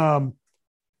when,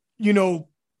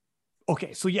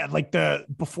 okay, so yeah, like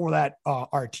before that,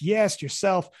 RTS,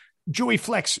 yourself, Joey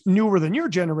Flex, newer than your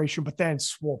generation, but then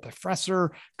Swole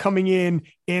Professor coming in,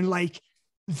 and like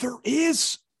there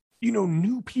is,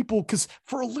 new people, because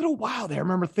for a little while there, I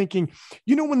remember thinking,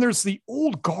 when there's the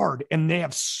old guard and they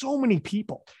have so many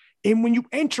people, and when you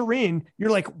enter in, you're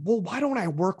like, well, why don't I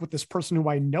work with this person who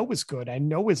I know is good, I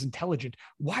know is intelligent?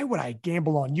 Why would I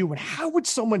gamble on you? And how would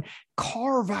someone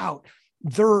carve out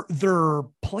their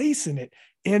place in it?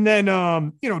 And then,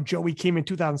 Joey came in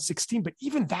 2016, but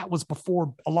even that was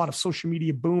before a lot of social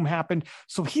media boom happened.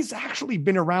 So he's actually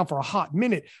been around for a hot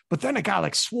minute. But then a guy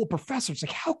like Swole Professor, it's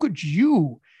like, how could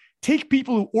you take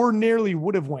people who ordinarily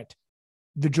would have went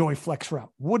the Joey Flex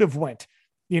route, would have went,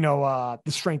 the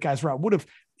strength guys route, would have,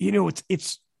 it's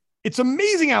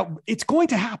amazing how it's going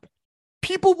to happen.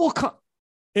 People will come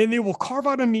and they will carve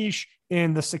out a niche,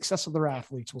 and the success of their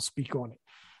athletes will speak on it.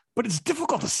 But it's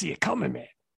difficult to see it coming, man.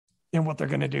 And what they're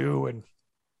going to do. And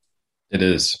it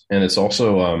is. And it's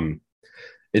also,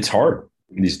 it's hard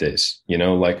these days,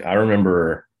 like I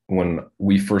remember when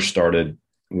we first started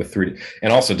with 3D,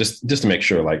 and also just to make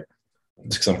sure, like,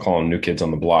 just because I'm calling new kids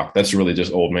on the block, that's really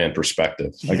just old man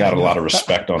perspective. I got a lot of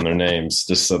respect on their names,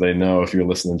 just so they know if you're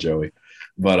listening, Joey.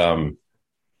 But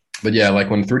yeah, like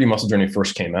when 3D Muscle Journey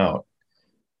first came out,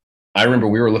 I remember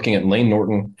we were looking at Lane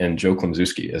Norton and Joe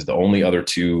Klimczewski as the only other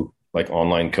two like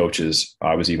online coaches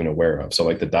I was even aware of. So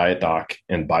like the Diet Doc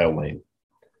and BioLane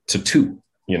to two,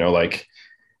 like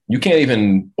you can't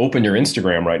even open your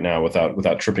Instagram right now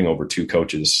without tripping over two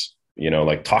coaches,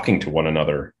 like talking to one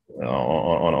another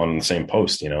on the same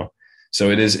post, So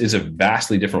it is a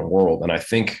vastly different world. And I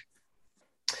think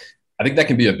that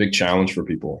can be a big challenge for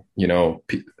people.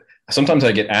 Sometimes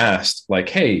I get asked like,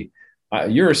 hey,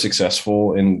 you're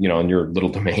successful in your little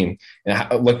domain.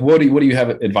 And like, what do you have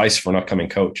advice for an upcoming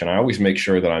coach? And I always make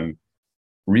sure that I'm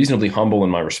reasonably humble in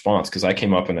my response, because I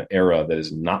came up in an era that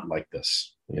is not like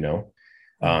this,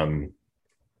 and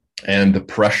the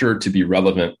pressure to be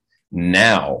relevant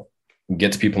now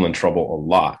gets people in trouble a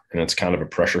lot. And it's kind of a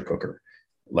pressure cooker.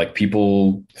 Like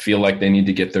people feel like they need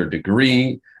to get their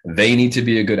degree. They need to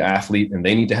be a good athlete, and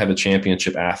they need to have a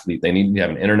championship athlete. They need to have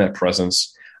an internet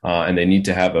presence. And they need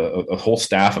to have a whole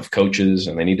staff of coaches,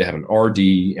 and they need to have an RD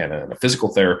and a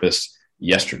physical therapist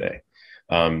yesterday.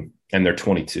 And they're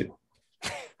 22.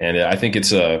 And I think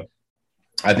it's a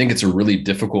really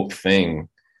difficult thing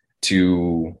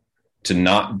to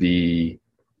not be,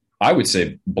 I would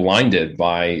say, blinded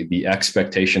by the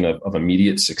expectation of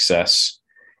immediate success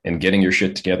and getting your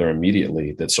shit together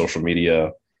immediately that social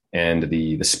media and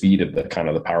the speed of the kind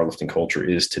of the powerlifting culture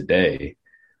is today.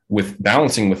 With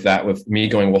balancing with that, with me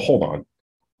going, well, hold on,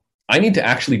 I need to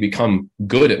actually become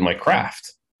good at my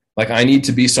craft. Like I need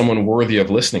to be someone worthy of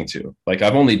listening to. Like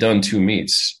I've only done 2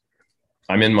 meets.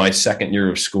 I'm in my second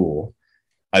year of school.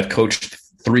 I've coached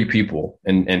 3 people,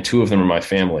 and 2 of them are my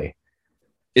family.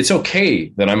 It's okay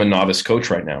that I'm a novice coach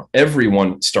right now.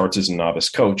 Everyone starts as a novice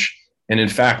coach. And in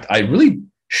fact, I really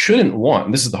shouldn't want,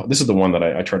 and this is the one that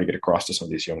I try to get across to some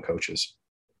of these young coaches.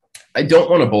 I don't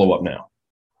want to blow up now.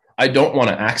 I don't want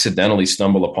to accidentally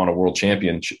stumble upon a world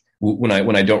championship when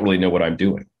I don't really know what I'm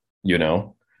doing.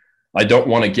 I don't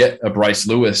want to get a Bryce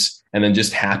Lewis and then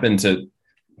just happen to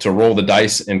roll the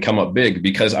dice and come up big,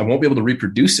 because I won't be able to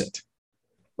reproduce it.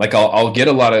 Like I'll get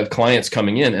a lot of clients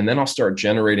coming in, and then I'll start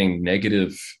generating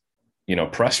negative,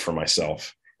 press for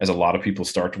myself, as a lot of people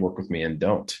start to work with me and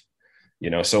don't.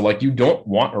 So like you don't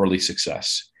want early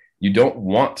success. You don't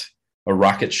want a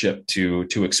rocket ship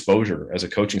to exposure as a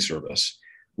coaching service.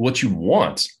 What you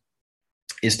want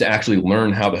is to actually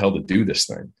learn how the hell to do this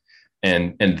thing,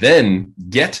 and then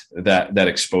get that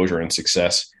exposure and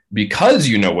success because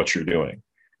you know what you're doing,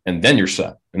 and then you're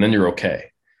set, and then you're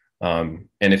okay. And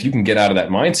if you can get out of that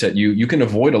mindset, you can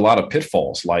avoid a lot of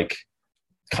pitfalls, like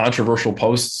controversial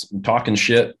posts, talking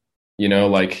shit,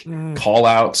 call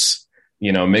outs,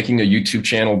 making a YouTube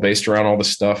channel based around all the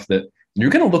stuff that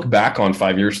you're going to look back on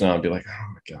 5 years now and be like,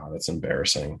 oh my God, that's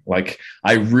embarrassing. Like,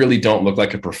 I really don't look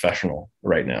like a professional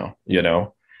right now,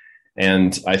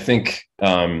 And I think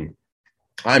I'm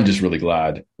just really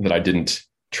glad that I didn't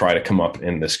try to come up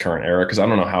in this current era, because I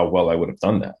don't know how well I would have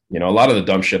done that. A lot of the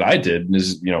dumb shit I did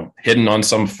is, hidden on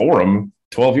some forum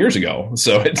 12 years ago.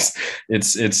 So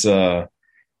it's a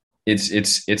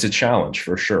challenge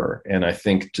for sure. And I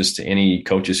think just to any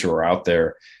coaches who are out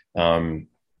there,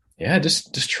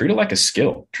 just treat it like a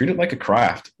skill, treat it like a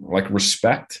craft, like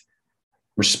respect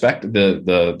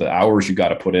the hours you got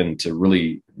to put in to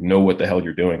really know what the hell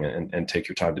you're doing and take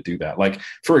your time to do that. Like,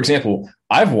 for example,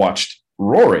 I've watched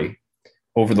Rory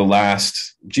over the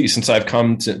last, since I've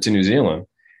come to New Zealand,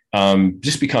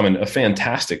 just becoming a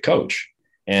fantastic coach.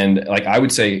 And like, I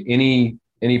would say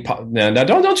now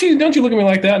don't you look at me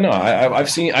like that. No, I've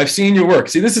seen your work.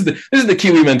 See, this is the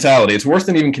Kiwi mentality. It's worse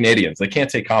than even Canadians. They can't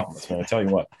take compliments, man. I tell you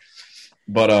what.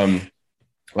 But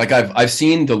like I've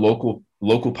seen the local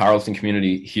powerlifting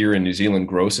community here in New Zealand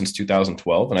grow since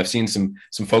 2012, and I've seen some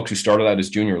folks who started out as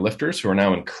junior lifters who are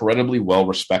now incredibly well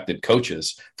respected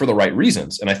coaches for the right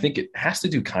reasons. And I think it has to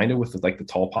do kind of with like the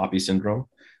tall poppy syndrome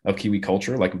of Kiwi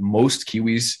culture. Like, most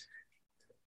Kiwis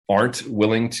aren't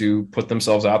willing to put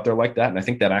themselves out there like that, and I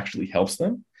think that actually helps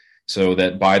them, so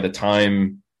that by the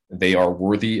time they are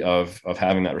worthy of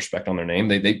having that respect on their name,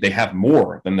 they have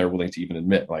more than they're willing to even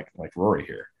admit, like Rory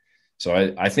here.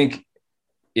 So I think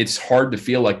it's hard to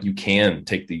feel like you can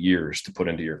take the years to put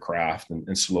into your craft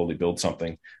and slowly build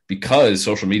something, because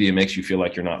social media makes you feel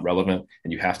like you're not relevant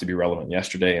and you have to be relevant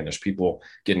yesterday. And there's people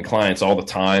getting clients all the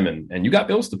time, and you got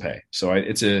bills to pay. So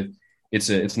it's a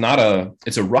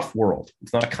rough world.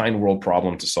 It's not a kind world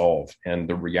problem to solve. And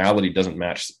the reality doesn't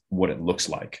match what it looks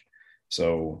like.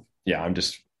 So yeah,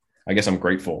 I guess I'm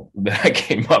grateful that I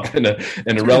came up in a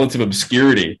relative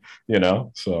obscurity,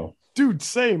 so. Dude,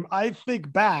 same. I think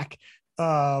back,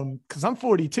 because I'm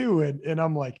 42 and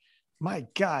I'm like, my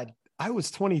God, I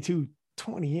was 22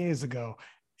 20 years ago,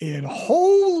 and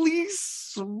holy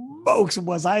smokes,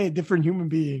 was I a different human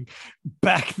being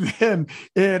back then.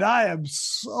 And I am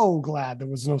so glad there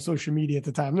was no social media at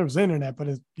the time. There was internet, but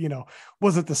it,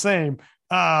 wasn't the same.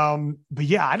 But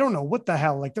yeah, I don't know what the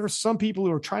hell. Like, there are some people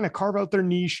who are trying to carve out their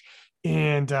niche,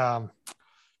 and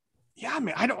yeah, I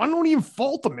mean, I don't even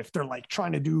fault them if they're like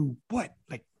trying to do like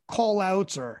call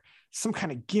outs or some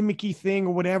kind of gimmicky thing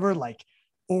or whatever, like,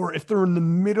 or if they're in the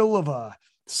middle of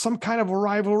some kind of a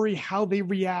rivalry, how they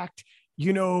react,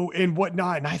 and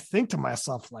whatnot. And I think to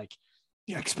myself, like,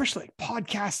 especially like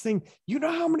podcasting,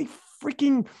 how many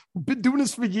freaking been doing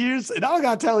this for years. And I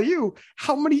gotta tell you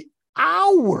how many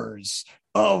hours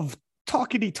of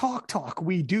talkity talk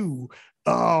we do.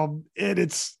 And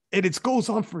it goes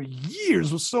on for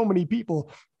years with so many people.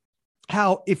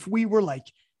 How if we were like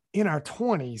in our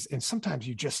 20s, and sometimes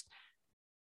you just,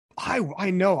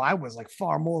 I know I was like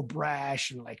far more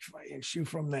brash and like shoot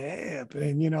from the hip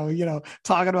and,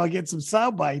 talking about getting some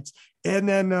sound bites. And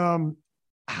then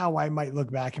how I might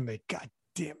look back and be like, God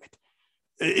damn it.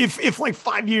 If like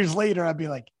 5 years later, I'd be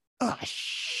like, oh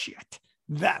shit,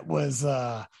 that was,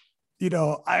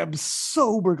 I'm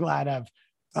super glad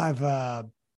I've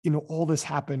all this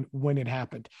happened when it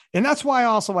happened. And that's why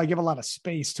also I give a lot of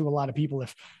space to a lot of people.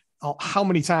 How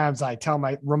many times I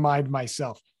remind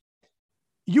myself,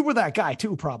 you were that guy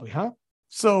too, probably, huh?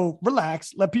 So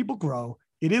relax, let people grow.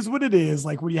 It is what it is.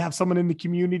 Like, when you have someone in the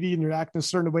community and you're acting a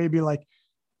certain way, be like,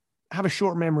 have a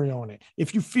short memory on it.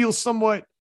 If you feel somewhat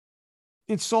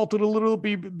insulted a little,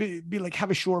 be like,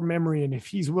 have a short memory. And if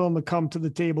he's willing to come to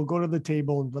the table, go to the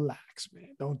table and relax,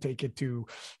 man. Don't take it too,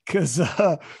 because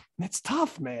it's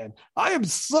tough, man. I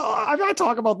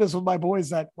talk about this with my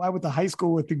boys that I went to high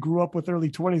school with and grew up with,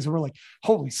 early 20s. And we're like,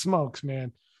 holy smokes,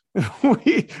 man.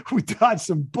 we dodged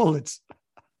some bullets.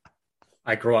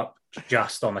 I grew up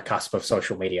just on the cusp of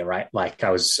social media, right? Like, I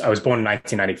was born in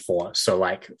 1994. So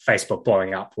like Facebook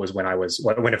blowing up was when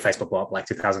did Facebook blow up? Like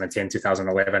 2010,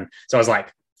 2011. So I was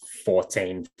like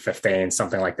 14, 15,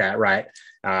 something like that, right?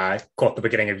 Caught the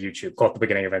beginning of YouTube, caught the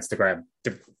beginning of Instagram,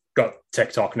 got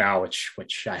TikTok now,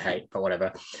 which I hate, but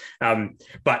whatever.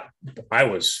 But I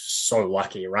was so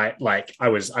lucky, right? Like, I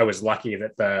was lucky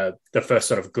that the first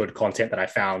sort of good content that I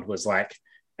found was like,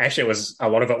 actually, it was a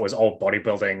lot of it was old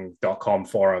bodybuilding.com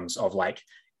forums of like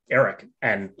Eric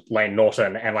and Lane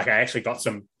Norton. And like, I actually got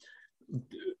some,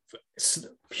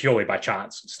 purely by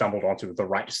chance, stumbled onto the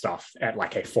right stuff at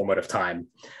like a formative time,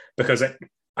 because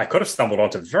I could have stumbled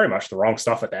onto very much the wrong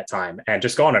stuff at that time and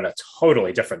just gone in a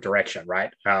totally different direction,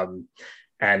 right?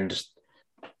 And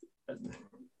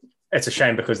it's a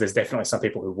shame, because there's definitely some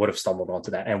people who would have stumbled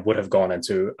onto that and would have gone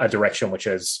into a direction which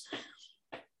is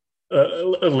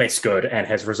less good and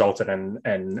has resulted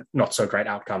in not so great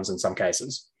outcomes in some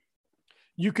cases.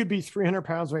 You could be 300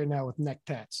 pounds right now with neck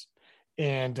tats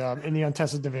and in the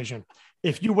untested division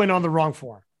if you went on the wrong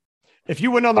form. If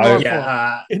you went on the wrong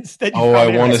instead, you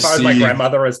I want to as far see. as my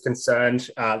grandmother is concerned,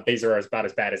 these are about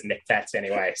as bad as Nick Tats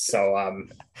anyway. So,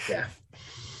 yeah.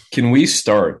 Can we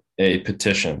start a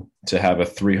petition to have a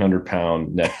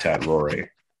 300-pound neck tat Rory?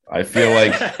 I feel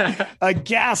like a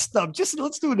gas stub. Just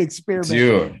let's do an experiment,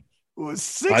 dude.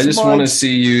 I just want to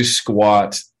see you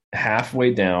squat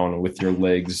halfway down with your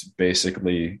legs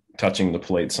basically touching the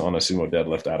plates on a sumo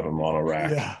deadlift out of a mono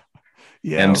rack. Yeah.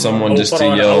 Yeah, and someone just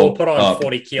to yell put on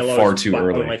 40 kilos far too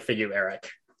early. Only for you, Eric.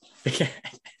 I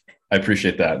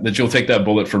appreciate that you'll take that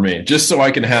bullet for me, just so I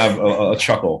can have a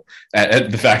chuckle at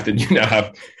the fact that you now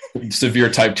have severe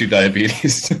type 2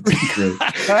 diabetes.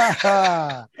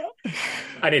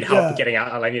 I need help getting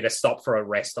out. I need to stop for a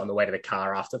rest on the way to the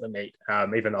car after the meet,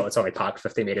 even though it's only parked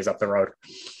 50 meters up the road.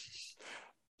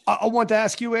 I want to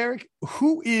ask you, Eric,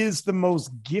 who is the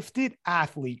most gifted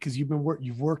athlete? Because you've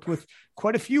worked with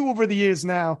quite a few over the years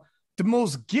now. The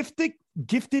most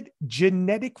gifted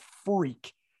genetic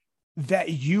freak that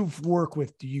you've worked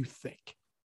with, do you think?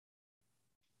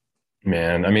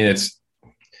 Man, I mean, it's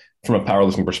from a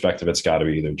powerlifting perspective, it's got to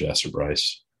be either Jess or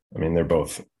Bryce. I mean, they're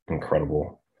both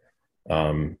incredible.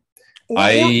 Anyone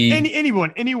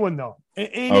though,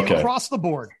 across the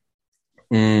board.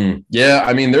 Yeah,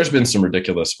 I mean, there's been some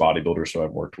ridiculous bodybuilders who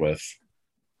I've worked with.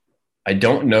 I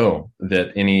don't know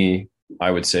that any,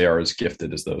 I would say, are as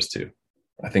gifted as those two.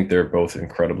 I think they're both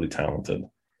incredibly talented.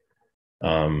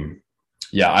 To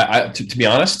be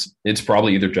honest, it's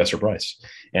probably either Jess or Bryce.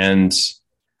 And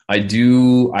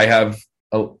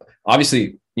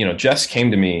obviously, Jess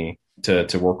came to me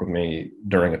to work with me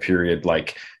during a period,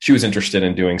 like she was interested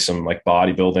in doing some like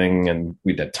bodybuilding, and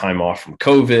we'd had time off from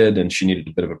COVID and she needed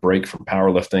a bit of a break from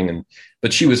powerlifting.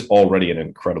 But she was already an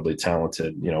incredibly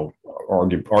talented,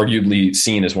 arguably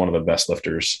seen as one of the best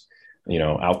lifters,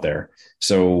 out there.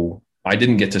 So I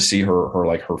didn't get to see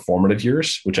her formative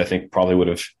years, which I think probably would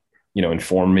have,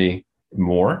 informed me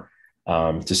more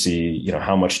to see,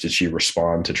 how much did she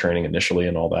respond to training initially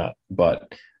and all that.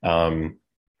 But I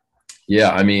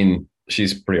mean,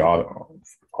 she's pretty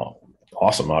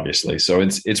awesome, obviously. So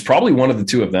it's probably one of the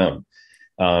two of them.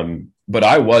 But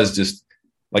I was just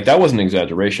like, that wasn't an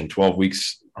exaggeration. 12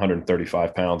 weeks,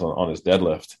 135 pounds on his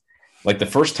deadlift. Like the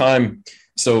first time.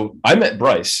 So I met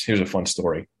Bryce. Here's a fun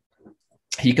story.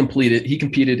 He competed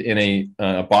in a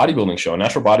bodybuilding show, a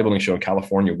natural bodybuilding show in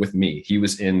California with me. He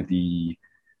was in the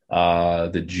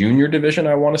junior division,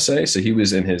 I want to say. So he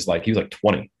was in he was like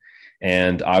 20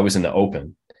 and I was in the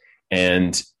open.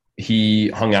 And he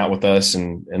hung out with us,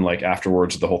 and like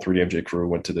afterwards, the whole 3DMJ crew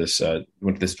went to this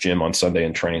gym on Sunday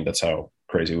and trained. That's how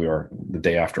crazy we are. The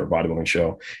day after a bodybuilding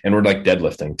show, and we're like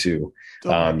deadlifting too.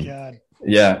 Oh my God.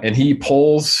 Yeah, and he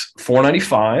pulls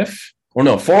 405,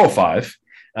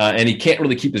 and he can't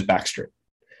really keep his back straight.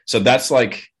 So that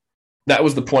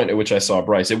was the point at which I saw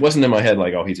Bryce. It wasn't in my head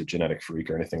like, oh, he's a genetic freak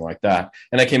or anything like that.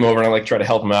 And I came over and I tried to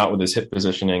help him out with his hip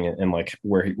positioning and like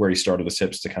where he started his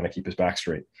hips to kind of keep his back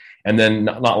straight. And then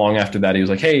not long after that, he was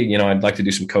like, hey, I'd like to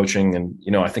do some coaching. And,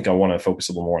 I think I want to focus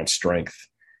a little more on strength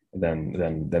than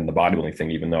the bodybuilding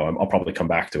thing, even though I'll probably come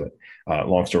back to it.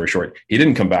 Long story short, he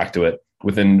didn't come back to it.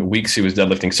 Within weeks, he was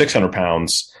deadlifting 600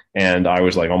 pounds. And I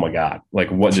was like, oh my God, like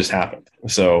what just happened?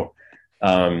 So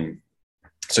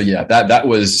yeah,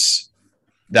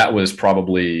 that was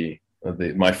probably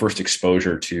my first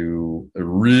exposure to a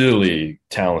really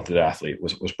talented athlete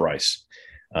was Bryce.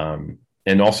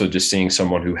 And also just seeing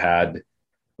someone who had,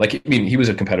 he was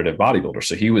a competitive bodybuilder.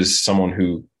 So he was someone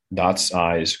who dots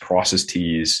I's, crosses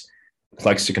T's,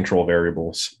 likes to control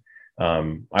variables.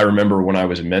 I remember when I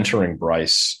was mentoring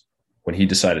Bryce, when he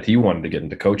decided he wanted to get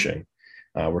into coaching,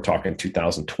 we're talking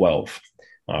 2012,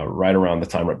 right around the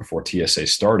time right before TSA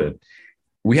started.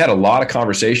 We had a lot of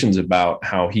conversations about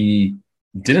how he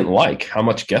didn't like how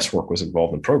much guesswork was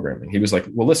involved in programming. He was like,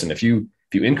 well, listen, if you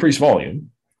increase volume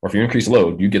or if you increase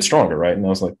load, you get stronger, right? And I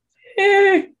was like,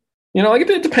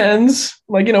 it depends.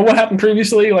 What happened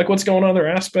previously? Like what's going on, other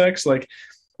aspects? Like,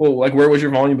 well, like where was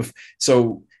your volume before?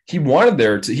 So he wanted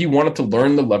to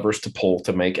learn the levers to pull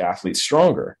to make athletes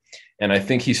stronger. And I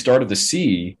think he started to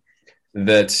see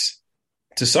that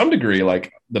to some degree,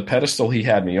 like the pedestal he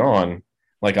had me on,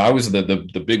 like I was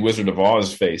the big Wizard of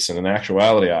Oz face. And in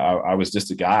actuality, I was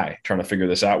just a guy trying to figure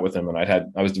this out with him. And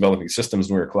I was developing systems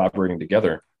and we were collaborating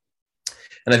together.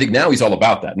 And I think now he's all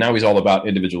about that. Now he's all about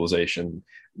individualization,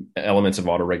 elements of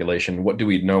auto-regulation. What do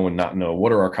we know and not know?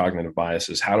 What are our cognitive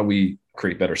biases? How do we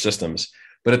create better systems?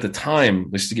 But at the time,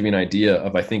 just to give you an idea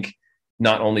of, I think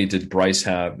not only did Bryce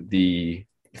have the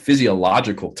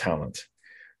physiological talent,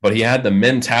 but he had the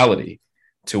mentality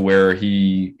to where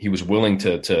he was willing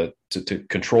to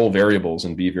control variables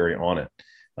and be very on it.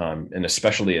 and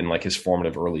especially in like his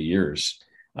formative early years.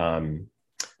 And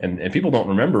people don't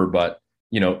remember, but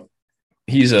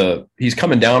he's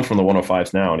coming down from the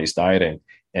 105s now, and he's dieting,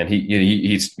 and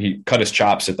he cut his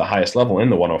chops at the highest level in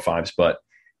the 105s, but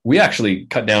we actually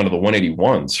cut down to the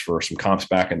 181s for some comps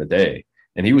back in the day.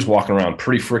 And he was walking around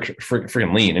pretty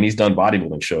freaking lean, and he's done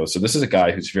bodybuilding shows. So this is a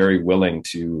guy who's very willing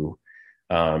to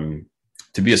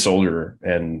be a soldier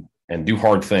and do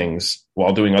hard things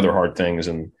while doing other hard things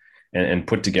and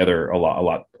put together a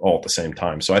lot all at the same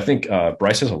time. So I think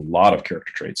Bryce has a lot of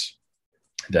character traits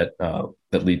that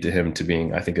lead to him to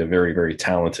being, I think, a very, very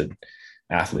talented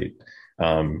athlete.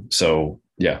 Privileged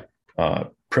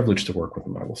to work with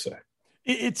him, I will say.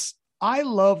 I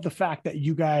love the fact that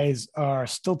you guys are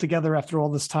still together after all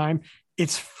this time.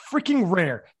 It's freaking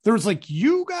rare. There's like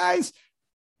you guys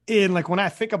in, like, when I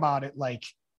think about it, like,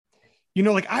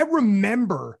 like I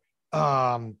remember,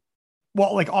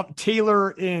 Taylor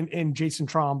and Jason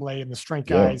Tremblay and the strength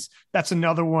guys. Yeah. That's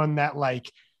another one that,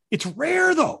 like, it's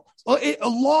rare though. A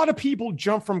lot of people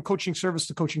jump from coaching service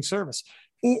to coaching service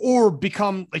or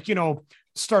become like,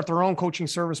 start their own coaching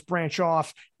service, branch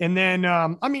off. And then,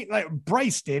 like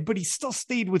Bryce did, but he still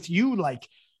stayed with you. Like,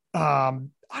 I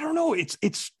don't know. It's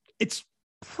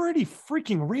pretty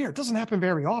freaking rare. It doesn't happen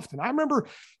very often. I remember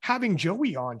having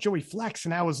Joey Flex,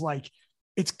 and I was like,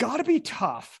 it's gotta be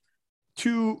tough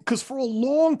because for a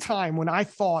long time when I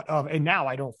thought of, and now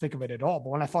I don't think of it at all, but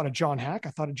when I thought of John Hack, I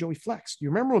thought of Joey Flex. Do you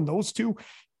remember when those two,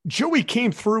 Joey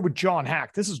came through with John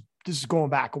Hack? This is going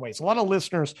back a ways. A lot of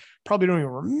listeners probably don't even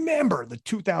remember the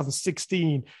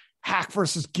 2016 Hack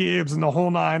versus Gibbs and the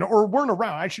whole nine, or weren't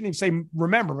around. I shouldn't even say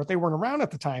remember, but they weren't around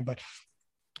at the time, but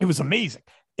it was amazing.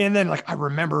 And then, like, I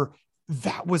remember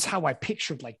that was how I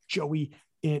pictured like Joey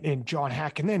and John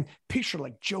Hack, and then picture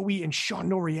like Joey and Sean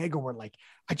Noriega were like,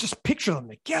 I just picture them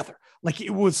together. Like,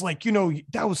 it was like,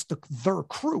 that was their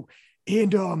crew.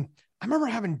 And I remember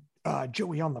having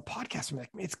Joey on the podcast. I'm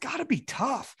like, man, it's gotta be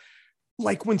tough.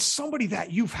 Like, when somebody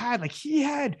that you've had, like, he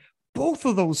had both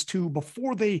of those two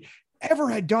before they ever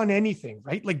had done anything,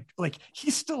 right? Like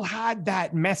he still had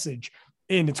that message,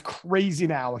 and it's crazy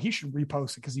now. He should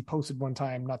repost it because he posted one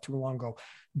time not too long ago.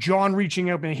 John reaching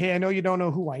out and, hey, I know you don't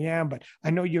know who I am, but I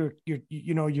know you're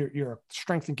a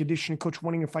strength and conditioning coach,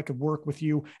 wondering if I could work with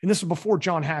you. And this is before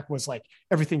John Hack was like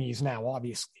everything he's now,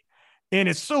 obviously. And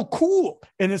it's so cool.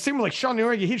 And it seemed like Sean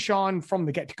Noriega, he's Sean from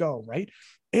the get-go, right?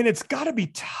 And it's got to be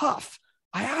tough.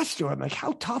 I asked him, I'm like,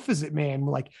 how tough is it, man?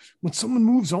 Like, when someone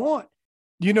moves on,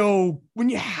 when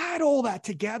you had all that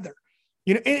together,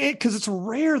 because it's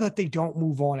rare that they don't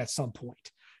move on at some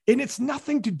point. And it's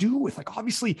nothing to do with, like,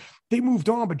 obviously they moved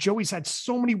on, but Joey's had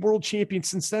so many world champions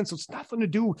since then. So it's nothing to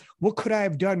do. What could I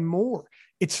have done more?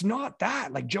 It's not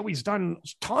that. Like, Joey's done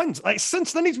tons. Like,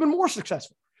 since then, he's been more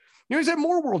successful. He's had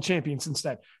more world champions since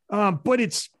then. But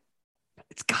it's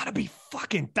got to be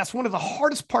that's one of the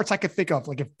hardest parts I could think of.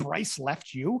 Like, if Bryce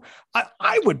left you,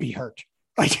 I would be hurt.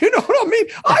 Like, you know what I mean?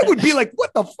 I would be like,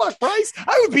 what the fuck, Bryce?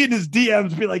 I would be in his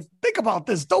DMs, be like, think about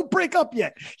this. Don't break up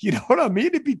yet. You know what I mean?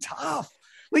 It'd be tough.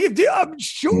 Like, I'm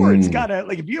sure it's gotta,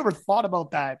 like, if you ever thought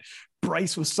about that,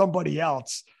 Bryce was somebody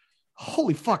else.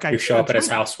 Holy fuck. You show up at his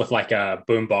house with like a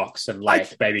boombox and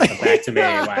like, baby, come back to me.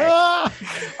 Like,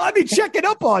 I'd be checking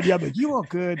up on you. I'm like, you all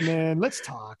good, man? Let's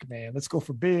talk, man. Let's go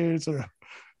for beers.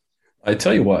 I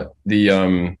tell you what,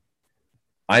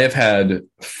 I have had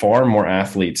far more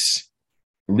athletes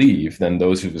leave than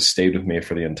those who have stayed with me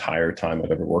for the entire time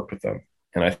I've ever worked with them.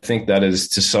 And I think that is,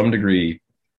 to some degree,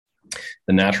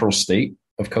 the natural state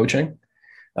of coaching.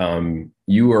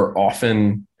 You are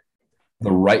often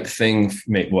the right thing.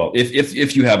 Well,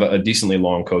 if you have a decently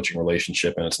long coaching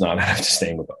relationship and it's not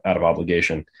out of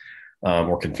obligation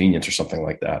or convenience or something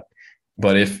like that.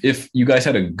 But if you guys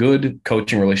had a good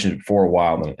coaching relationship for a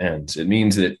while and it ends, it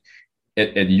means that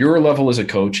at your level as a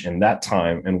coach in that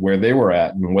time and where they were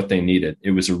at and what they needed,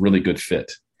 it was a really good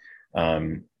fit.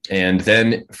 And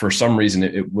then for some reason,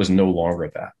 it was no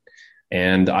longer that.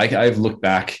 And I've looked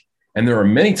back, and there are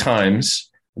many times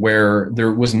where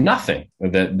there was nothing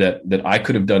that I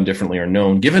could have done differently or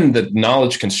known, given the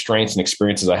knowledge constraints and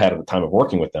experiences I had at the time of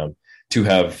working with them, to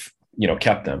have,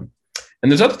 kept them.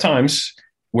 And there's other times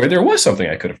where there was something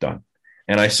I could have done,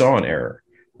 and I saw an error.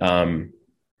 And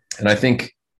I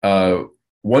think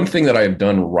one thing that I have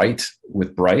done right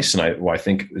with Bryce, and I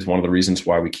think is one of the reasons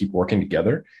why we keep working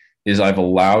together, is I've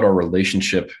allowed our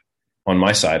relationship on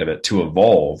my side of it to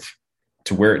evolve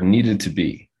to where it needed to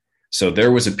be. So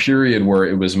there was a period where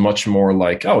it was much more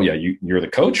like, oh yeah, you're the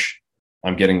coach.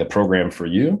 I'm getting the program for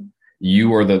you.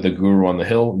 You are the guru on the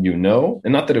hill,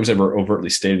 and not that it was ever overtly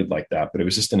stated like that, but it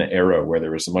was just in an era where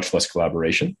there was much less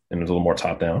collaboration and it was a little more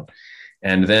top down.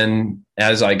 And then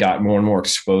as I got more and more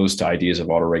exposed to ideas of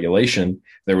autoregulation,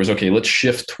 there was, okay, let's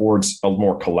shift towards a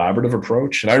more collaborative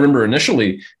approach. And I remember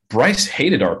initially Bryce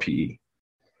hated RPE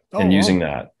and using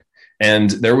that. And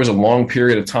there was a long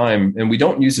period of time, and we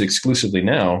don't use it exclusively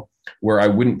now, where I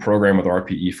wouldn't program with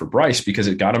RPE for Bryce because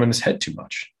it got him in his head too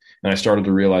much. And I started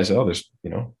to realize, oh, there's,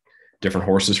 different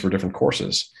horses for different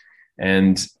courses.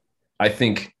 And I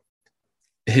think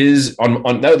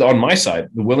on my side,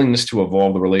 the willingness to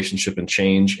evolve the relationship and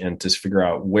change and to figure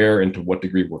out where and to what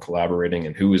degree we're collaborating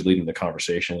and who is leading the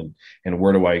conversation and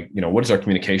where do what does our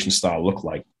communication style look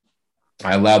like?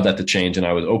 I allowed that to change and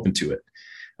I was open to it.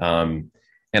 And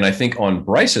I think on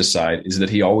Bryce's side is that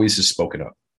he always has spoken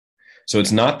up. So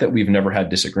it's not that we've never had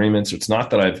disagreements. It's not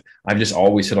that I've just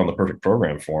always hit on the perfect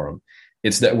program for him.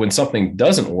 It's that when something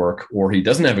doesn't work or he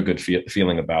doesn't have a good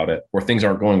feeling about it or things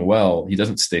aren't going well, he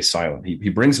doesn't stay silent. He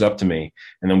brings it up to me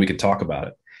and then we could talk about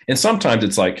it. And sometimes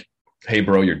it's like, hey,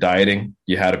 bro, you're dieting.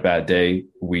 You had a bad day.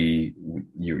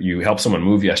 You helped someone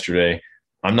move yesterday.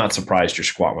 I'm not surprised your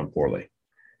squat went poorly,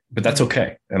 but that's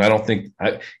okay. And I don't think,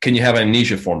 can you have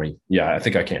amnesia for me? Yeah, I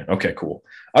think I can. Okay, cool.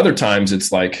 Other times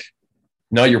it's like,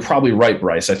 no, you're probably right,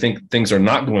 Bryce. I think things are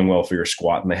not going well for your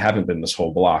squat and they haven't been this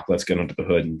whole block. Let's get under the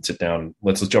hood and sit down.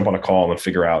 Let's jump on a call and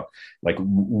figure out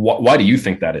why do you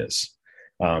think that is?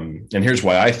 And here's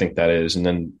why I think that is. And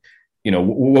then,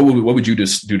 what would you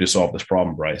just do to solve this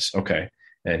problem, Bryce? Okay.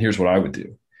 And here's what I would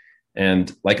do.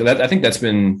 And like that, I think that's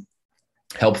been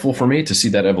helpful for me to see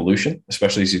that evolution,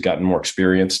 especially as he's gotten more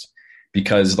experienced,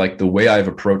 because like the way I've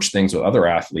approached things with other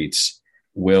athletes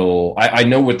I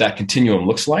know what that continuum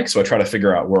looks like. So I try to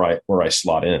figure out where I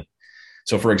slot in.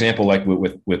 So for example, like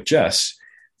with Jess,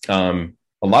 a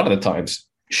lot of the times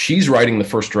she's writing the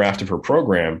first draft of her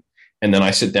program. And then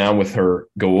I sit down with her,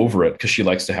 go over it because she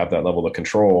likes to have that level of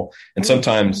control. And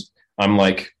sometimes I'm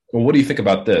like, well, what do you think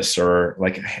about this? Or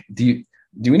like, do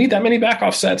we need that many back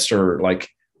offsets? Or like,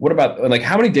 what about like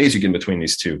how many days you get in between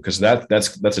these two? Because that's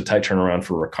a tight turnaround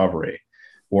for recovery.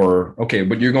 Or, okay,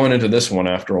 but you're going into this one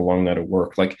after a long night of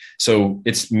work. Like, so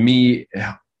it's me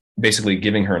basically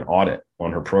giving her an audit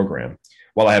on her program.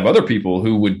 While I have other people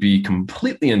who would be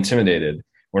completely intimidated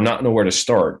or not know where to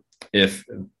start if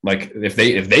they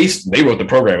wrote the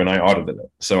program and I audited it.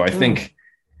 So I think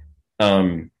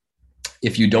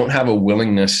if you don't have a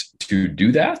willingness to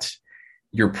do that,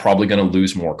 you're probably going to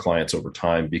lose more clients over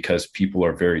time because people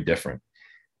are very different.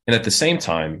 And at the same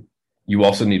time, you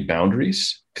also need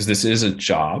boundaries because this is a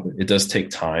job. It does take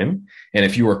time. And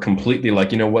if you are completely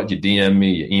like, you know what, you DM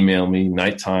me, you email me,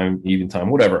 nighttime, evening time,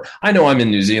 whatever. I know I'm in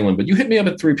New Zealand, but you hit me up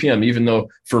at 3 p.m., even though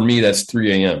for me, that's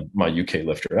 3 a.m., my UK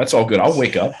lifter. That's all good. I'll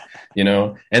wake up, and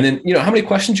then, how many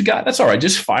questions you got? That's all right.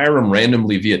 Just fire them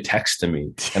randomly via text to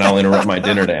me and I'll interrupt my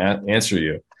dinner to answer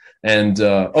you. And,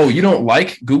 you don't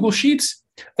like Google Sheets?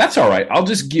 That's all right. I'll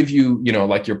just give you,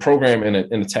 like your program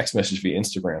in a text message via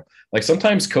Instagram. Like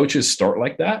sometimes coaches start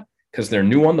like that because they're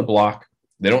new on the block.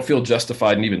 They don't feel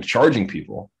justified in even charging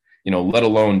people, let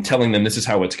alone telling them this is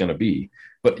how it's going to be.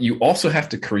 But you also have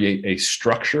to create a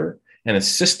structure and a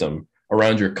system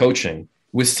around your coaching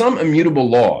with some immutable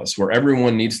laws where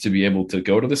everyone needs to be able to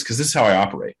go to this because this is how I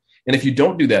operate. And if you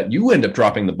don't do that, you end up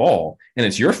dropping the ball and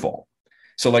it's your fault.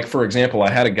 So like, for example, I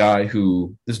had a guy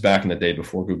who, this is back in the day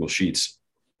before Google Sheets,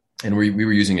 and we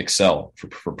were using Excel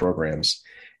for programs,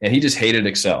 and he just hated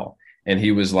Excel. And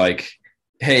he was like,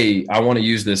 hey, I want to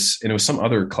use this. And it was some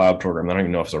other cloud program. I don't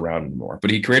even know if it's around anymore,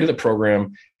 but he created a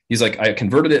program. He's like, I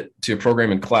converted it to a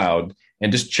program in cloud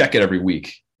and just check it every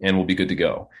week and we'll be good to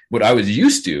go. What I was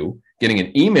used to getting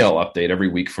an email update every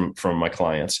week from my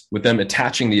clients with them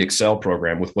attaching the Excel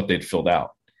program with what they'd filled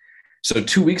out. So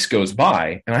 2 weeks goes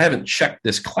by and I haven't checked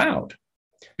this cloud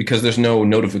because there's no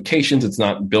notifications. It's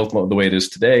not built the way it is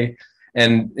today.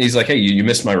 And he's like, hey, you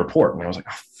missed my report. And I was like,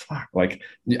 oh, fuck. Like,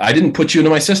 I didn't put you into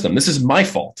my system. This is my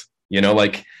fault. I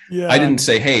didn't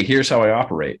say, hey, here's how I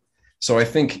operate. So I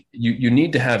think you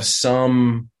need to have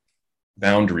some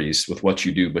boundaries with what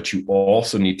you do, but you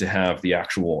also need to have the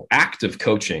actual active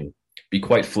coaching be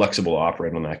quite flexible to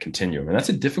operate on that continuum. And that's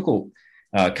a difficult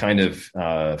kind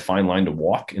of fine line to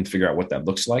walk and figure out what that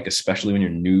looks like, especially when you're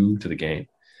new to the game.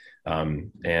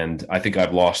 And I think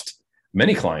I've lost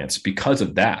many clients because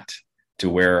of that, to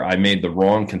where I made the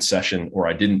wrong concession or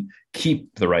I didn't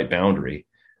keep the right boundary,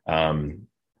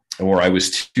 or I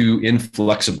was too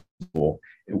inflexible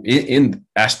in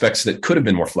aspects that could have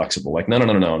been more flexible. Like, no.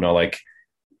 Like,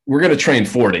 we're going to train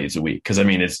 4 days a week. Cause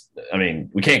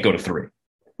we can't go to 3.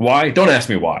 Why? Don't ask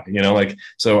me why,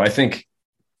 so I think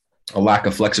a lack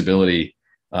of flexibility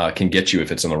can get you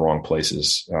if it's in the wrong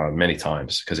places many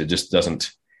times, because it just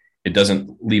doesn't, it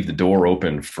doesn't leave the door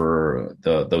open for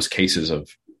those cases of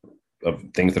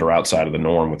things that are outside of the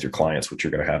norm with your clients, which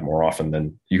you're going to have more often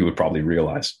than you would probably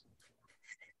realize.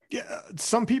 Yeah.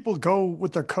 Some people go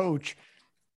with their coach,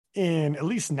 and at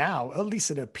least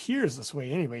it appears this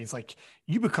way anyways. Like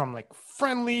you become like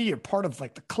friendly, you're part of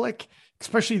like the clique,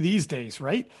 especially these days.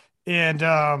 Right. And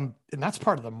that's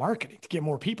part of the marketing to get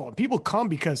more people, and people come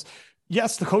because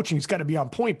yes, the coaching's got to be on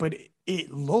point, but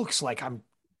it looks like I'm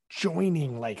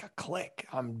joining like a clique.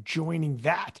 I'm joining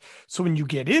that. So when you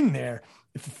get in there,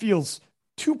 if it feels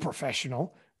too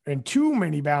professional and too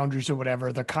many boundaries or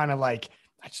whatever, they're kind of like,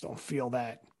 I just don't feel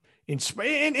that.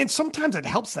 And sometimes it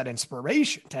helps that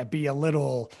inspiration to be a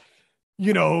little,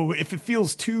 if it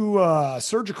feels too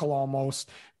surgical almost,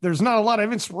 there's not a lot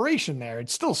of inspiration there.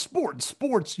 It's still sport. In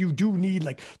sports, you do need,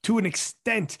 like, to an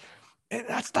extent, and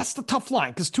that's the tough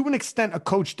line, because to an extent, a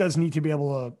coach does need to be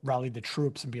able to rally the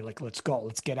troops and be like, let's go,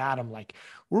 let's get at them. Like,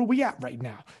 where are we at right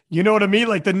now? You know what I mean?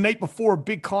 Like the night before a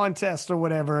big contest or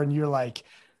whatever, and you're like,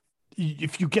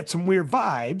 if you get some weird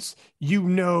vibes,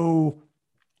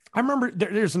 I remember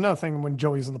there's another thing when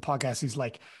Joey's on the podcast, he's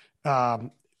like,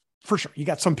 for sure, you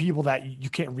got some people that you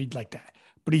can't read like that.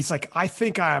 But he's like,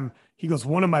 he goes,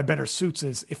 one of my better suits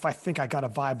is if I think I got a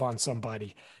vibe on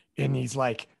somebody. And he's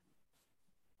like,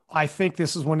 I think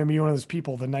this is one of those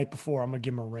people the night before, I'm going to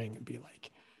give him a ring and be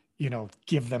like,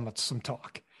 give them some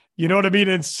talk. You know what I mean?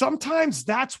 And sometimes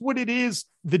that's what it is,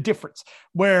 the difference,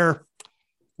 where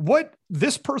what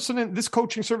this person in this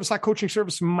coaching service, that coaching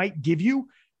service might give you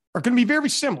are going to be very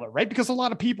similar, right? Because a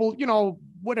lot of people,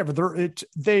 whatever,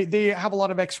 they have a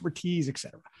lot of expertise, et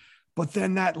cetera. But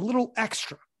then that little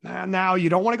extra, now you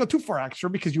don't want to go too far extra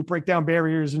because you break down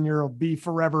barriers and you'll be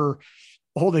forever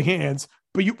holding hands.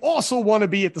 But you also want to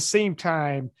be at the same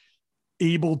time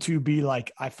able to be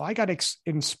like, if I got to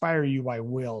inspire you, I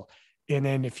will. And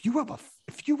then if you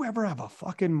ever have a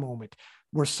fucking moment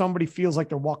where somebody feels like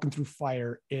they're walking through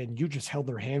fire and you just held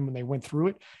their hand when they went through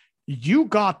it, you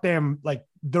got them like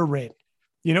they're in,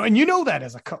 and that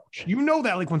as a coach,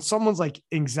 that like when someone's like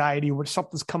anxiety or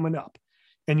something's coming up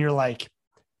and you're like,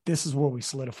 this is where we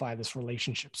solidify this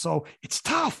relationship. So it's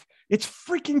tough. It's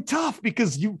freaking tough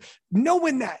because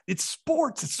knowing that it's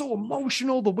sports, it's so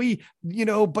emotional the way,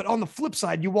 but on the flip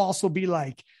side, you also be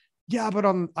like, yeah, but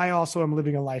I also am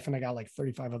living a life and I got like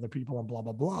 35 other people and blah,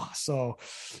 blah, blah. So,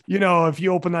 if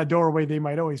you open that doorway, they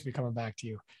might always be coming back to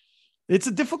you. It's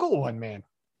a difficult one, man.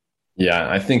 Yeah.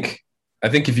 I think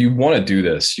if you want to do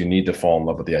this, you need to fall in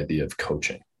love with the idea of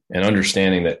coaching and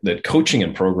understanding that coaching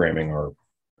and programming are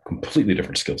completely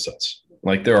different skill sets.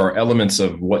 Like there are elements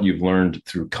of what you've learned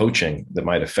through coaching that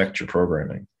might affect your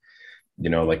programming.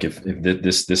 Like if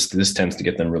this tends to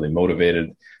get them really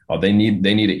motivated, they need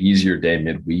an easier day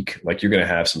midweek. Like you're going to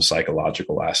have some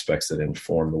psychological aspects that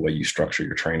inform the way you structure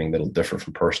your training that'll differ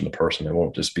from person to person. It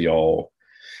won't just be all,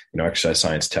 exercise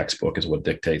science textbook is what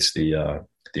dictates the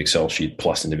Excel sheet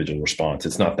plus individual response.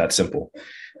 It's not that simple.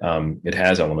 It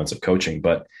has elements of coaching,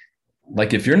 but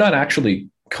like if you're not actually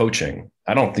coaching,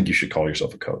 I don't think you should call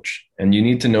yourself a coach. And you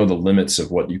need to know the limits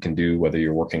of what you can do, whether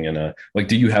you're working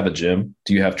do you have a gym?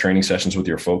 Do you have training sessions with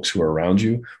your folks who are around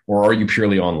you? Or are you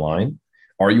purely online?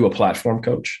 Are you a platform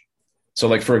coach? So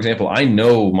like, for example, I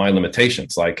know my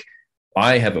limitations. Like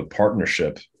I have a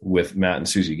partnership with Matt and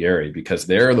Susie Gary because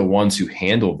they're the ones who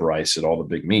handle Bryce at all the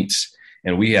big meets.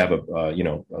 And we have a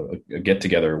get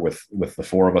together with the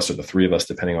four of us or the three of us,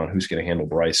 depending on who's going to handle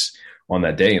Bryce on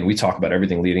that day. And we talk about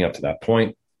everything leading up to that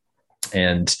point.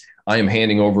 And I am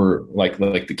handing over like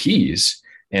the keys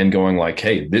and going like,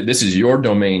 hey, this is your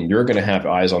domain. You're going to have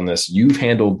eyes on this. You've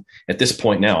handled at this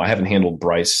point now. I haven't handled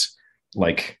Bryce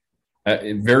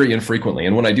very infrequently.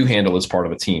 And when I do handle as part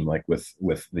of a team, like with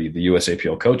the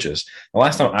USAPL coaches, the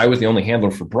last time I was the only handler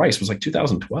for Bryce was like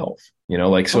 2012,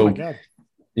 so. Oh my God.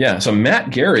 Yeah. So Matt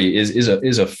Gary is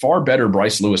a far better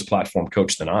Bryce Lewis platform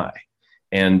coach than I.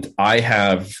 And I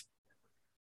have,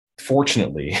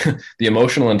 fortunately, the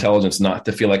emotional intelligence not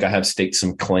to feel like I have staked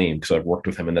some claim because I've worked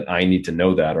with him and that I need to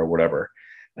know that or whatever.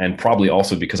 And probably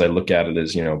also because I look at it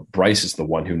as, Bryce is the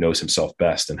one who knows himself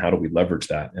best. And how do we leverage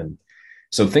that? And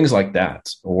so things like that,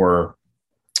 or,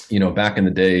 back in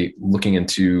the day, looking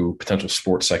into potential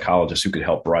sports psychologists who could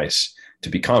help Bryce to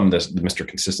become the Mr.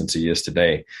 Consistency he is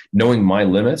today, knowing my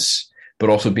limits, but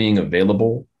also being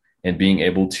available and being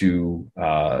able to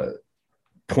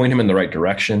point him in the right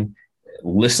direction,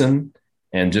 listen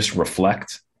and just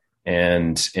reflect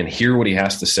and hear what he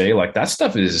has to say. Like that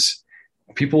stuff is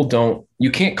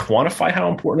you can't quantify how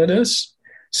important it is.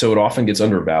 So it often gets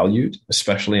undervalued,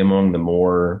 especially among the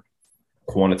more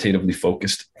quantitatively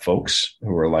focused folks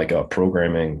who are like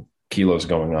programming kilos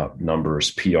going up,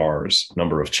 numbers, PRs,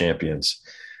 number of champions.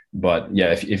 But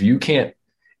yeah, if you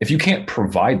can't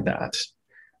provide that,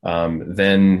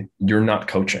 then you're not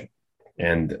coaching.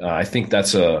 And I think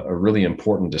that's a really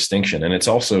important distinction. And it's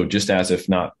also just as, if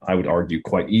not, I would argue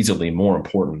quite easily more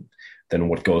important than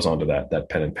what goes onto that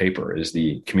pen and paper is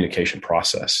the communication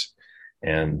process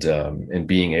and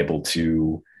being able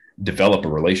to develop a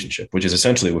relationship, which is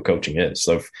essentially what coaching is.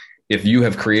 So if you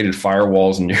have created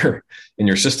firewalls in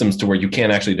your systems to where you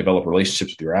can't actually develop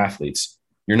relationships with your athletes,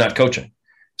 you're not coaching.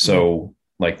 So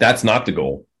like, that's not the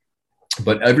goal.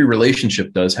 But every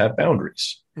relationship does have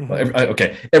boundaries.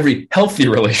 Mm-hmm. Every healthy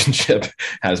relationship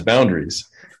has boundaries,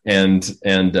 and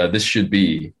this should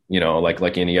be,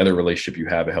 like any other relationship, you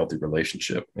have a healthy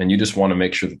relationship, and you just want to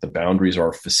make sure that the boundaries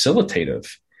are facilitative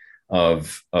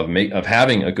of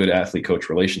having a good athlete coach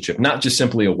relationship, not just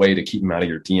simply a way to keep them out of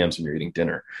your DMs when you're eating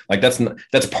dinner. Like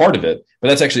that's part of it, but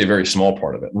that's actually a very small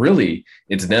part of it. Really,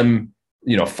 it's them,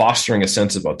 fostering a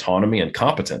sense of autonomy and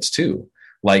competence too.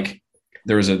 Like,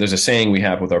 there's a saying we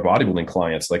have with our bodybuilding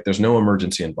clients, like there's no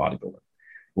emergency in bodybuilding.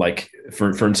 Like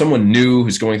for someone new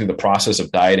who's going through the process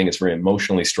of dieting, it's very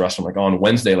emotionally stressful. Like on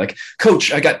Wednesday, like,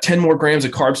 coach, I got 10 more grams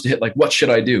of carbs to hit. Like, what should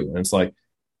I do? And it's like,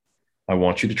 I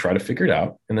want you to try to figure it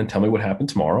out and then tell me what happened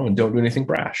tomorrow, and don't do anything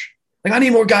brash. Like, I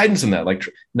need more guidance than that. Like,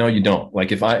 no, you don't.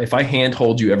 Like if I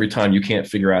handhold you every time you can't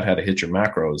figure out how to hit your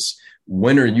macros,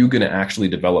 when are you going to actually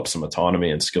develop some autonomy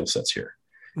and skill sets here?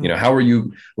 How are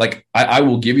you, like, I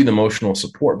will give you the emotional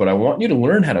support, but I want you to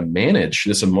learn how to manage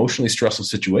this emotionally stressful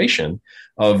situation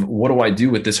of, what do I do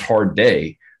with this hard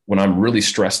day when I'm really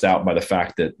stressed out by the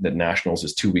fact that nationals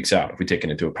is 2 weeks out, if we take it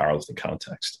into a powerlifting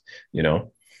context,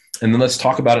 and then let's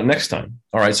talk about it next time.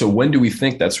 All right. So when do we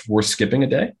think that's worth skipping a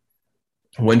day?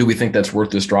 When do we think that's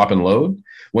worth just dropping load?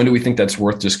 When do we think that's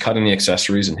worth just cutting the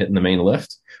accessories and hitting the main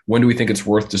lift? When do we think it's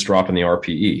worth just dropping the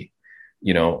RPE?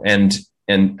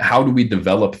 And how do we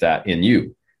develop that in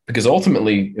you? Because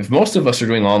ultimately, if most of us are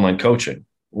doing online coaching,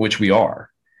 which we are,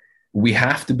 we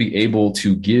have to be able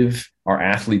to give our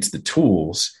athletes the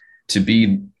tools to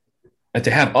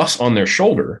have us on their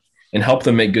shoulder and help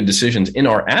them make good decisions in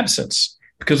our absence,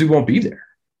 because we won't be there.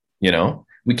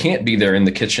 We can't be there in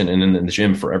the kitchen and in the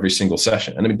gym for every single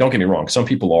session. And I mean, don't get me wrong. Some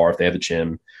people are, if they have a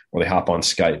gym or they hop on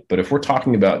Skype. But if we're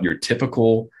talking about your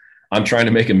typical, I'm trying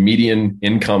to make a median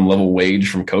income level wage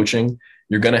from coaching,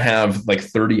 you're going to have like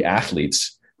 30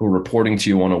 athletes who are reporting to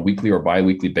you on a weekly or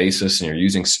biweekly basis, and you're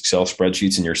using Excel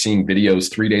spreadsheets, and you're seeing videos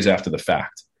 3 days after the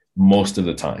fact, most of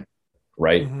the time,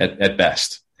 right? Mm-hmm. At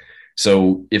best.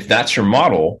 So if that's your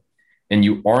model and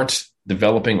you aren't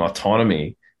developing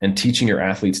autonomy and teaching your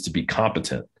athletes to be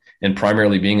competent and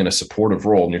primarily being in a supportive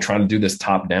role, and you're trying to do this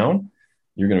top down,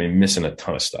 you're going to be missing a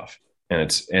ton of stuff.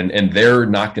 And they're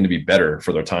not going to be better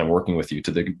for their time working with you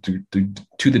to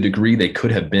the degree they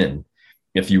could have been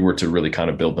if you were to really kind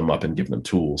of build them up and give them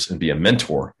tools and be a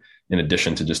mentor in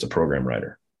addition to just a program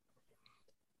writer.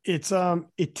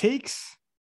 It takes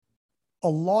a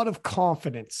lot of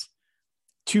confidence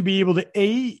to be able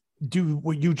to do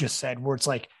what you just said, where it's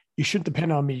like, you shouldn't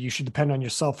depend on me. You should depend on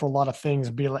yourself for a lot of things,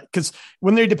 and be like, because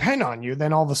when they depend on you,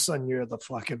 then all of a sudden you're the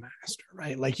fucking master,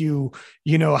 right? Like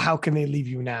how can they leave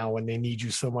you now when they need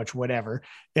you so much, whatever.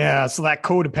 Yeah. So that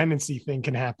codependency thing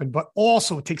can happen, but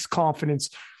also it takes confidence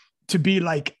to be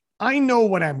like, I know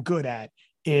what I'm good at.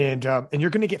 And you're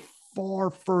going to get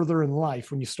far further in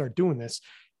life when you start doing this.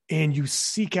 And you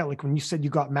seek out, like when you said you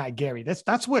got Matt Gary,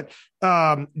 that's what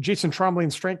Jason Trombley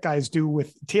and strength guys do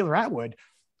with Taylor Atwood.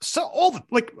 So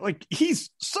like he's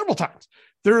several times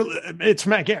there. It's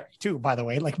Matt Gary too, by the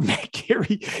way. Like Matt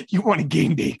Gary, you want a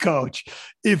game day coach.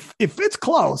 If it's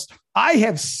close, I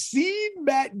have seen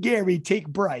Matt Gary take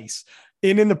Bryce.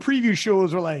 And in the preview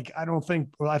shows, we're like, I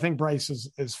think Bryce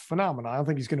is phenomenal. I don't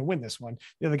think he's going to win this one.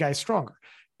 The other guy's stronger.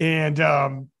 And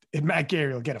Matt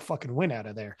Gary will get a fucking win out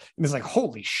of there. And it's like,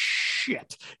 holy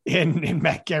shit. And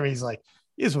Matt Gary's like,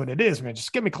 is what it is, man.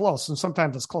 Just get me close. And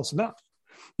sometimes it's close enough.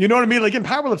 You know what I mean? Like in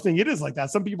powerlifting, it is like that.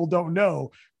 Some people don't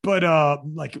know, but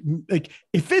like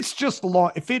if it's just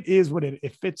if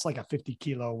it's like a 50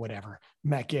 kilo, whatever,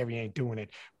 Matt Gary ain't doing it.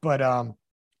 But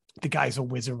the guy's a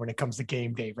wizard when it comes to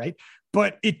game day, right?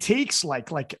 But it takes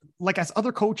like as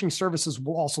other coaching services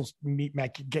will also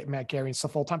get Matt Gary and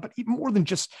stuff all the time, but even more than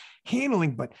just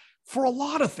handling, but for a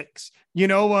lot of things,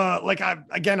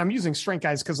 I'm using strength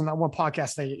guys because in that one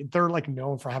podcast, they're like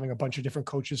known for having a bunch of different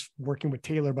coaches working with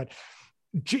Taylor, but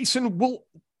Jason will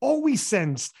always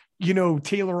send,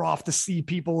 Taylor off to see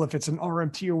people if it's an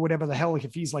RMT or whatever the hell, like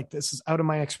if he's like, this is out of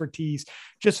my expertise,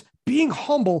 just being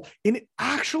humble. And it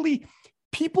actually,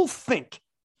 people think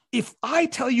if I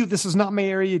tell you this is not my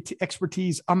area of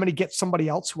expertise, I'm going to get somebody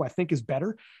else who I think is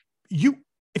better.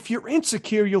 If you're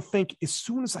insecure, you'll think as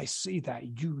soon as I say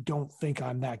that, you don't think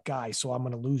I'm that guy, so I'm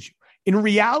going to lose you. In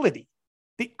reality,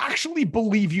 they actually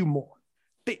believe you more.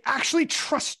 They actually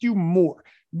trust you more.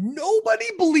 Nobody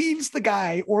believes the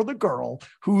guy or the girl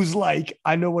who's like,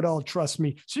 I know it all, trust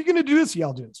me. So you're going to do this? Yeah,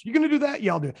 I'll do this. You're going to do that?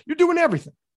 Yeah, I'll do it. You're doing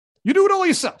everything. You do it all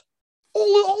yourself.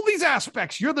 All these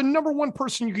aspects. You're the number one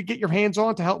person you could get your hands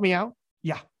on to help me out.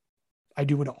 Yeah, I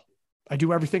do it all. I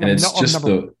do everything. And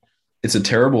it's a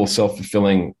terrible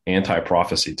self-fulfilling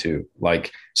anti-prophecy too.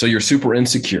 Like, so you're super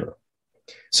insecure.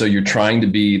 So you're trying to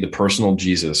be the personal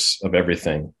Jesus of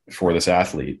everything for this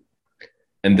athlete.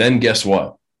 And then guess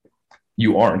what?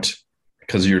 You aren't,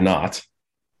 because you're not.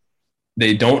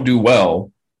 They don't do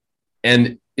well.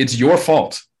 And it's your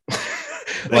fault.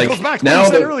 Like, goes back to now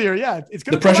what you said earlier. Yeah, it's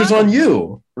the pressure's on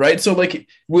you, right? So like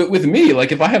with me,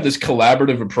 like if I have this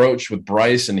collaborative approach with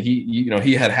Bryce and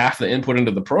he had half the input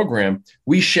into the program,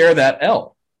 we share that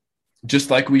L,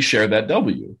 just like we share that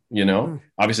W.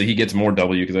 Obviously he gets more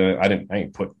W because I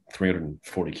ain't put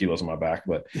 340 kilos on my back,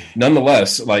 but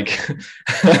nonetheless, like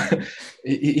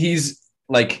he's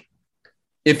like,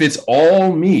 if it's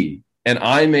all me and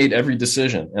I made every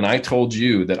decision and I told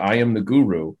you that I am the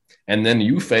guru and then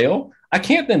you fail, I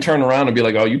can't then turn around and be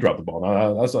like, oh, you dropped the ball.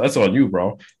 No, that's on you,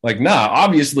 bro. Like, nah,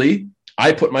 obviously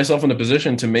I put myself in a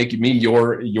position to make me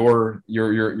your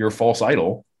false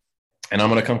idol, and I'm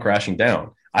going to come crashing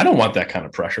down. I don't want that kind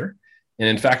of pressure. And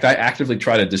in fact, I actively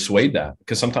try to dissuade that,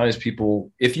 because sometimes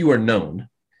people, if you are known,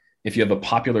 if you have a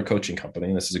popular coaching company,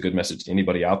 and this is a good message to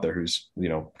anybody out there who's,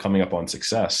 coming up on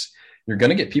success, you're going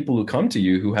to get people who come to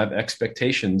you who have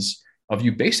expectations of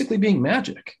you basically being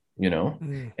magic.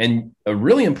 And a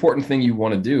really important thing you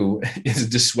want to do is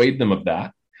dissuade them of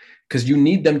that, because you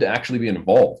need them to actually be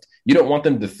involved. You don't want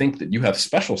them to think that you have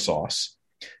special sauce.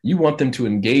 You want them to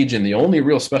engage in the only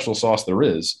real special sauce there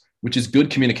is, which is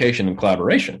good communication and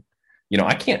collaboration.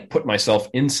 I can't put myself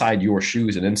inside your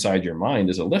shoes and inside your mind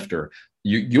as a lifter.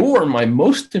 You're my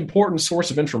most important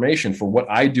source of information for what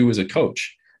I do as a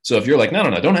coach. So if you're like, no,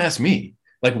 don't ask me.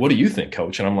 Like, what do you think,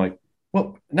 coach? And I'm like,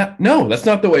 well, no, that's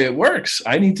not the way it works.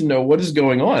 I need to know what is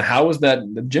going on. How was that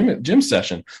gym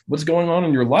session? What's going on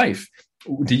in your life?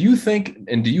 Do you think,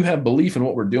 and do you have belief in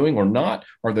what we're doing or not?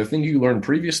 Are there things you learned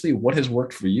previously? What has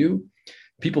worked for you?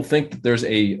 People think that there's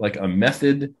a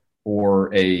method or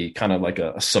a kind of like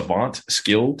a savant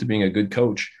skill to being a good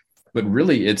coach, but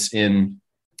really it's in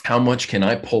how much can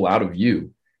I pull out of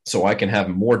you so I can have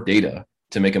more data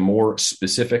to make a more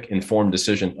specific, informed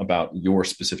decision about your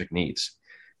specific needs.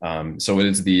 So it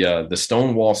is the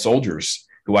Stonewall soldiers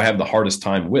who I have the hardest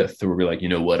time with, who will be like, you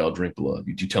know what, I'll drink blood.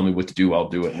 You tell me what to do, I'll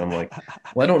do it. And I'm like,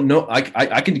 well, I don't know.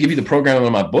 I can give you the program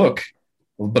in my book,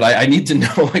 but I need to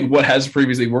know like what has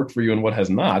previously worked for you and what has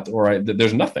not, or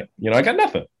there's nothing. I got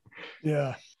nothing.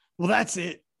 Yeah. Well, that's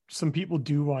it. Some people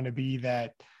do want to be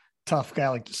that tough guy,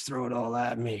 like just throw it all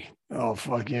at me. Oh,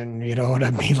 fucking, you know what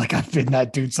I mean? Like I've been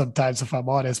that dude sometimes, if I'm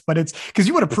honest, but it's because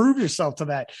you want to prove yourself to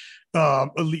that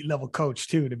elite level coach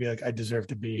too, to be like, I deserve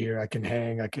to be here. I can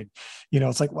hang. I could,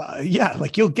 it's like, well, yeah,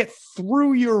 like you'll get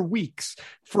through your weeks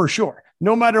for sure.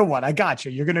 No matter what, I got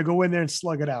you. You're going to go in there and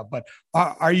slug it out, but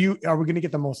are we going to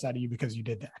get the most out of you because you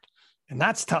did that? And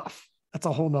that's tough. That's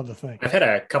a whole nother thing. I've had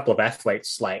a couple of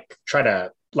athletes like try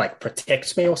to like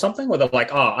protect me or something, where they're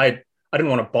like, oh, I didn't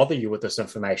want to bother you with this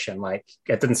information. Like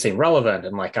it didn't seem relevant.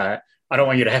 And like, I don't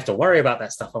want you to have to worry about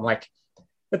that stuff. I'm like,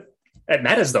 it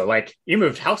matters though. Like you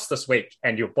moved house this week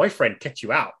and your boyfriend kicked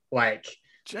you out. Like,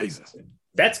 Jesus,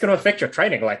 that's going to affect your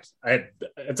training. Like I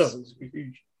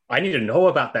need to know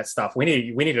about that stuff. We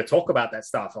need to talk about that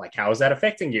stuff. Like, how is that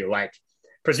affecting you? Like,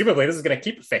 presumably this is going to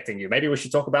keep affecting you. Maybe we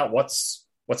should talk about what's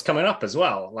coming up as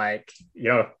well. Like,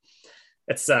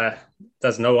 it's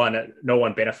does no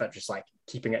one benefit just like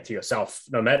keeping it to yourself,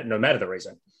 no matter the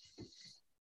reason.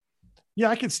 Yeah,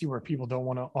 I can see where people don't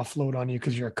want to offload on you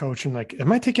because you're a coach and like,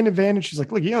 am I taking advantage? She's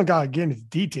like, look, you don't got to get into the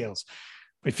details,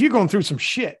 but if you're going through some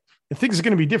shit and things are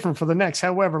going to be different for the next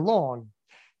however long,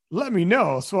 let me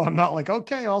know. So I'm not like,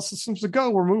 okay, all systems to go.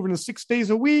 We're moving to 6 days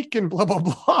a week and blah, blah,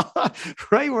 blah.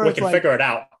 Right. Where we can figure it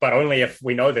out, but only if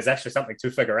we know there's actually something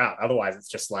to figure out. Otherwise it's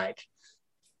just like,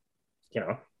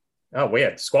 oh,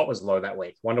 weird. Squat was low that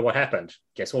week. Wonder what happened.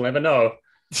 Guess we'll never know.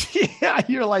 Yeah.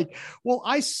 You're like, well,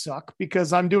 I suck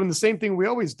because I'm doing the same thing we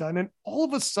always done. And all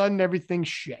of a sudden everything's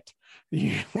shit.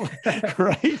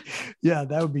 Right. Yeah.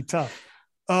 That would be tough.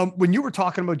 When you were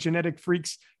talking about genetic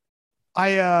freaks,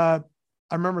 I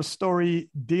remember a story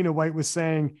Dana White was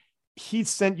saying he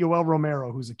sent Yoel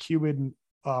Romero, who's a Cuban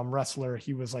wrestler.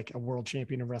 He was like a world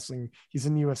champion of wrestling. He's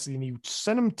in the UFC, and he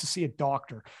sent him to see a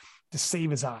doctor to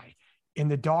save his eye. And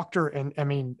the doctor, and I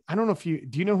mean, I don't know if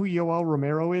do you know who Yoel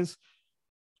Romero is?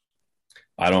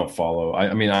 I don't follow.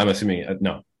 I mean, I'm assuming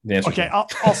no. The answer. Okay, I'll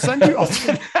send you. I'll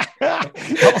send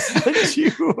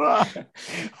you.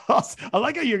 I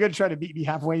like how you're going to try to meet me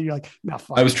halfway. You're like, no,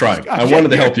 fuck. I was trying. I wanted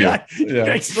to help you.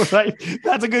 Yeah. Right.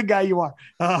 That's a good guy you are.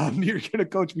 You're going to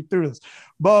coach me through this.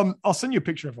 But I'll send you a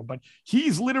picture of him. But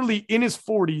he's literally in his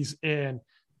 40s and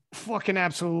fucking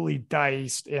absolutely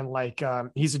diced, and like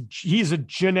he's a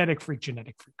genetic freak,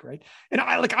 right? And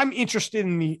I'm interested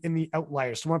in the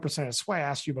outliers, the 1%. That's why I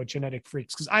asked you about genetic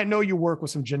freaks, because I know you work with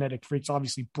some genetic freaks.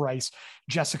 Obviously, Bryce,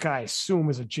 Jessica, I assume,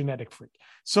 is a genetic freak.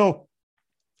 So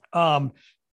Dana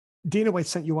White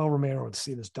sent Yoel Romero to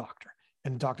see this doctor,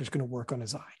 and the doctor's going to work on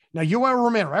his eye. Now, Yoel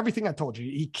Romero, everything I told you,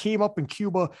 he came up in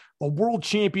Cuba, a world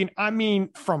champion. I mean,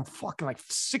 from fucking like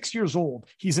 6 years old,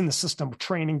 he's in the system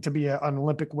training to be an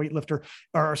Olympic weightlifter,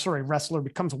 wrestler,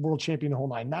 becomes a world champion the whole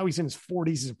nine. Now he's in his 40s.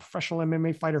 He's a professional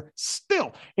MMA fighter,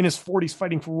 still in his 40s,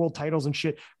 fighting for world titles and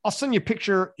shit. I'll send you a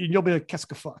picture and you'll be like, qu'est-ce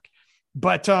que fuck?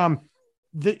 But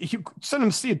he sent him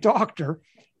to see a doctor,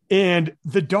 and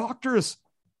the doctor's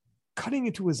cutting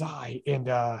into his eye, and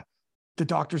the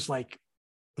doctor's like,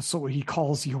 so he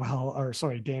calls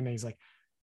Dana. He's like,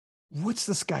 what's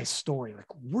this guy's story? Like,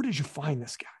 where did you find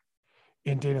this guy?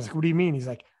 And Dana's like, what do you mean? He's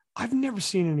like, I've never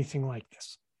seen anything like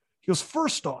this. He goes,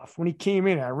 first off, when he came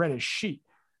in, I read his sheet.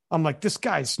 I'm like, this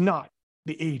guy's not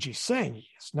the age he's saying he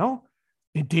is. No.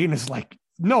 And Dana's like,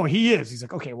 no, he is. He's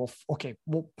like, okay,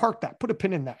 we'll park that. Put a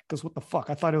pin in that. Because what the fuck?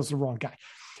 I thought it was the wrong guy.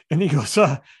 And he goes,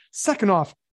 second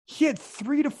off, he had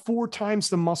 3 to 4 times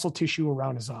the muscle tissue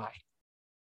around his eye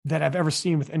that I've ever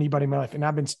seen with anybody in my life. And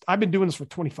I've been doing this for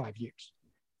 25 years.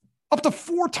 Up to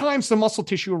 4 times the muscle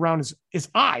tissue around his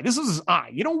eye. This is his eye.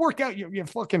 You don't work out your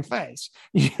fucking face.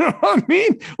 You know what I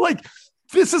mean? Like,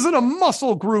 this isn't a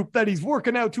muscle group that he's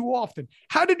working out too often.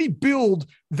 How did he build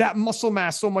that muscle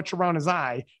mass so much around his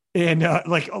eye? And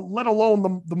let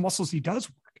alone the muscles he does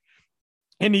work.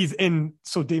 And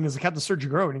so Dana's like, had the surgery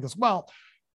grow. And he goes, well,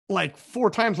 like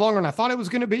 4 times longer than I thought it was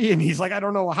going to be. And he's like, I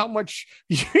don't know how much.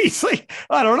 He's like,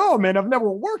 I don't know, man. I've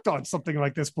never worked on something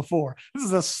like this before. This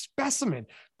is a specimen.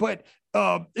 But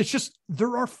it's just,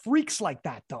 there are freaks like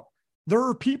that, though. There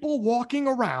are people walking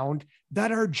around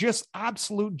that are just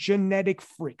absolute genetic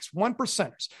freaks,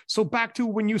 1%ers. So back to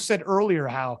when you said earlier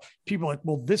how people are like,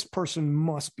 well, this person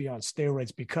must be on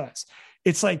steroids, because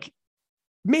it's like,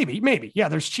 maybe, yeah,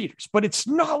 there's cheaters, but it's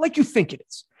not like you think it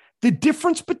is. The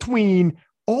difference between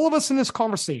all of us in this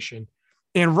conversation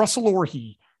and Russell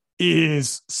Orhii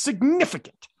is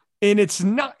significant. And it's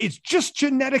just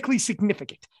genetically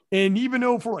significant. And even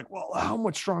though if we're like, well, how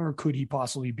much stronger could he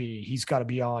possibly be? He's got to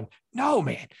be on. No,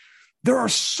 man, there are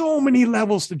so many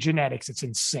levels to genetics. It's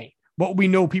insane. But we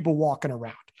know people walking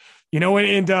around,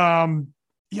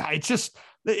 it's just,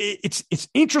 it's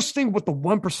interesting what the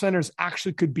 1%ers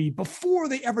actually could be before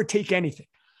they ever take anything.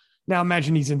 Now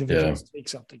imagine these individuals take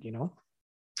something,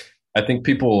 I think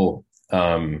people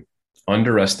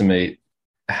underestimate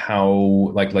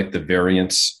how like the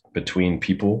variance between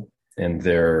people and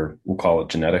their, we'll call it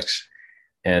genetics,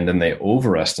 and then they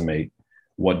overestimate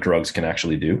what drugs can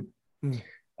actually do.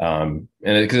 And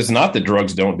because it's not that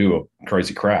drugs don't do a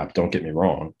crazy crap, don't get me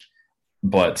wrong,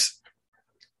 but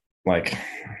like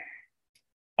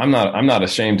I'm not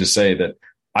ashamed to say that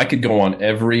I could go on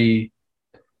every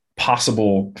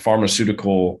possible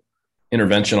pharmaceutical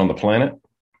intervention on the planet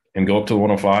and go up to the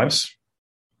 105s.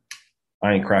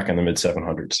 I ain't cracking the mid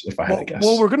 700s if I had to guess.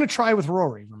 Well, we're going to try with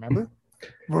Rory, remember?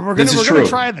 We're going to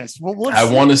try this. Well, I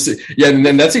want to see. Yeah, and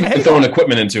then that's even throwing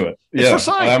equipment into it. It's for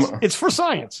science. It's for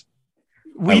science.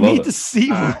 We need to see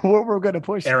what we're going to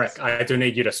push. Eric, I do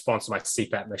need you to sponsor my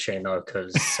CPAP machine, though,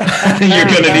 because you're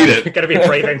going to need it. You're going to be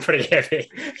breathing pretty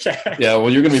heavy. Yeah, well,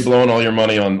 you're going to be blowing all your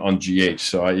money on GH,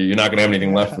 so you're not going to have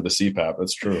anything left for the CPAP.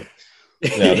 That's true.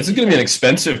 Yeah, this is going to be an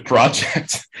expensive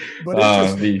project.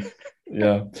 But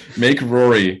make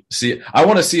Rory see. I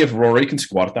want to see if Rory can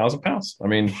squat 1,000 pounds. I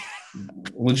mean,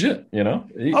 legit. I want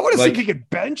to see if he can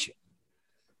bench it.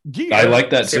 Yeah. I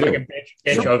like that too.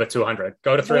 Bench over 200.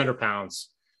 Go to 300 pounds.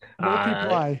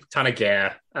 Multiply. Ton of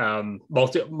gear.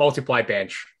 Multiply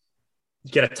bench.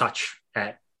 Get a touch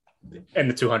in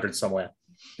the 200 somewhere.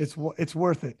 It's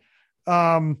worth it.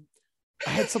 I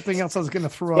had something else I was going to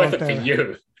throw out there. For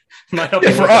you. Might not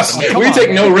be For us, we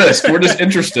take no risk. We're just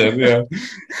interested. Yeah.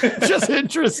 Just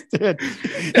interested.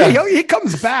 Yeah. He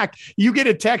comes back. You get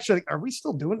a text. You're like, are we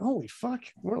still doing? Holy fuck.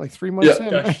 We're like 3 months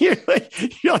in. You're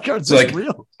like, is this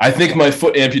real? I think my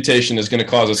foot amputation is going to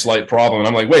cause a slight problem. And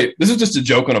I'm like, wait, this is just a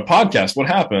joke on a podcast. What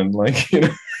happened? Like, you know.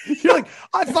 You're like,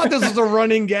 I thought this was a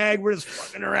running gag. We're just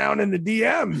fucking around in the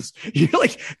DMs. You're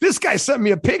like, this guy sent me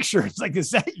a picture. It's like,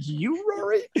 is that you,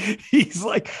 Rory? He's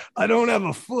like, I don't have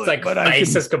a foot. It's like but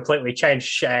face has completely changed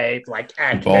shape, like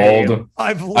bald.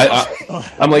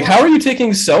 I'm like, how are you taking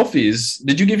selfies?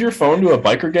 Did you give your phone to a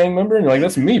biker gang member? And you're like,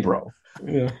 that's me, bro.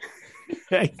 Yeah.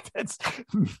 Hey, that's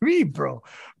me, bro.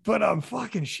 But I'm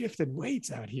fucking shifting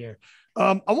weights out here.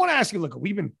 I want to ask you, look,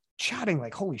 we've been chatting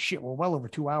like, holy shit, we're well over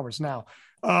 2 hours now.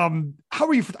 How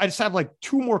are you? I just have like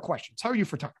 2 more questions. How are you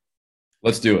for time?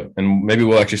 Let's do it. And maybe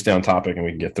we'll actually stay on topic and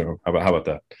we can get through them. How about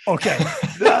that? Okay.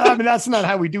 I mean, that's not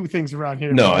how we do things around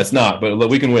here. No, it's not, but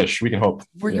we can wish, we can hope.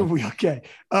 Okay.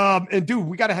 And dude,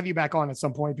 we got to have you back on at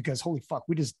some point because holy fuck,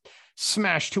 we just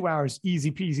smashed 2 hours,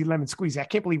 easy peasy, lemon squeezy. I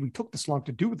can't believe we took this long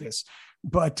to do this,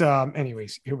 but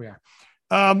anyways, here we are.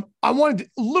 I wanted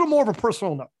a little more of a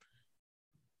personal note.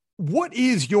 What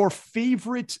is your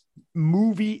favorite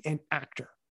movie and actor?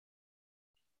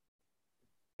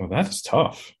 Well, that's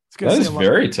tough. That is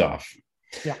very tough.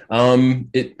 Yeah.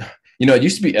 It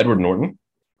used to be Edward Norton.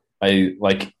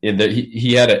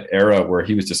 He had an era where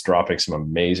he was just dropping some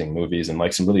amazing movies and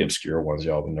like some really obscure ones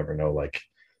y'all would never know, like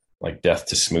Death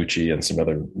to Smoochie and some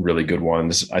other really good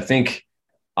ones. I think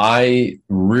I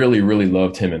really, really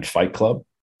loved him in Fight Club.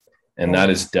 And that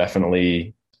is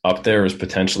definitely up there as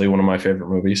potentially one of my favorite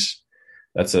movies.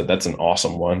 That's an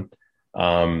awesome one.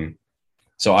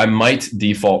 So I might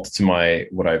default to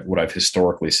what I've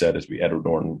historically said is be Edward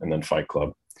Norton and then Fight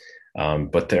Club.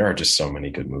 But there are just so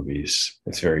many good movies.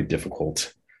 It's very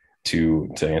difficult to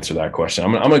answer that question.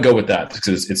 I'm gonna go with that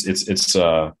because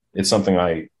it's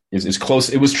something it's close.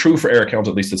 It was true for Eric Helms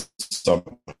at least at some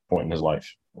point in his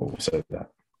life. We'll say that.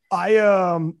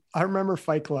 I remember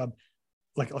Fight Club.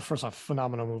 Like, first off,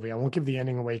 phenomenal movie. I won't give the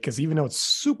ending away because even though it's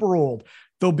super old,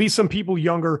 there'll be some people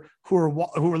younger who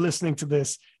are listening to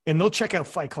this and they'll check out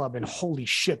Fight Club and holy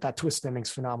shit, that twist ending's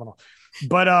phenomenal.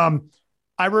 But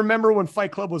I remember when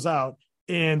Fight Club was out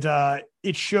and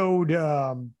it showed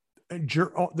there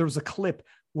was a clip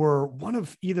where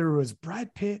either it was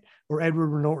Brad Pitt or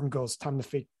Edward Norton goes, time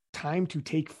to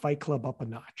take Fight Club up a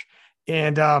notch.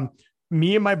 And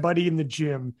me and my buddy in the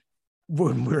gym,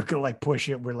 when we were gonna like push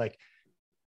it, we're like,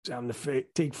 time to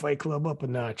take Fight Club up a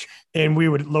notch, and we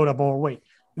would load up more weight.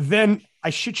 Then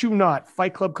I shit you not,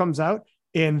 Fight Club comes out,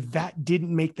 and that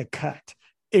didn't make the cut.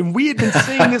 And we had been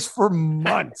saying this for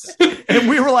months, and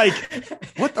we were like,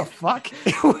 "What the fuck?"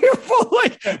 And we were both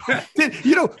like,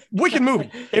 wicked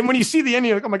movie. And when you see the ending,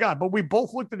 you're like, "Oh my god!" But we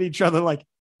both looked at each other like,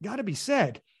 "Gotta be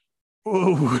said."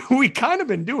 We kind of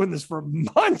been doing this for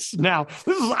months now.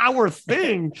 This is our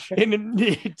thing, and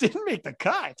it didn't make the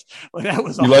cut. Like, that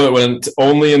was love it when it's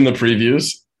only in the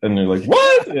previews, and you're like,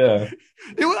 "What?" Yeah,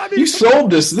 you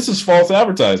sold this. This is false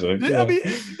advertising. Yeah. I mean,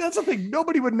 that's the thing.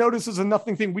 Nobody would notice as a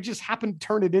nothing thing. We just happen to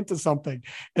turn it into something,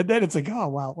 and then it's like, oh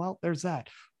wow, well, there's that.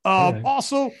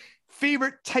 Also,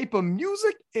 favorite type of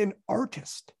music and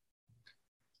artist.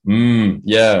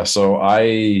 Yeah. So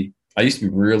I used to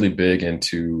be really big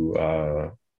into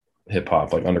hip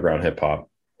hop, like underground hip hop,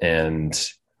 and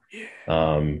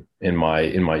in my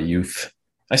youth,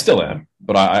 I still am,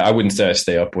 but I wouldn't say I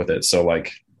stay up with it. So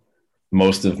like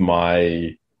most of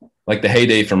my the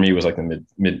heyday for me was like the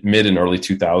mid and early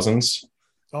 2000s.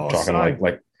 Oh, talking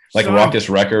like Ruckus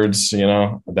Records, that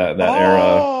era.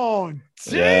 Oh,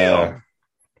 damn. Yeah.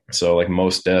 So like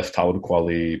Mos Def, Talib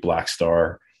Kweli, Black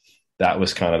Star. That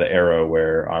was kind of the era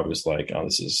where I was like, oh,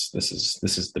 this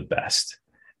is the best.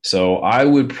 So I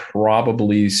would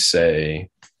probably say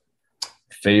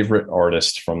favorite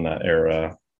artist from that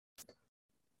era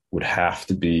would have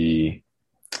to be,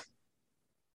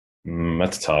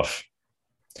 that's tough.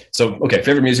 So, okay.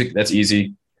 Favorite music, that's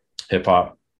easy. Hip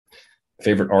hop.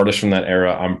 Favorite artist from that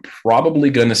era. I'm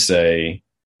probably going to say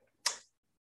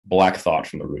Black Thought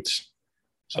from the Roots.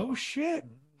 So. Oh shit.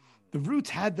 The Roots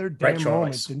had their damn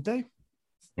moment, didn't they?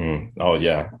 Oh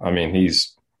yeah. I mean,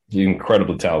 he's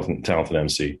incredibly talented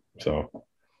MC. So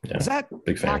yeah, was that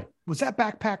big fan? Was that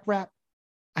Backpack Rap?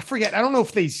 I forget. I don't know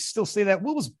if they still say that.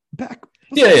 What was back?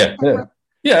 Yeah,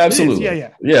 absolutely.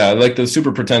 Yeah. Like the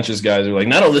super pretentious guys are like,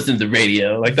 "I don't listen to the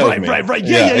radio." Like that. Right.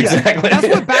 Yeah. Exactly. That's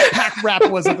what Backpack Rap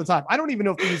was at the time. I don't even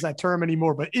know if they use that term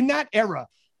anymore, but in that era,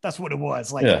 that's what it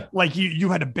was. Like you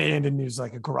had a band and it was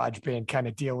like a garage band kind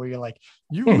of deal where you're like,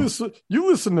 you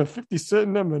listen to 50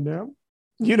 Cent and Eminem.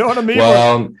 You know what I mean?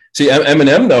 Well, see,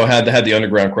 Eminem though had the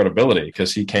underground credibility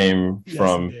because he came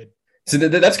from. So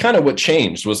that's kind of what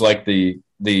changed was like the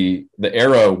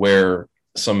era where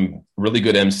some really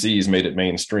good MCs made it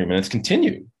mainstream, and it's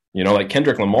continued. You know, like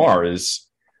Kendrick Lamar is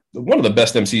one of the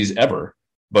best MCs ever,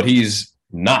 but he's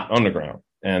not underground,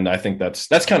 and I think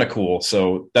that's kind of cool.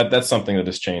 So that's something that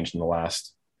has changed in the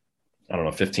last, I don't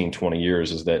know, 15, 20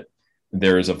 years, is that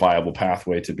there is a viable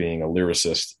pathway to being a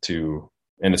lyricist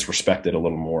and it's respected a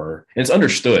little more. And it's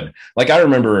understood. Like I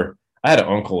remember I had an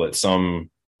uncle at some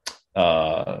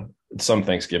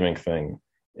Thanksgiving thing.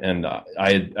 And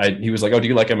he was like, "Oh, do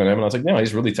you like Eminem?" And I was like, "No,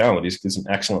 he's really talented. He's an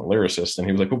excellent lyricist." And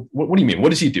he was like, well, what do you mean? What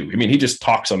does he do? I mean, he just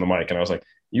talks on the mic. And I was like,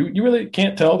 you really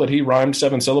can't tell that he rhymed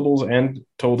 7 syllables and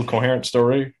told a coherent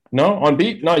story? No, on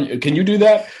beat? No, can you do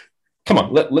that? Come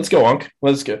on, let's go, Unc.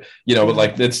 Let's go. You know, but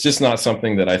like, it's just not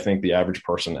something that I think the average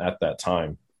person at that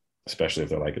time, especially if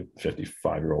they're like a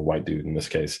 55-year-old white dude in this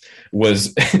case,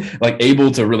 was like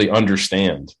able to really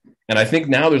understand. And I think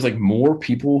now there's like more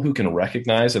people who can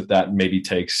recognize that maybe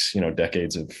takes, you know,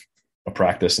 decades of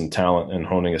practice and talent and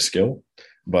honing a skill.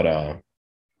 But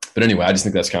anyway, I just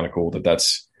think that's kind of cool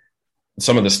that's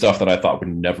some of the stuff that I thought would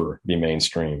never be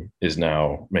mainstream is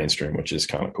now mainstream, which is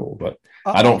kind of cool. But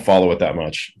I don't follow it that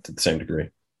much to the same degree.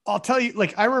 I'll tell you,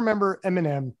 like, I remember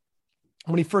Eminem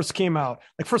when he first came out.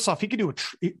 Like, first off, he could do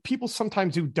people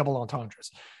sometimes do double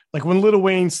entendres. Like when Lil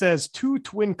Wayne says 2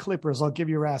 twin clippers, I'll give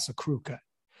your ass a crew cut.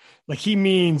 Like he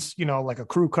means, you know, like a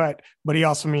crew cut, but he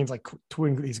also means like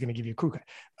twin. He's going to give you a crew cut.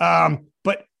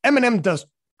 But Eminem does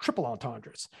triple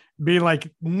entendres, being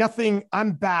like, nothing,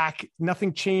 I'm back.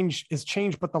 Nothing is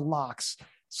changed but the Lox.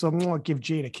 So I'm going to give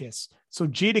Jada a kiss. So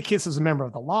Jada Kiss is a member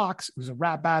of the Lox, who's a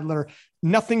rap battler.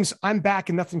 I'm back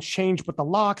and nothing's changed but the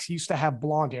Lox. He used to have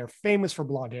blonde hair, famous for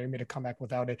blonde hair. He made a comeback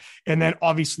without it. And then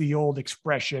obviously the old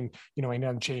expression, you know, ain't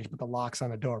nothing changed but the locks on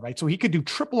the door, right? So he could do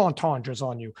triple entendres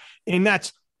on you. And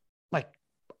that's like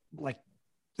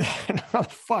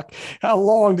how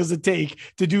long does it take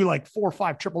to do like 4 or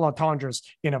 5 triple entendres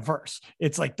in a verse?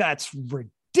 It's like, that's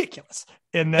ridiculous.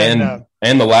 And then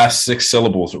and the last 6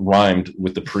 syllables rhymed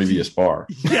with the previous bar.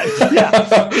 Yeah,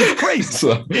 it's crazy.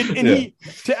 So, he,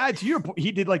 to add to your point,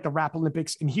 he did like the Rap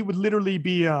Olympics, and he would literally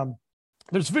be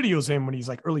there's videos of him when he's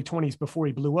like early 20s before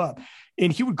he blew up,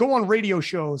 and he would go on radio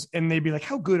shows and they'd be like,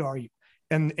 how good are you?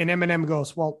 And Eminem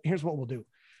goes, well, here's what we'll do.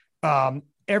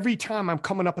 Every time I'm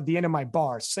coming up at the end of my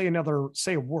bar, say a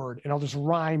word, and I'll just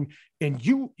rhyme, and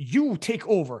you take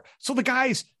over. So the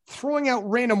guy's throwing out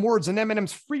random words, and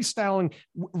Eminem's freestyling,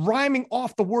 rhyming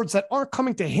off the words that aren't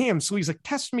coming to him. So he's like,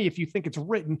 test me if you think it's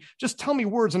written. Just tell me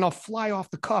words, and I'll fly off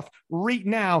the cuff right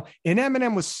now. And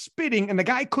Eminem was spitting, and the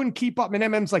guy couldn't keep up. And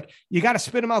Eminem's like, you got to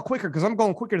spit him out quicker because I'm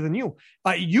going quicker than you.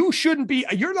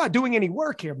 You're not doing any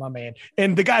work here, my man.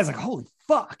 And the guy's like, holy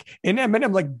fuck. And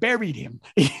Eminem like buried him.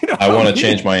 You know, I want to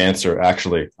change my answer.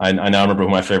 Actually, I now remember who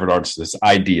my favorite artist is.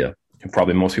 Idea, who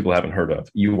probably most people haven't heard of.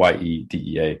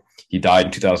 Uyedea. He died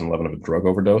in 2011 of a drug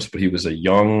overdose, but he was a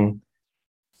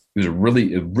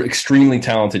really extremely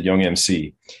talented young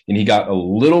MC, and he got a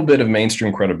little bit of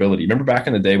mainstream credibility. Remember back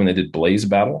in the day when they did Blaze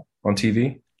Battle on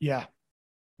TV? Yeah,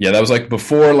 that was like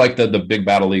before like the big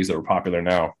battle leagues that were popular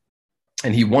now.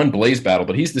 And he won Blaze Battle,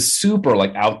 but he's the super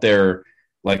like out there,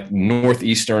 like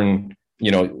Northeastern,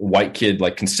 you know, white kid,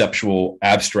 like conceptual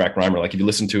abstract rhymer. Like if you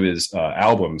listen to his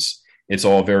albums, it's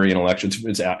all very intellectual.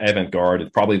 It's avant-garde.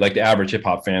 It's probably like the average hip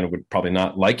hop fan would probably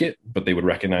not like it, but they would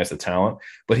recognize the talent.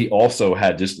 But he also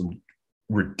had just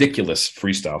ridiculous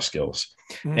freestyle skills.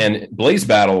 And Blaze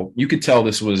Battle, you could tell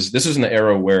this was in the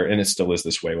era where, and it still is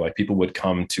this way, like people would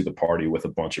come to the party with a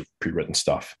bunch of pre-written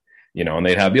stuff, you know, and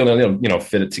they'd have,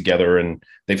 fit it together, and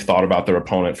they've thought about their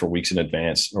opponent for weeks in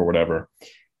advance or whatever.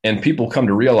 And people come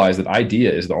to realize that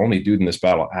Idea is the only dude in this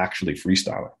battle actually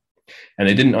freestyling. And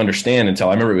they didn't understand until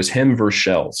I remember it was him versus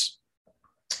Shells.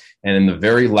 And in the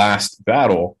very last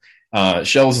battle,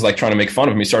 Shells is like trying to make fun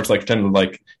of him. He starts like pretending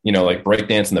to like break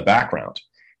dance in the background.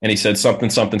 And he said something,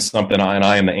 and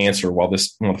I am the answer, while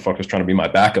this motherfucker is trying to be my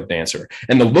backup dancer.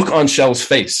 And the look on Shells'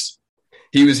 face,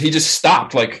 he just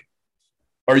stopped like,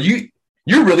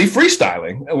 you're really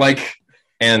freestyling? Like,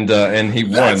 and he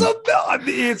won. That's I'm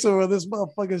the answer when this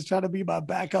motherfucker is trying to be my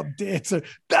backup dancer.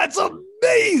 That's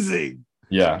amazing.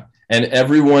 Yeah. And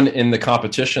everyone in the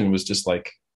competition was just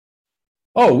like,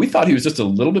 oh, we thought he was just a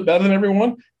little bit better than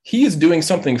everyone. He is doing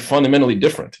something fundamentally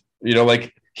different. You know,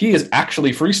 like he is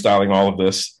actually freestyling all of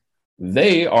this.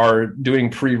 They are doing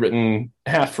pre-written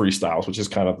half freestyles, which is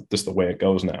kind of just the way it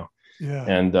goes now. Yeah.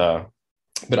 And,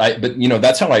 but you know,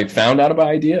 that's how I found out about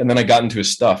Idea. And then I got into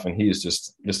his stuff, and he is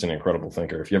just an incredible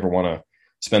thinker. If you ever want to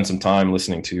spend some time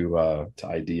listening to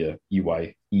Idea,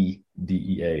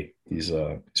 EYEDEA. He's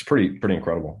pretty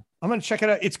incredible. I'm going to check it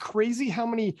out. It's crazy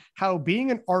how being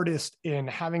an artist and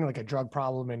having like a drug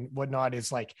problem and whatnot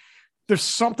is like, there's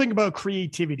something about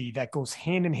creativity that goes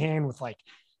hand in hand with like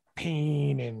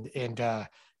pain and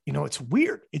you know, it's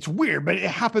weird, but it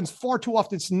happens far too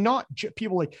often. It's not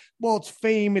people like, well, it's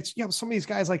fame. It's, you know, some of these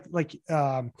guys like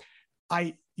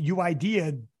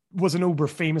Idea was an uber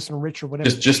famous and rich or whatever.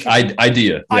 Just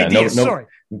Idea. Yeah, Idea, sorry.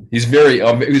 He was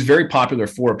very popular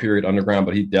for a period underground,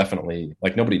 but he definitely,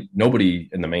 like, nobody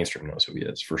in the mainstream knows who he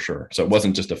is for sure. So it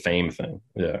wasn't just a fame thing.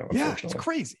 Yeah, it's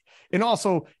crazy. And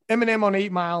also Eminem on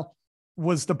 8 Mile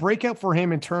was the breakout for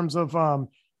him in terms of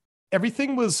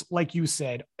everything was like you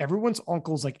said, everyone's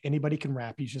uncle's like anybody can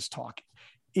rap. He's just talking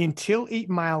until 8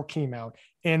 Mile came out.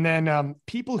 And then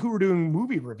people who were doing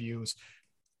movie reviews,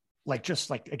 like just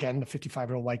like, again, the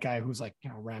 55-year-old white guy who's like, you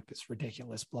know, rap is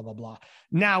ridiculous, blah, blah, blah.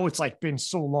 Now it's like been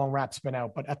so long, rap's been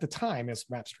out, but at the time it's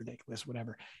rap's ridiculous,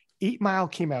 whatever. 8 Mile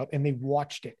came out and they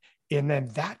watched it. And then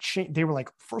that changed. They were like,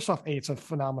 first off, hey, it's a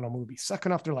phenomenal movie.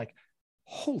 Second off, they're like,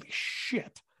 holy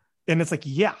shit. And it's like,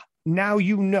 yeah, now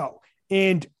you know.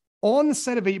 And on the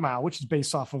set of 8 Mile, which is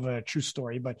based off of a true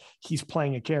story, but he's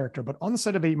playing a character, but on the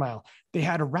set of 8 Mile, they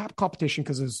had a rap competition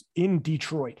because it was in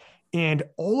Detroit. And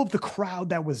all of the crowd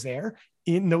that was there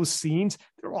in those scenes,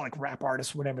 they're all like rap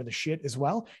artists, whatever the shit as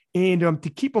well. And to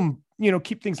keep them, you know,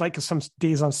 keep things light, because some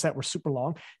days on set were super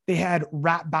long, they had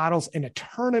rap battles and a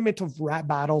tournament of rap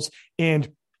battles. And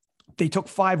they took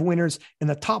 5 winners, and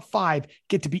the top 5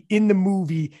 get to be in the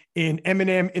movie, and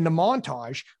Eminem in the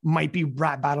montage might be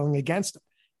rap battling against them.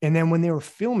 And then when they were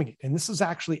filming it, and this is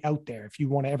actually out there if you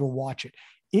want to ever watch it,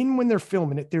 when they're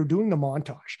filming it, they're doing the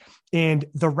montage, and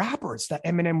the rappers that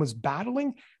Eminem was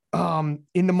battling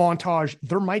in the montage,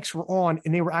 their mics were on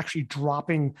and they were actually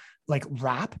dropping like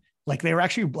rap, like they were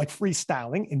actually like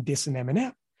freestyling and dissing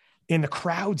Eminem. And the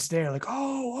crowd's there like,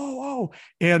 oh.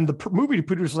 And the movie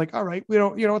producer's like, all right, we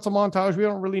don't, you know, it's a montage. We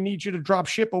don't really need you to drop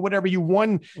shit, but whatever, you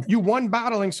won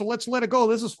battling. So let's let it go.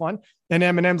 This is fun. And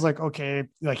Eminem's like, okay,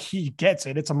 like he gets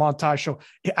it. It's a montage. So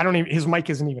his mic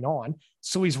isn't even on.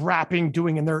 So he's rapping,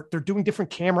 and they're doing different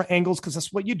camera angles, because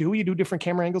that's what you do. You do different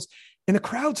camera angles. And the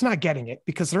crowd's not getting it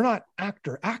because they're not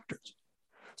actors.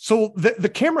 So the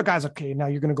camera guy's okay, now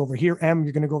you're going to go over here,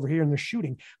 you're going to go over here, and they're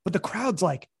shooting. But the crowd's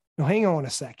like, no, hang on a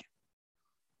second.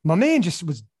 My man just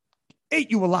ate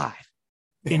you alive,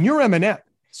 and you're Eminem.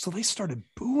 So they started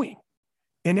booing,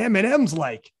 and Eminem's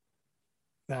like,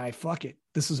 nah, fuck it.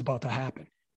 This is about to happen.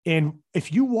 And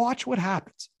if you watch what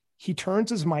happens, he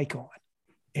turns his mic on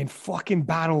and fucking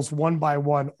battles one by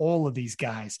one all of these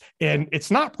guys. And it's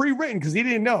not pre-written because he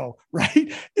didn't know,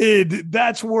 right? And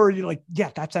that's where you're like, yeah,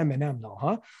 that's Eminem though,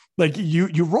 huh? Like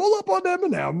you roll up on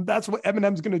Eminem. That's what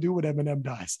Eminem's going to do when Eminem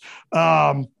dies.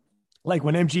 Like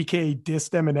when MGK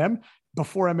dissed Eminem,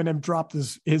 before Eminem dropped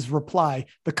his reply,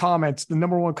 the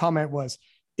number one comment was,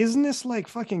 isn't this like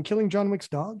fucking killing John Wick's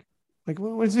dog? Like,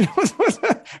 what's he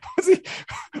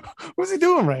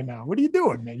doing right now? What are you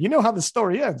doing, man? You know how the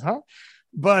story ends, huh?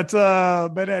 But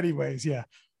anyways, yeah.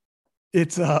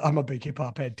 It's I'm a big hip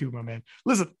hop head too, my man.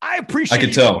 Listen, I appreciate I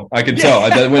could tell.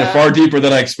 That went far deeper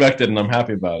than I expected, and I'm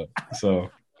happy about it. So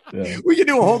yeah. We can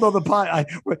do a whole nother pod.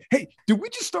 Hey, did we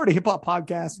just start a hip hop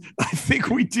podcast? I think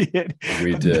we did.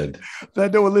 We did.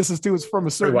 That no one listens to is from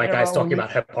a certain white guys talking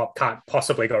about hip hop can't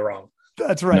possibly go wrong.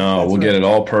 That's right. No, we'll get it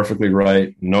all perfectly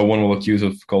right. No one will accuse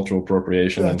of cultural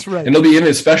appropriation. That's right. And it'll be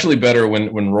especially better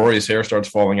when Rory's hair starts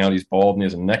falling out. He's bald and he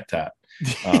has a neck tat.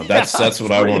 That's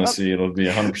what I want to see. It'll be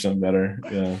 100% better.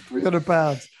 Yeah. 300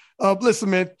 pounds.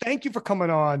 Listen, man, thank you for coming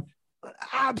on.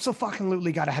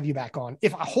 Absolutely got to have you back on.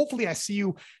 Hopefully I see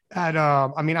you at,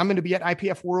 I'm going to be at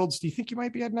IPF Worlds. Do you think you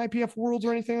might be at an IPF Worlds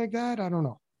or anything like that? I don't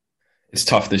know. It's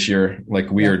tough this year.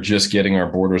 Like we are just getting our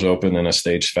borders open in a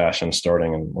staged fashion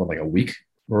starting in like a week,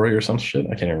 Rory, or some shit.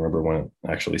 I can't even remember when it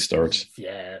actually starts.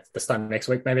 Yeah. This time next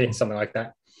week, maybe something like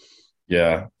that.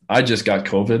 Yeah. I just got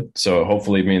COVID. So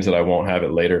hopefully it means that I won't have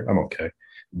it later. I'm okay.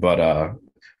 But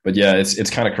yeah, it's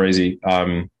kind of crazy.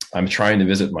 I'm trying to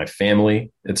visit my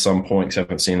family at some point because I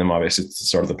haven't seen them obviously since the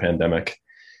start of the pandemic,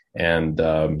 and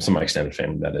some of my extended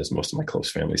family, that is most of my close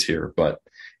families here. But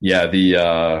yeah,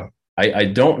 I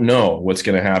don't know what's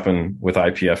going to happen with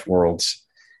IPF Worlds.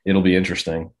 It'll be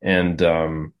interesting. And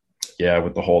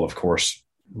with the whole, of course,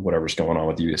 whatever's going on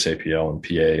with USAPL and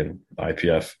PA and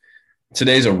IPF,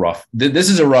 this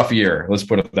is a rough year. Let's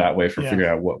put it that way for figuring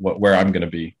out where I'm going to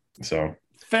be. So.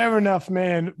 Fair enough,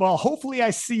 man. Well, hopefully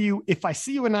I see you. If I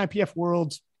see you in IPF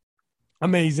Worlds,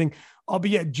 amazing. I'll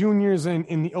be at juniors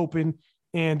in the open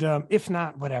And if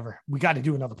not, whatever, we got to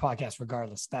do another podcast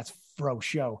regardless. That's Fro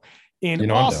Show.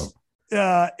 And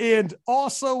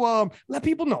also let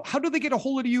people know, how do they get a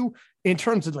hold of you in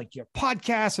terms of like your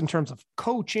podcast, in terms of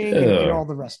coaching and all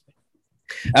the rest of it?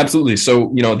 Absolutely.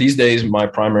 So, these days, my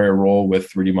primary role with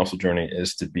 3D Muscle Journey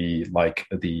is to be like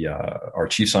our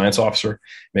chief science officer,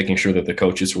 making sure that the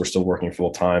coaches who are still working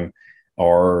full time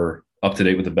are up to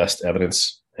date with the best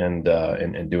evidence and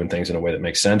doing things in a way that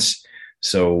makes sense.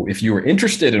 So if you are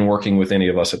interested in working with any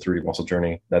of us at 3D Muscle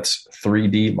Journey, that's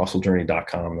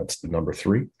 3dmusclejourney.com. That's the number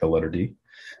 3, the letter D,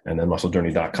 and then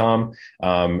musclejourney.com.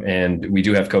 And we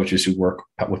do have coaches who work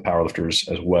with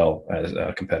powerlifters as well as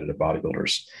competitive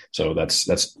bodybuilders. So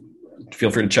that's feel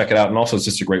free to check it out. And also, it's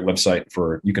just a great website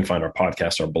you can find our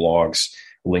podcasts, our blogs,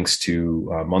 links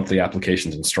to monthly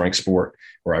applications in strength sport,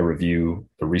 where I review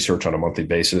the research on a monthly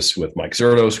basis with Mike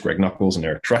Zerdos, Greg Knuckles, and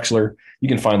Eric Trexler. You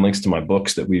can find links to my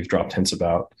books that we've dropped hints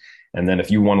about. And then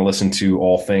if you want to listen to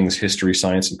all things history,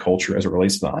 science, and culture as it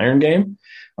relates to the Iron Game,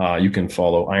 you can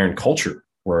follow Iron Culture,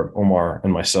 where Omar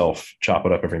and myself chop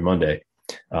it up every Monday.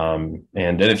 And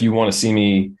then if you want to see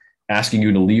me asking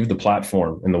you to leave the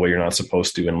platform in the way you're not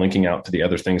supposed to and linking out to the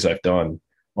other things I've done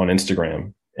on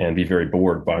Instagram and be very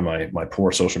bored by my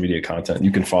poor social media content,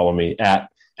 you can follow me at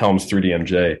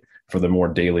Helms3DMJ for the more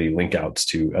daily link outs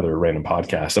to other random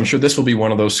podcasts. I'm sure this will be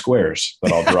one of those squares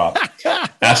that I'll drop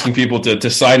asking people to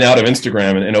sign out of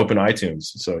Instagram and open iTunes.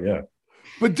 So, yeah.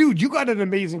 But dude, you got an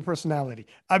amazing personality.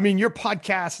 I mean, your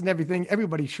podcasts and everything,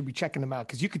 everybody should be checking them out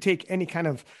because you could take any kind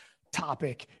of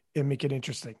topic and make it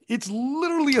interesting. It's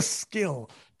literally a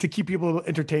skill to keep people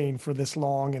entertained for this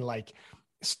long, and like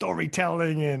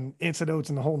storytelling and anecdotes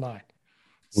and the whole nine.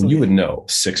 So, you would know,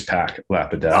 6-pack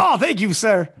Lapidat. Oh, thank you,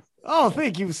 sir.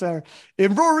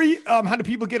 And Rory, how do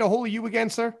people get a hold of you again,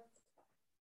 sir?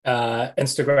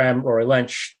 Instagram, Rory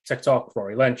Lynch, TikTok,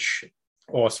 Rory Lynch,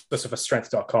 or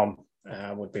specificstrength.com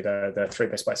would be the 3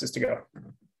 best places to go.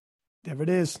 There it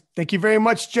is. Thank you very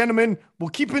much, gentlemen. We'll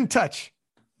keep in touch.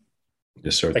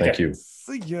 Yes, sir. Thank you.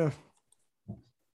 See ya.